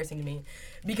is embarrassing to me.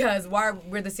 Because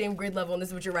we're the same grade level and this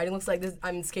is what your writing looks like. This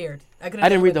I'm scared. I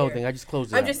didn't read the whole thing. I just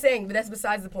closed it. I'm just saying, but that's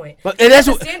besides the point. But- and that's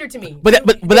a what- standard to me. but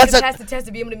You that's have a- to pass the test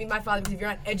to be able to meet my father. Because if you're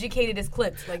not educated as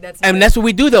clips, like that's. And that's what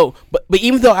we do, though. But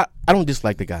even though I don't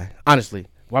dislike the guy, honestly.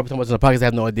 Why are we talking about this on the podcast? I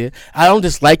have no idea. I don't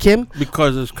dislike him.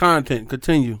 Because it's content.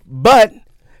 Continue. But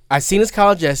I seen his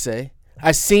college essay.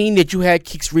 I seen that you had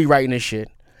Keeks rewriting this shit.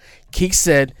 Keeks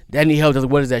said, that need help. I was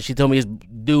like, what is that? She told me it's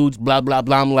dudes, blah, blah,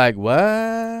 blah. I'm like,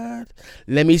 what?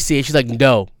 Let me see it. She's like,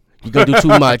 no. You're going to do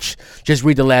too much. Just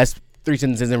read the last 3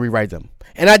 sentences and rewrite them.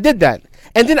 And I did that.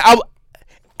 And then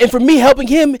and for me, helping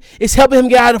him is helping him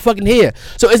get out of fucking here.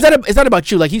 So it's not about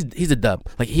you. Like, he's a dub.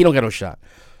 Like, he don't got no shot.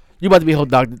 You about to be a whole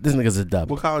doctor. This nigga's a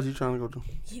dub. What college you trying to go to?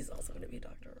 He's also gonna be a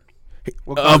doctor.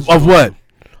 What college Of what?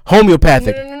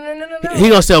 Homeopathic. No. He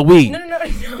gonna sell weed. No.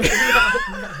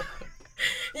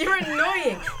 You're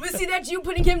annoying. But see, that's you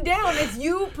putting him down. That's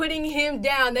you putting him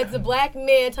down. That's a black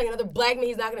man telling another black man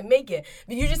he's not going to make it.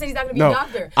 But you just said he's not going to be a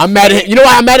doctor. I'm mad at him. You know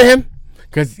why I'm mad at him?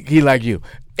 Because he like you.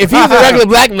 If he was a regular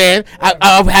black man,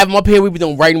 I'll have him up here. We'd be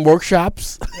doing writing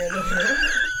workshops.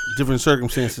 Different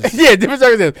circumstances. Yeah, different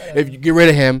circumstances. If you get rid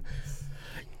of him.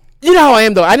 You know how I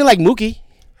am, though. I didn't like Mookie.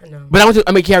 I know. But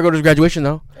I made Kiara go to his graduation,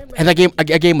 though. And I gave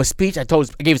him a speech. I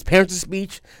gave his parents a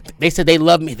speech. They said they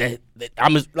love me. That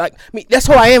I'm like, I mean, that's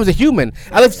who I am as a human.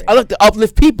 I like to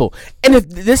uplift people. And if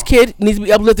this kid needs to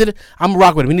be uplifted, I'm gonna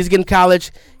rock with him. He needs to get in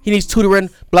college. He needs tutoring.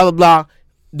 Blah blah blah.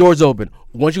 Doors open.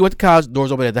 Once you go to college,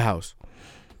 doors open at the house.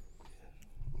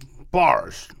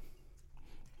 Bars.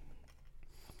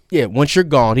 Yeah. Once you're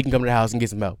gone, he can come to the house and get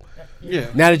some help. Yeah.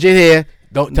 Now that you're here,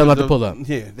 don't tell him not to pull up.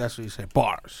 Yeah, that's what you said.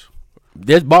 Bars.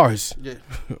 There's bars. Yeah.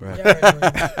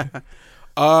 Yeah.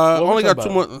 Only we got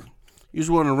talking 2 more. You just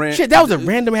want to rant. Shit, that was a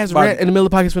random ass About- rant in the middle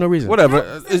of the podcast for no reason.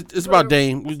 Whatever. It's about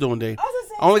Dame. We's doing Dame.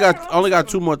 Only got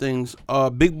 2 more things.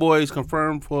 Big Boy is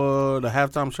confirmed for the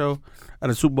halftime show at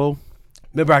the Super Bowl.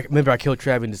 Remember I killed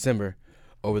Trav in December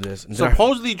over this. And then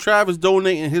Supposedly Trav is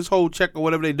donating his whole check or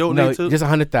whatever they no, donate to. just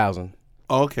 100,000.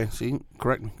 Oh, okay. See,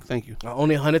 correct me. Thank you.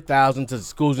 Only 100,000 to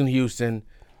schools in Houston.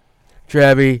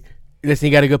 Travi, listen,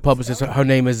 he got a good publicist. Her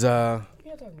name is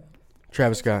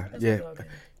Travis Scott. Yeah,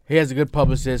 he has a good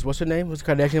publicist. What's her name? What's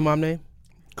Kardashian mom name?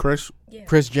 Chris.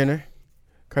 Kris Jenner,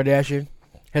 Kardashian.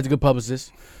 Has a good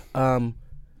publicist. I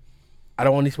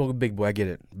don't want to smoke a Big Boy. I get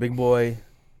it. Big Boy.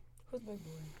 Who's Big Boy?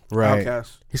 Right.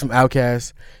 Outkast. He's from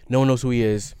Outkast. No one knows who he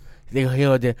is. They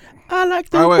hear there. I like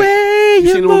the All right, way You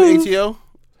you seen the move. movie ATL?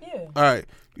 Yeah. All right.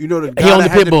 You know the He guy owned that the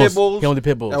had pit the bulls. pit bulls He owned the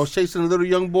pit bulls. that was chasing the little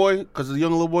young boy because the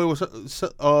young little boy was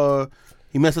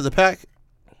he messed up the pack.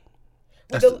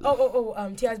 With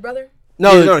T.I.'s brother?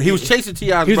 No, he was chasing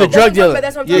T.I.'s he was a brother. drug dealer.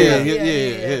 That's what I'm talking Yeah, about.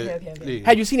 yeah. Okay.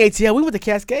 Had you seen ATL? We went to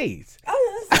Cascades. Oh,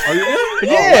 Oh, you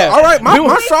did? Yeah. Oh, all right. My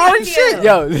We sorry went shit.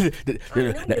 Yo,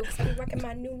 I'm rocking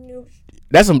my new.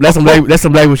 that's some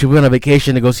language. We went on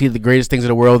vacation to go see the greatest things in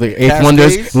the world, the Eighth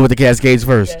Wonders. Cascades? We went to Cascades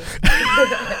first.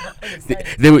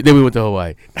 Then we went to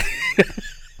Hawaii.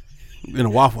 In a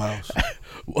Waffle House.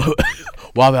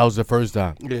 Waffle House the first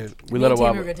time. Yeah. We Me let and a Tammy were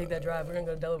Waffle gonna take that drive. We're gonna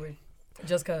go to Delaware,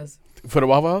 just cause. for the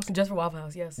Waffle House. Just for Waffle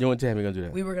House, yes. You and Tammy gonna do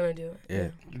that? We were gonna do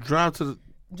it. Yeah. Drive to the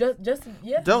Just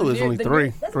yeah. Delaware's The- only the- 3,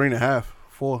 that's 3.5,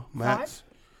 4 max.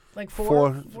 Like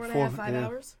Four four and a half, 5 yeah.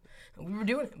 hours. We were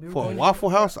doing it. We were For a going Waffle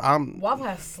House, Waffle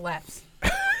House slaps.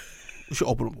 we should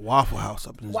open up a Waffle House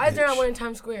up in this Why is there not bitch. one in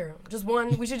Times Square? Just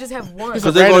one. We should just have one.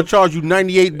 Because they're going to charge you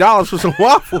 $98 for some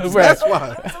waffles. Right. That's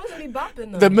why. It's always gonna be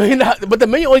bopping though. The million, but the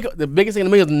million, the biggest thing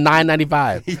in the million is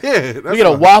 $9.95. Yeah, that's We get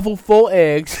a why. waffle, 4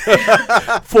 eggs,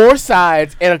 4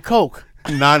 sides, and a Coke.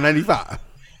 $9.95.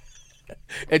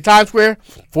 In Times Square,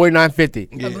 $49.50.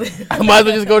 Yeah. I might as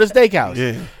well just go to Steakhouse.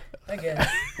 Yeah. Again.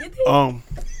 You think? Well,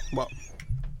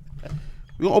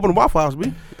 we gonna open a Waffle House,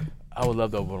 B. I would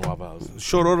love to open a Waffle House.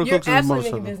 Short order You're cooks in the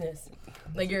absolutely making motherfucker. business.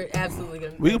 Like you're absolutely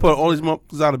gonna. We can put all these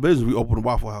motherfuckers out of business. We open a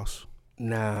Waffle House.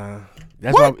 Nah,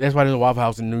 that's why there's a Waffle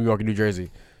House in New York and New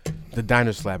Jersey. The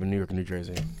diner slab in New York and New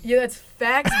Jersey. Yeah, that's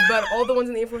facts. But all the ones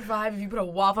in the 845, if you put a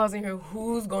Waffle House in here,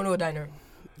 who's going to a diner?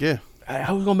 Yeah.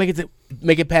 How we gonna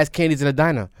make it past Candy's in a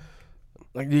diner?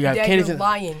 Like you got Dad, Candy's you're in.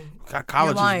 lying. Got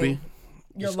colleges, B. lying.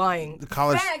 You're lying. The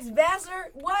college. Facts, Vassar.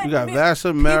 What? We got Man,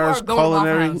 Vassar, people are Marist, going to Waffle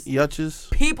Culinary, House.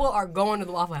 Yutches. People are going to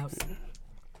the Waffle House.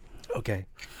 Okay.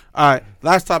 All right.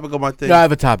 Last topic on my thing. No, I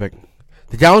have a topic.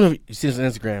 Did y'all know you see this on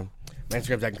Instagram? My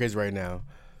Instagram's acting crazy right now.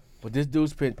 But this dude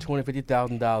spent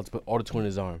 $250,000 to put all the in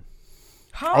his arm.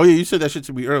 Huh? Oh yeah, you said that shit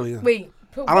to me earlier. Wait.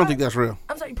 Put I don't what? think that's real.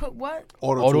 I'm sorry. Put what?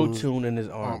 Auto tune in his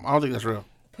arm. I don't think that's real.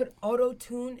 Put auto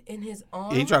tune in his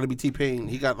arm. Yeah, he tried to be T-Pain.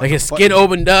 He got Like a his button. skin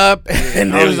opened up, and I it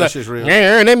don't was think like, that shit's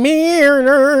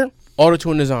real. auto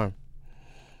tune in his arm.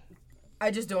 I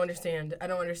just don't understand. I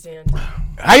don't understand.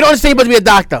 How you don't understand? You're supposed to be a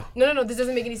doctor. No. This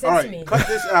doesn't make any sense All to me. right, cut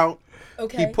this out.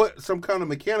 Okay. He put some kind of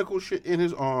mechanical shit in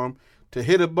his arm to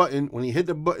hit a button. When he hit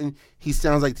the button, he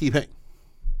sounds like T-Pain.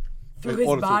 Through Like his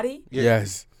auto-tune. body? Yeah.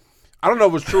 Yes. I don't know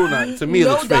if it's true or not. To me, it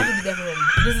no looks doctor fake. did that for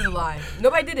him. This is a lie.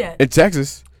 Nobody did that. In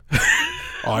Texas.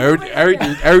 Oh,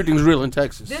 everything's real in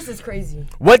Texas. This is crazy.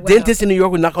 What Wow. dentist in New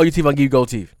York would knock all your teeth out and give you gold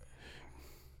teeth?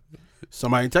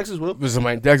 Somebody in Texas will. But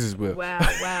somebody in Texas will.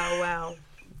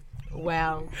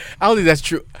 Wow. I don't think that's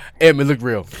true. It looked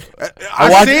real. I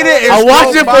watched seen it. I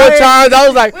watched it 4 times. I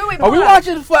was like, Wait, are we hold on.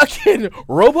 watching fucking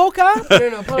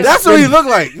RoboCop? No, pause. That's what he looked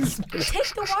like.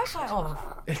 Take the Wi-Fi off.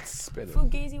 It's spinning.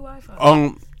 Fugazi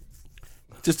Wi-Fi.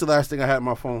 Just the last thing I had on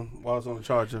my phone while I was on the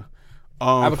charger.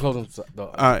 I have a closing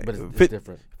though, right, but it's fit-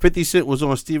 different. 50 Cent was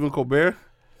on Stephen Colbert.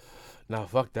 No,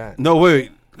 fuck that. No,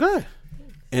 wait. Go ahead.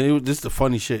 And it was just the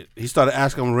funny shit. He started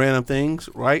asking him random things,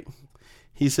 right?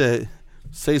 He said,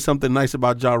 say something nice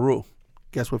about Ja Rule.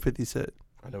 Guess what 50 said?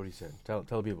 I know what he said. Tell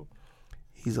people.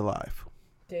 He's alive.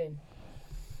 Damn.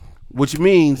 Which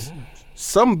means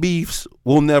some beefs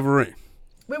will never end.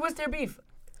 Wait, what's their beef?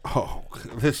 Oh,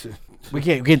 listen. We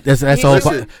can't. That's a whole.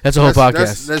 Listen, That's a whole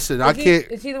podcast. Listen, I can't.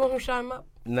 Is he the one who shot him up?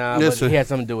 Nah, Listen. but he had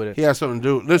something to do with it. He has something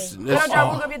to do. Listen. Now listen. Ja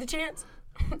Rule gonna get the chance?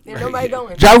 There's nobody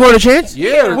going. Ja Rule a chance?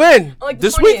 Yeah. When? On, like, the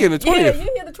This 20th. weekend, the 20th.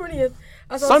 Yeah, the 20th.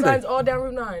 I saw Sunday. signs all down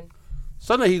Route 9.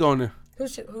 Sunday he going there.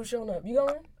 Who's showing up? You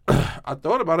going? I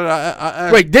thought about it. I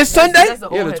asked. Wait, this Sunday? That's the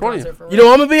Yeah, old the head 20th. concert for real. You know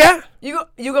where I'm gonna be at?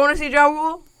 You going to see Ja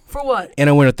Rule? For what? And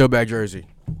I win a throwback jersey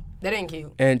That ain't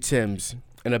cute. and Tim's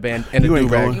and a band and You a ain't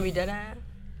do You going. gonna be dead ass?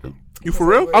 You for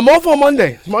real? I'm off on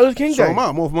Monday. It's Martin Luther King So Day. am I.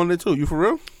 I'm off Monday too. You for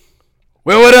real?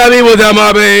 Where would I be without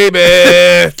my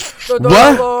baby? So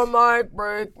What? don't Mike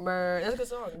break man. That's a good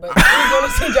song. But who's going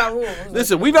to see Ja Rule?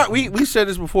 Listen, we said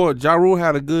this before. Ja Rule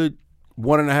had a good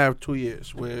 1.5, 2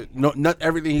 years where not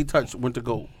everything he touched went to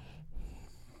gold.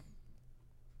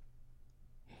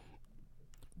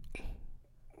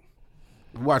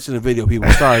 Watching the video, people.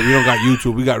 Sorry, we don't got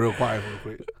YouTube. We got real quiet real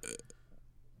quick.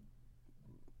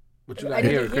 But you I got to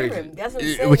hear didn't it hear crazy. him. That's what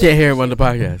I'm saying. We can't hear him on the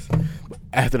podcast.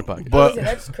 After the podcast. But- Listen,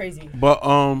 that's crazy. But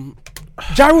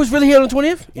Ja Rule's really here on the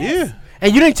 20th? yeah.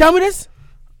 And you didn't tell me this?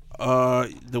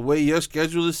 The way your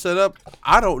schedule is set up,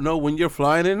 I don't know when you're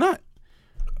flying or not.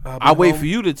 I wait for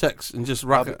you to text and just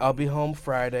rock it. I'll be home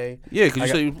Friday. Yeah, because I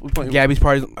you say you playing. Gabby's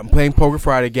party. I'm playing poker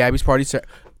Friday. Gabby's party.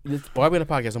 Why are we on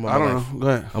the podcast? I'm on I my don't life. know. Go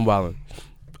ahead. I'm wilding.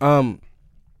 I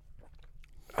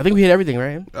think we hit everything,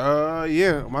 right?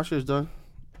 Yeah, my shit's done.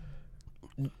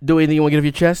 Do anything you want to get off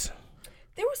your chest?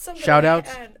 There was something. Shout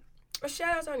outs?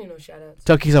 Shout outs. I don't even know shout outs.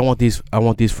 Tell Keys I want these. I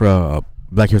want these for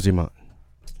Black History Month.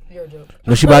 You're a joke.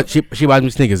 No, she buys me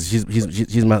sneakers.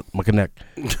 She's my connect.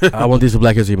 I want these for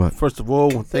Black History Month. First of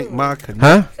all, I want to thank my connect.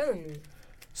 Huh? Telling me.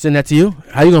 Send that to you.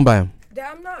 How you gonna buy them?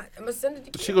 I'm not. I'm gonna send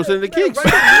it to She gonna send it to You Keeks. better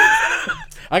run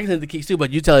I can send the Keys too,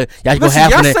 but you tell her y'all go Listen, half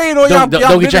y'all on it. say it on y'all- Don't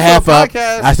y'all get your business half on up.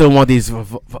 podcast. I still want these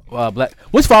for Black.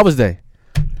 When's Father's Day?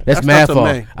 That's That's mad not till fall.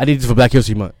 May. I need this for Black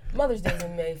History Month. Mother's Day's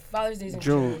in May. Father's Day's in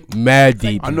June. June. Mad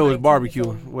deep. I know it's 19 barbecue. years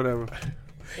old. Whatever.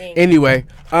 Dang. Anyway, you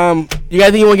got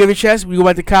anything you want to give your chest? We go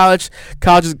back to college.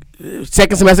 College is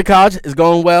second semester. College is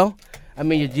going well. I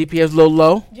mean, your GPA is a little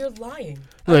low, You're lying.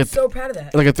 Look I'm at- so proud of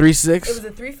that. like a It 3.6. was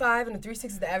a 3.5 and a 3.6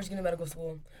 is the average to get into medical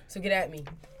school. So get at me.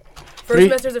 First Three-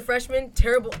 semester as a freshman,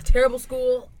 terrible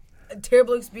school, a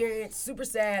terrible experience, super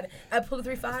sad. I pulled a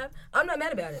 3.5. I'm not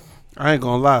mad about it. I ain't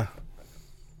gonna lie.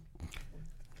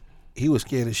 He was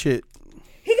scared as shit.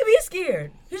 He could be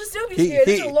scared. He should still be scared.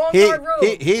 It's a long, hard road.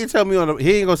 he didn't tell me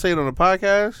he ain't gonna say it on the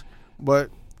podcast, but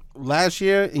last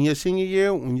year in your senior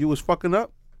year when you was fucking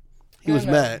up, he was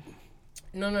No. mad.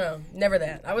 No, never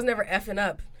that. I was never effing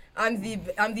up. I'm the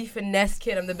finesse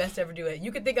kid. I'm the best to ever do it.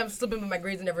 You could think I'm slipping with my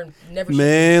grades and never.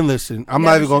 Man, listen, I'm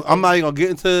not Never even shifted. gonna get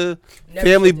into Never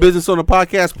family shifted. business on the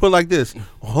podcast. Put it like this: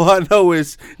 all I know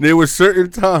is there were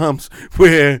certain times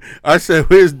where I said,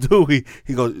 "Where's Dewey?"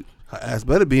 He goes, "Her ass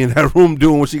better be in that room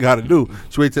doing what she got to do."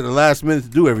 She wait till the last minute to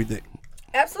do everything.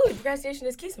 Absolutely, procrastination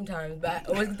is key sometimes, but I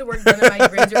always get the work done and my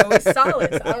grades are always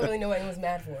solid. So I don't really know what anyone's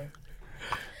mad for.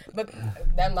 But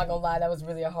I'm not gonna lie, that was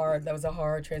a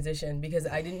hard transition because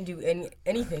I didn't do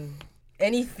anything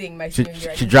my senior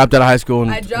year. She dropped out of high school.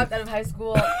 I And dropped out of high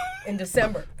school in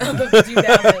December of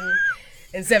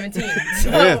 2017.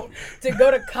 So to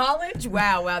go to college,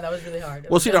 wow, that was really hard.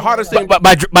 Well, see, the hardest thing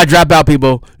by dropout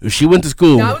people, she went to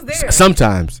school. I was there.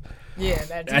 Sometimes. Yeah,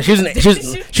 that And she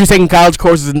was taking college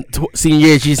courses in senior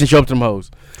year. She used to show up to them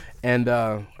hoes. And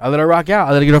I let her rock out.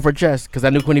 I let her get off her chest because I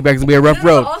knew Quinny Beck was going to be a rough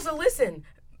road. Also, listen.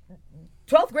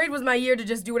 12th grade was my year to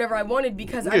just do whatever I wanted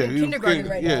because I'm in kindergarten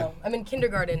right now. I'm in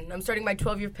kindergarten. I'm starting my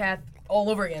 12-year path all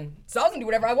over again. So I was going to do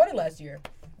whatever I wanted last year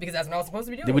because that's what I was supposed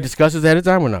to be doing. Did we discuss this ahead of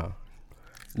time or no?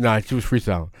 Nah, she was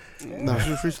freestyling. No,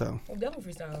 she was freestyling. I'm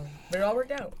definitely freestyling. But it all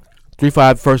worked out.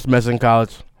 3.5 first semester in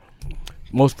college.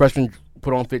 Most freshmen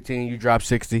put on 15. You dropped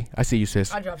 60. I see you,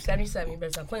 sis. I dropped 77. You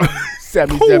better stop playing with me.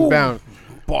 77 pounds.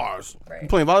 Bars. Right. You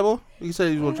playing volleyball? You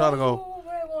said you was going to try to go. No,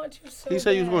 but I want to so He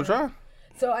said you was going to try.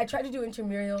 So I tried to do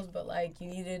intramurals, but like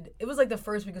it was like the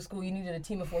first week of school, you needed a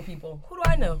team of 4 people. Who do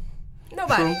I know?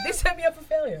 Nobody. True. They set me up for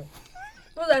failure.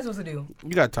 What was I supposed to do?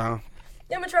 You got time.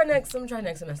 Yeah, I'm gonna try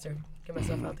next semester. Get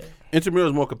myself out there. Intramural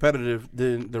is more competitive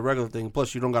than the regular thing.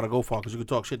 Plus, you don't got to go far because you can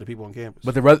talk shit to people on campus.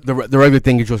 But the regular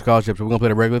thing gets you a scholarship, so we're going to play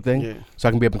the regular thing? Yeah. So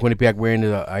I can be up in Quinnipiac wearing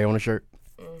the Iona shirt?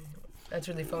 That's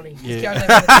really funny. Yeah.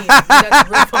 That's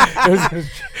real funny.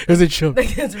 It was a joke.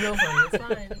 It's real funny.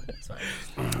 It's fine. It's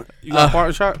fine. You got a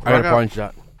partner shot? I got a partner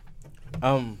shot.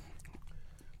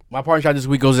 My partner shot this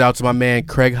week goes out to my man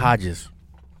Craig Hodges.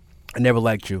 I never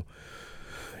liked you.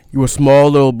 You were a small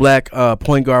little black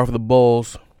point guard for the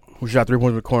Bulls who shot 3 points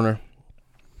in the corner.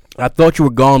 I thought you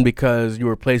were gone because you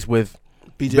were replaced with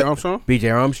BJ Armstrong?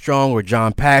 BJ Armstrong or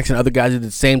John Paxson, other guys who did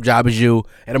the same job as you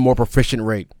at a more proficient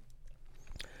rate.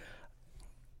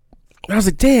 And I was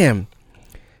like, damn,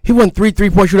 he won 3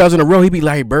 3-point shootouts in a row. He beat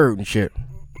Larry Bird and shit.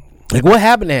 Like, what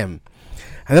happened to him?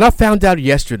 And then I found out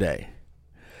yesterday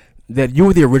that you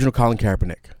were the original Colin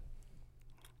Kaepernick.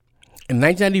 In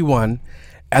 1991,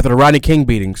 after the Rodney King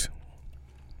beatings,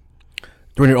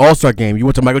 during the All-Star game, you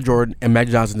went to Michael Jordan and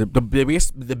Magic Johnson, the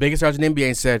biggest stars in the NBA,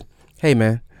 and said, hey,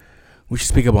 man, we should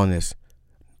speak up on this.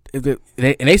 And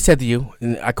they said to you,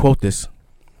 and I quote this,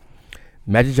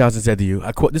 Magic Johnson said to you,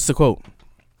 I quote, this is a quote,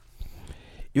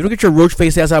 you don't get your roach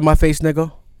face ass out of my face,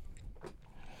 nigga.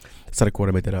 That's not a quote,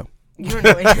 I made that up. You're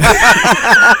annoying.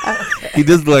 He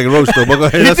does look like a roach, though. But go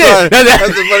ahead. That's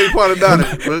the funny part about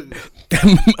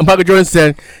it. Michael Jordan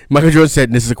said,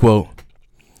 and this is a quote,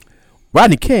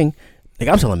 Rodney King,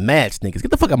 nigga, I'm selling mad sneakers.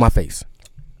 Get the fuck out of my face.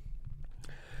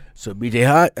 So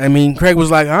Craig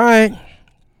was like, all right,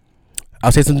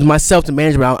 I'll say something to myself, to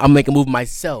management. I'll make a move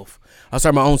myself. I'll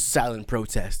start my own silent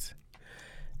protest.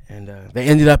 And that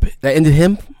ended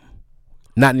him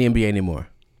not in the NBA anymore.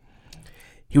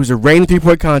 He was a reigning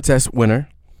 3-point contest winner.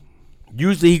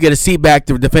 Usually he get a seat back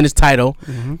to defend his title.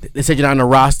 Mm-hmm. They said you're not on the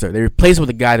roster. They replaced him with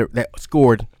a guy that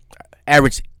scored,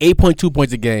 averaged 8.2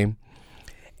 points a game.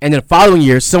 And then the following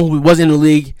year, someone who wasn't in the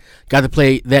league got to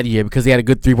play that year because he had a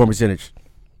good 3-point percentage.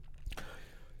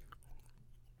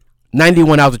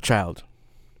 91, I was a child.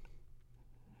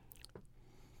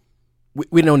 We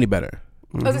didn't know any better.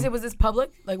 I was gonna say, was this public?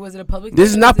 Like, was it a public? This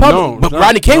is not public. No, but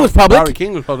Rodney King was public. Rodney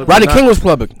King was public. Rodney King was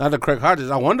public. Not the Craig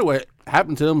Hodges. I wonder what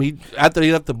happened to him. After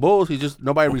he left the Bulls,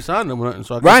 nobody re-signed him or nothing.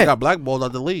 So I guess he got blackballed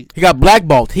out the league. He got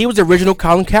blackballed. He was the original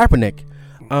Colin Kaepernick.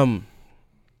 Then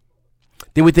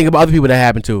we think about other people that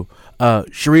happened to.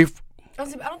 Sharif. I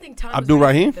don't think time Abdul was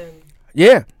ready Rahim? then.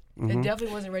 Yeah. It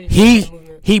definitely wasn't ready for the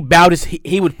movement. He bowed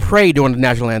he would pray during the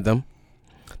national anthem.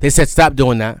 They said stop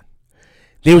doing that.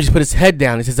 Then he would just put his head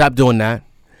down and said stop doing that.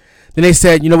 Then they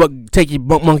said, you know what, take your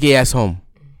monkey ass home.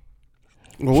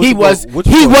 Well, he was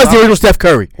the original Steph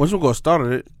Curry. What's going to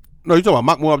start it? No, you're talking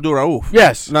about Mahmoud Abdul-Rauf.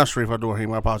 Yes. Not Sharif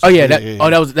Abdul-Rahim. I apologize. Oh yeah,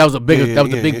 that was a big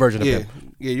the big version of him.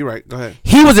 Yeah, you're right. Go ahead.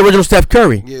 He was the original Steph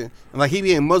Curry. Yeah, and like he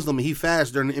being Muslim, he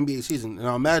fasts during the NBA season. And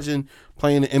I imagine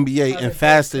playing the NBA and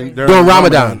fasting during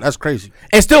Ramadan. That's crazy.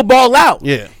 And still ball out.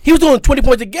 Yeah. He was doing 20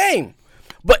 points a game.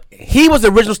 But he was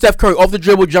the original Steph Curry, off the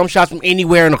dribble, jump shots from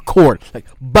anywhere in a court, like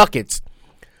buckets.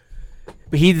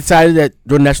 But he decided that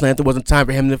during the national anthem wasn't time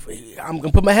for him to. I'm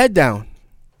gonna put my head down.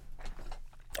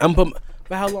 For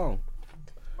how long?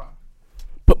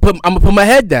 I'm gonna put my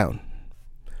head down.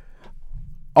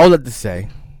 All that to say,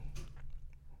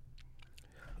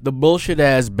 the bullshit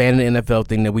ass banning the NFL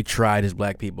thing that we tried as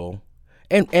black people,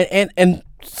 and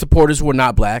supporters who are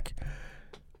not black,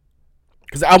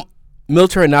 because I'm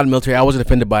military or not military, I wasn't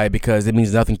offended by it because it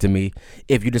means nothing to me.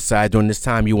 If you decide during this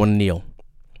time you want to kneel,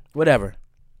 whatever.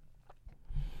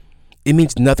 It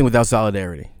means nothing without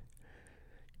solidarity.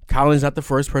 Colin's not the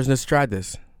first person that's tried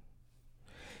this.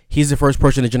 He's the first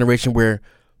person in a generation where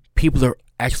people are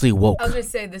actually woke. I was gonna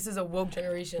say this is a woke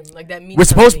generation. Like that means we're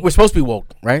supposed to be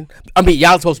woke, right? I mean,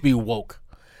 y'all supposed to be woke,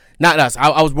 not us.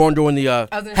 I was born during the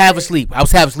half asleep. I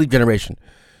was half asleep generation.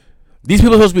 These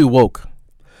people are supposed to be woke.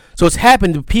 So it's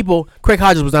happened to people. Craig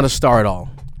Hodges was not a star at all.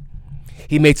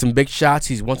 He made some big shots.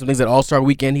 He's won some things at All-Star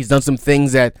Weekend. He's done some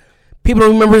things that People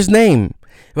don't remember his name.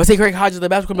 If I say Craig Hodges, the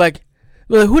basketball, I'm like,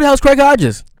 who the hell's Craig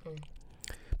Hodges?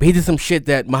 But he did some shit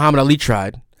that Muhammad Ali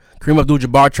tried, Kareem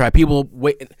Abdul-Jabbar tried. People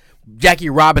wait, Jackie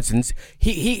Robinson's.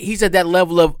 He's at that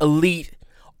level of elite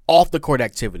off the court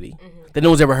activity that no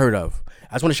one's ever heard of.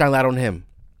 I just want to shine light on him.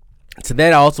 To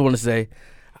that, I also want to say,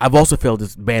 I've also felt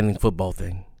this banning football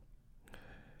thing.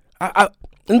 In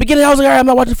the beginning, I was like, all right, I'm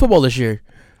not watching football this year.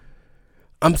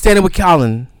 I'm standing with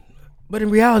Colin. But in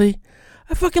reality,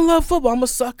 I fucking love football. I'm a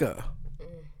sucker.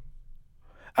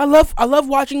 I love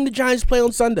watching the Giants play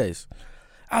on Sundays.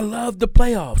 I love the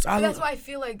playoffs. That's why I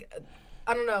feel like,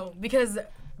 I don't know, because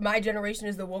my generation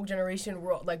is the woke generation.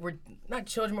 We're not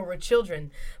children, but we're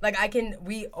children. Like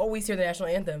we always hear the national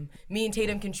anthem. Me and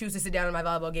Tatum can choose to sit down in my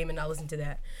volleyball game and not listen to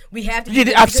that. We have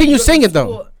to. I've seen you sing it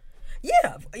though.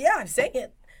 Yeah, I've sang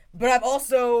it, but I've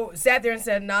also sat there and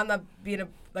said, "No, I'm not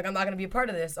I'm not going to be a part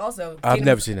of this." Also, I've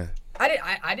never seen that.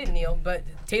 I didn't kneel, but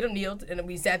Tatum kneeled, and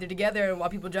we sat there together, and while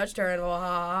people judged her, and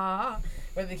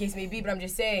whatever the case may be. But I'm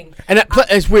just saying. And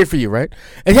it's weird for you, right?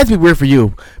 It has to be weird for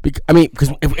you.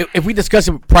 Because if we discuss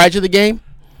it prior to the game,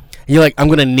 and you're like, I'm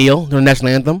going to kneel during the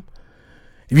national anthem.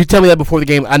 If you tell me that before the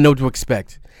game, I know what to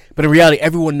expect. But in reality,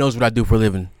 everyone knows what I do for a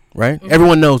living, right? Mm-hmm.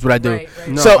 Everyone knows what I do. Right.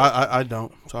 No, so, I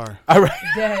don't. Sorry. All right.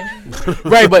 Dead.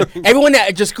 Right, but everyone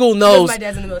at your school knows. My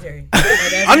dad's in the military.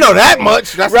 I know that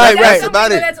much. That's right. That's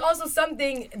about it. That's also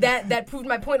something that proved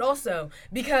my point also,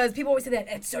 because people always say that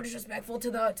it's so disrespectful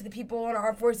to the people in our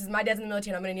armed forces. My dad's in the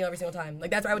military, and I'm gonna kneel every single time.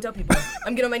 Like that's what I would tell people.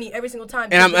 I'm getting on my knee every single time.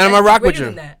 And I'm a rock with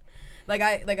you. Like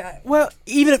I. Well,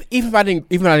 even if I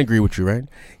didn't agree with you, right?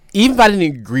 Even if I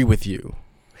didn't agree with you,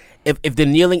 if the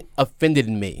kneeling offended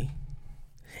me,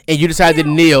 and you decided to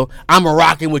kneel, I'm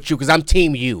rocking with you because I'm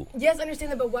team you. Yes, I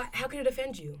understand that, but why? How could it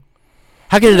offend you?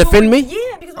 How can it offend me?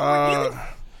 Yeah, because we're kneeling.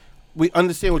 We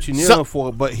understand what you're kneeling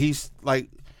for, but he's like,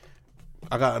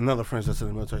 I got another friend that's in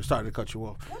the military. Sorry to cut you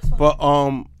off, but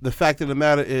the fact of the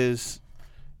matter is,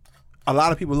 a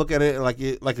lot of people look at it like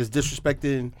it's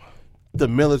disrespecting the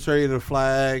military, the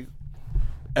flag,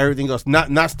 everything else.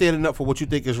 Not standing up for what you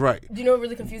think is right. Do you know what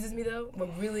really confuses me though?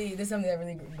 This is something that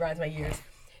really grinds my gears.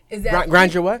 Is that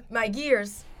grind your what? My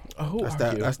gears. Oh, that's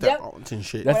that Alton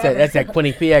shit. That's that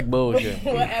Quinny Fiag bullshit.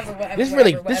 whatever. This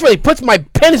really puts my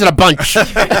pens in a bunch.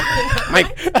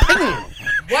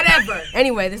 Whatever.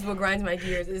 Anyway, this is what grinds my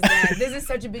gears. Is that this is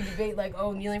such a big debate, like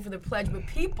kneeling for the pledge, but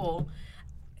people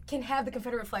can have the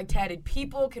Confederate flag tatted.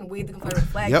 People can wave the Confederate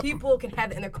flag. Yep. People can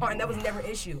have it in their car, and that was never an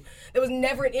issue. That was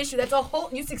never an issue. That's a whole.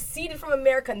 You succeeded from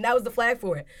America, and that was the flag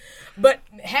for it. But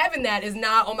having that is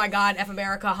not, oh my God, F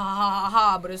America, ha ha ha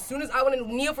ha. But as soon as I want to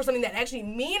kneel for something that actually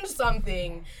means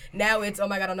something, now it's, oh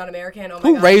my God, I'm not American. Oh my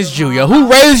Who God, raised you, yo? Who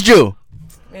raised you?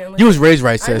 Man, You was raised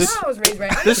right, I know sis. I was raised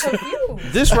right. I'm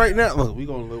confused. This right now, look, we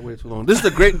going a little way too long. This is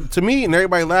the great to me, and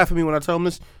everybody laugh at me when I tell them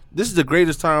this. This is the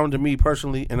greatest time to me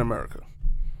personally in America.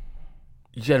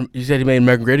 You said he made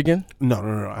America great again? No.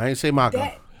 I ain't say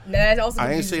MAGA. That also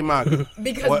I ain't say MAGA.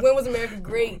 because when was America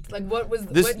great? Like what was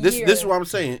This what year? this is what I'm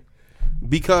saying.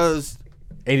 Because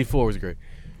 84 was great.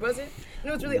 Was it? You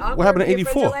know, it's really awkward. What happened to when your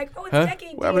friends 84? are like, oh, it's Huh?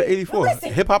 decade what happened to day. 84? Well,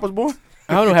 listen. Hip hop was born?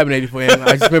 I don't know what happened in 84. I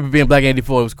just remember being black in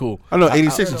 84. It was cool. I know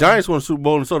 86 the Giants won the Super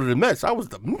Bowl and so did the Mets. I was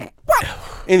the what?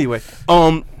 Anyway,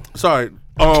 sorry.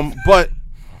 But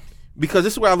because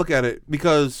this is where I look at it,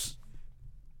 because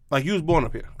like you was born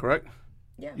up here, correct?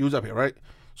 Yeah. You was up here, right?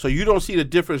 So you don't see the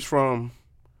difference from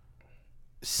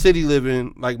city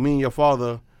living like me and your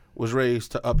father was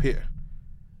raised to up here,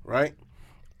 right?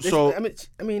 So I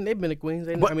mean, they've been to Queens.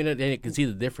 They can see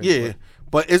the difference. yeah,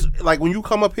 but it's like when you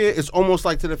come up here, it's almost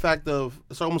like to the fact of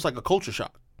it's almost like a culture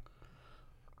shock.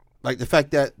 Like the fact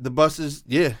that the buses,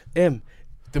 from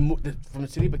the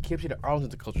city of Poughkeepsie to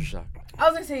Arlington's a culture shock. I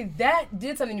was gonna say that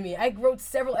did something to me. I wrote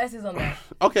several essays on that.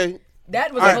 Okay.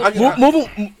 That was All a right, whole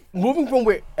Moving from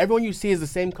where everyone you see is the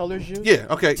same color as you. Yeah.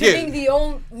 Okay. to Yeah. being the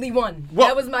only one. Well,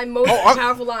 that was my most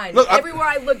powerful line. look, Everywhere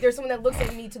I look, there's someone that looks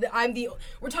at me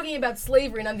we're talking about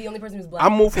slavery and I'm the only person who's black. I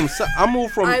moved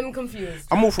from I'm confused.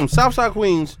 I moved from Southside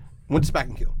Queens, went to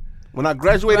Spackenkill. When I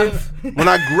graduated when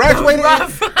I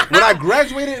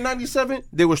graduated in 97,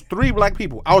 there was 3 black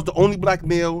people. I was the only black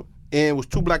male and was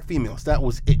 2 black females. That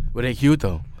was it. Well, they cute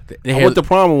though. I went to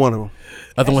prom with one of them.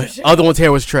 Other one's hair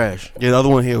was trash. Yeah, the other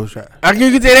one here was trash. I can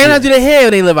say they not do their hair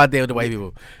when they live out there with the white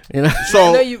people. You know. So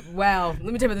I know you. Wow. Let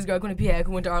me tell you about this girl, Quinnipiac,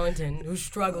 who went to Arlington, who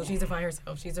struggled. She needs to find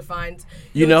herself. She needs to find.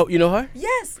 You know her?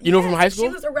 Yes. You know from high school?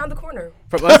 She lives around the corner.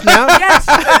 From us now? Yes,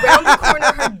 she lives around the corner.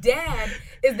 Her dad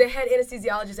is the head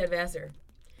anesthesiologist at Vassar,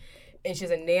 and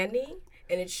she's a nanny.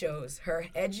 and it shows. Her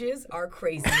edges are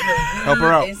crazy. Her Help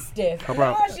her out. weave is stiff. Help her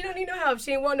out. No, she don't need no help.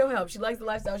 She ain't want no help. She likes the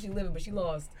lifestyle she living, but she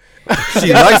lost.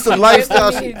 She likes the lifestyle.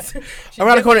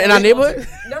 Around the corner in our neighborhood?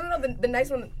 No. The nice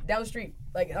one down the street.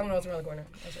 Like, I don't know what's around the corner.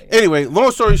 I'll show you. Anyway,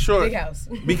 long story short, Big house.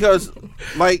 because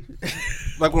like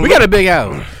when We got a big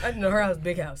house. I know her house,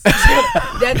 big house.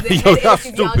 That's the Yo, y'all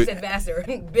anesthesiologist stupid. said Vassar.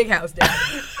 Big house, dad.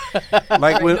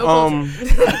 like when No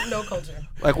culture. No culture.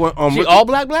 like when She all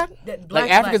black? That black,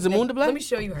 Like Africa's black. immune to black? Let me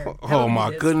show you her. oh How my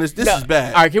it is. goodness, this is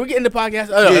bad. All right, can we get in the podcast?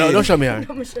 Oh, Yeah, no, yeah. don't show me her. I'm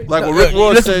gonna show you. Like what Rick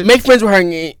Ross Let's said. make friends with her.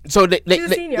 And, so they She's a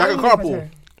senior. like I a don't know if it's carpool. her.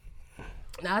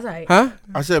 Nah, that's alright. huh?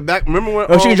 I said back. Remember when?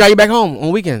 Oh, she can drive you back home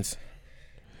on weekends.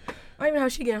 I don't even know how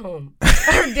she get home.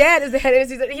 Her dad is the head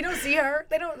anesthesiologist. He don't see her.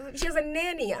 They don't. She has a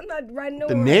nanny. I'm not riding the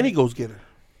nowhere. nanny goes get her.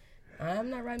 I'm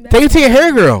not riding back. Take it to your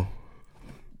hair girl.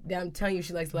 I'm telling you,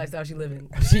 she likes the lifestyle she living.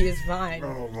 She is fine.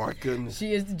 Oh my goodness.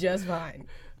 She is just fine.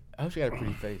 I hope she got a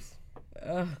pretty face.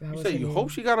 Ugh, I You wish say I you knew. hope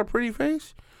she got a pretty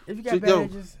face. If you Just, yo,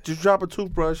 just drop a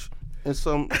toothbrush and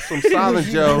some silent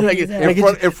gel Like,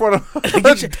 in front of her and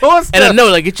doorstep. I know,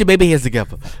 like, get your baby hairs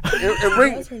together. and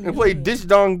ring and play ditch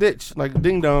dong ditch like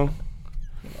ding dong.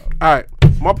 All right,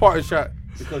 my parting shot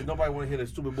because nobody want to hear that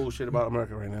stupid bullshit about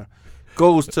America right now.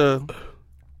 Goes to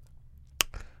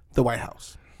the White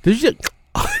House. Did you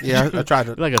Yeah, I tried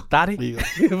to. like a thotty? There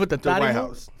you go. With the The thotty White move?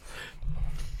 House.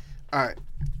 All right.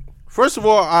 First of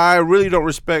all, I really don't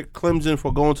respect Clemson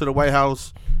for going to the White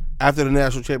House after the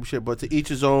national championship, but to each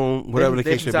his own, whatever the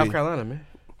They case from may South be. Carolina, man.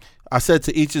 I said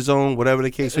to each his own, whatever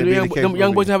the case may be. Them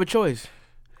young boys don't have a choice.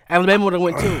 Alabama would have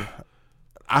went too.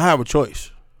 I have a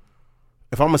choice.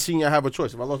 If I'm a senior, I have a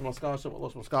choice. If I lost my scholarship, I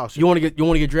lost my scholarship. You want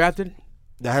to get drafted?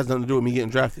 That has nothing to do with me getting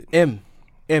drafted.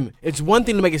 It's one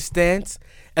thing to make a stance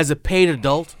as a paid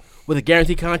adult with a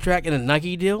guaranteed contract and a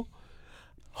Nike deal.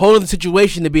 Whole other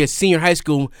situation to be a senior in high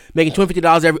school making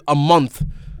 $250 a month.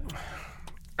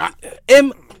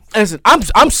 Listen,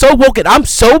 I'm so woke and I'm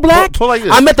so black. Pull like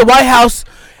this. I'm at the White House,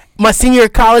 my senior year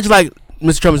of college. Like,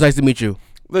 Mr. Trump, it's nice to meet you.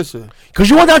 Listen, Because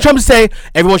you want Donald Trump to say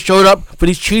everyone showed up for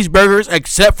these cheeseburgers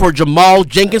except for Jamal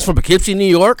Jenkins from Poughkeepsie, New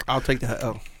York, I'll take that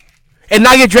L. and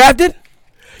not get drafted?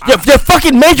 Your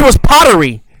fucking major was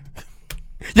pottery.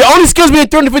 Your only skills being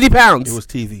 350 pounds. It was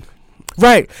TV.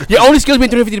 Right. Your only skills being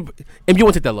 350, and you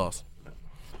won't take that loss.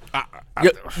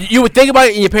 You would think about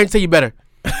it, and your parents tell you better.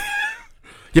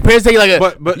 Your parents tell you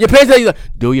like, But- your parents tell you like,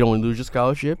 dude, you don't want to lose your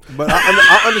scholarship. But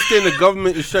I understand the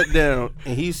government is shut down,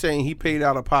 and he's saying he paid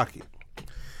out of pocket.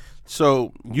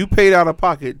 So you paid out of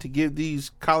pocket to give these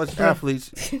college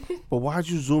athletes, but why'd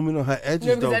you zoom in on her edges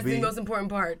No, because though, that's the B? most important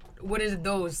part. What is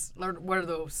those? What are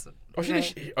those? Oh, she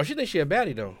thinks she a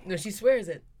baddie though. No, she swears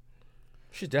it.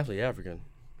 She's definitely African.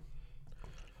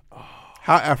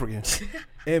 How African?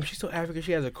 And she's so African.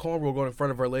 She has a cornrow going in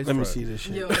front of her lace Let me front. see this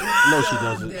shit. Yo, No, she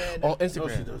doesn't. dead. On No,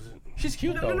 Instagram. she doesn't. She's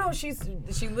cute No, though. no, she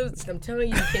lives. I'm telling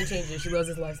you, you can't change it. She loves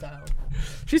this lifestyle.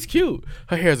 She's cute.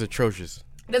 Her hair is atrocious.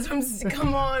 That's what I'm.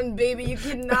 Come on, baby, you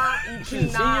cannot. You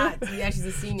cannot. Yeah, she's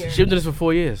a senior. She's been doing this for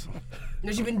 4 years.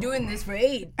 No, she's been doing this for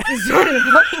 8. She started in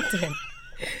Huntington.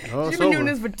 Oh, She's it's been doing over.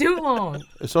 this for too long.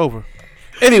 It's over. Go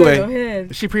Anyway,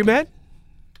 ahead. Is she pre-med?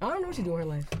 I don't know what she's doing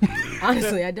with her life.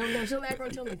 Honestly, I don't know. She's on the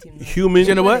Akron tumbling team. Though. human.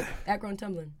 You know what? Akron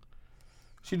tumbling.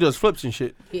 She does flips and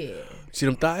shit. Yeah. See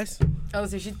them thighs? I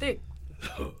would say she's thick.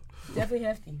 Definitely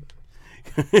hefty.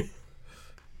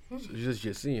 She's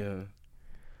just senior, huh?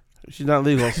 She's not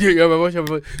legal. So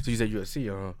you said you're a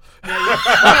senior, huh?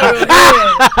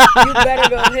 You better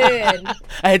go ahead.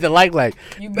 I had to like.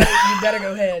 You better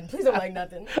go ahead. Please don't like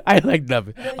nothing. I ain't like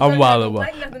nothing. You I'm don't wild.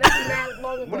 like nothing. That's mad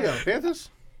long ago. What are you, Panthers?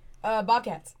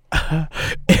 Bobcats.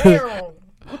 Damn.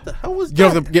 What the hell was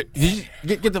Get, that? get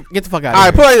the fuck out All right,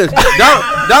 of put it like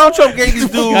this. Donald Trump gave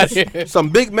these Outta here. dudes some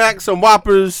Big Macs, some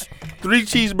Whoppers, 3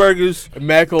 cheeseburgers, here.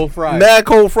 Mad cold fries. mad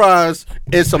cold fries,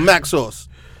 and some mac sauce.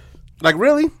 Like,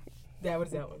 really? Yeah, what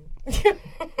is that one?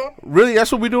 Really?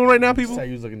 That's what we're doing right now, people? That's how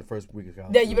you was looking the first week of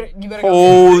college. Yeah, you better go.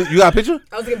 Oh, you got a picture?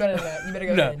 I was thinking better than that. You better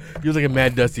go No, ahead. you was looking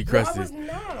mad dusty, No, I crusty. was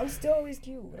not. I'm still always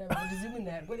cute. Whatever. I'm just zooming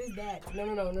that. What is that? No.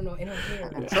 In her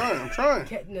hair. I'm trying.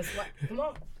 Katniss, what? Come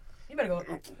on. You better go.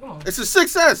 Come on. It's a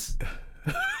success.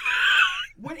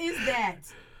 What is that?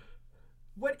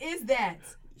 What is that?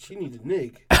 She needs a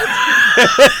nig.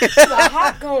 It's a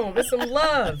hot comb. It's some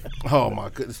love. Oh, my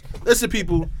goodness. Listen,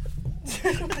 people.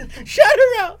 Shut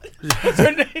her out.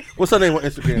 What's her name on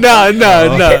Instagram?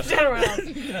 No. Shut her out.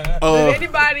 If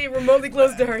anybody remotely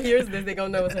close to her hears this, they gonna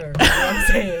know it's her. You know what I'm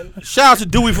saying? Shout out to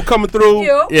Dewey for coming through.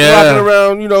 Yo. Yeah.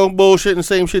 Rocking around, bullshit and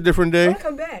same shit, different I'm day. gonna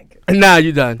come back. Nah,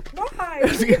 you done. Why?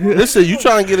 Listen, you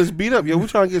trying to get us beat up. Yo, we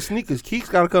trying to get sneakers. Keeks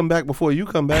got to come back before you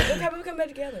come back. Look how we come back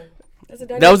together. That's a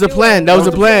That was the duo. plan. That was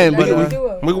the plan. That's But a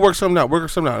duo. We can work something out.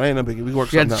 Ain't no biggie. We can work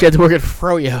she had something out. to work at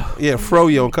Froyo. Yeah,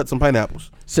 Froyo and cut some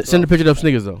pineapples. Send a picture of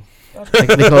Snickers though. they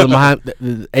call it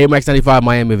the AMX 95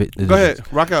 Miami. Go ahead.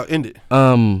 Rock out. End it.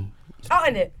 I'll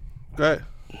end it. Go ahead.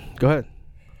 Go ahead.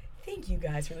 Thank you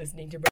guys for listening to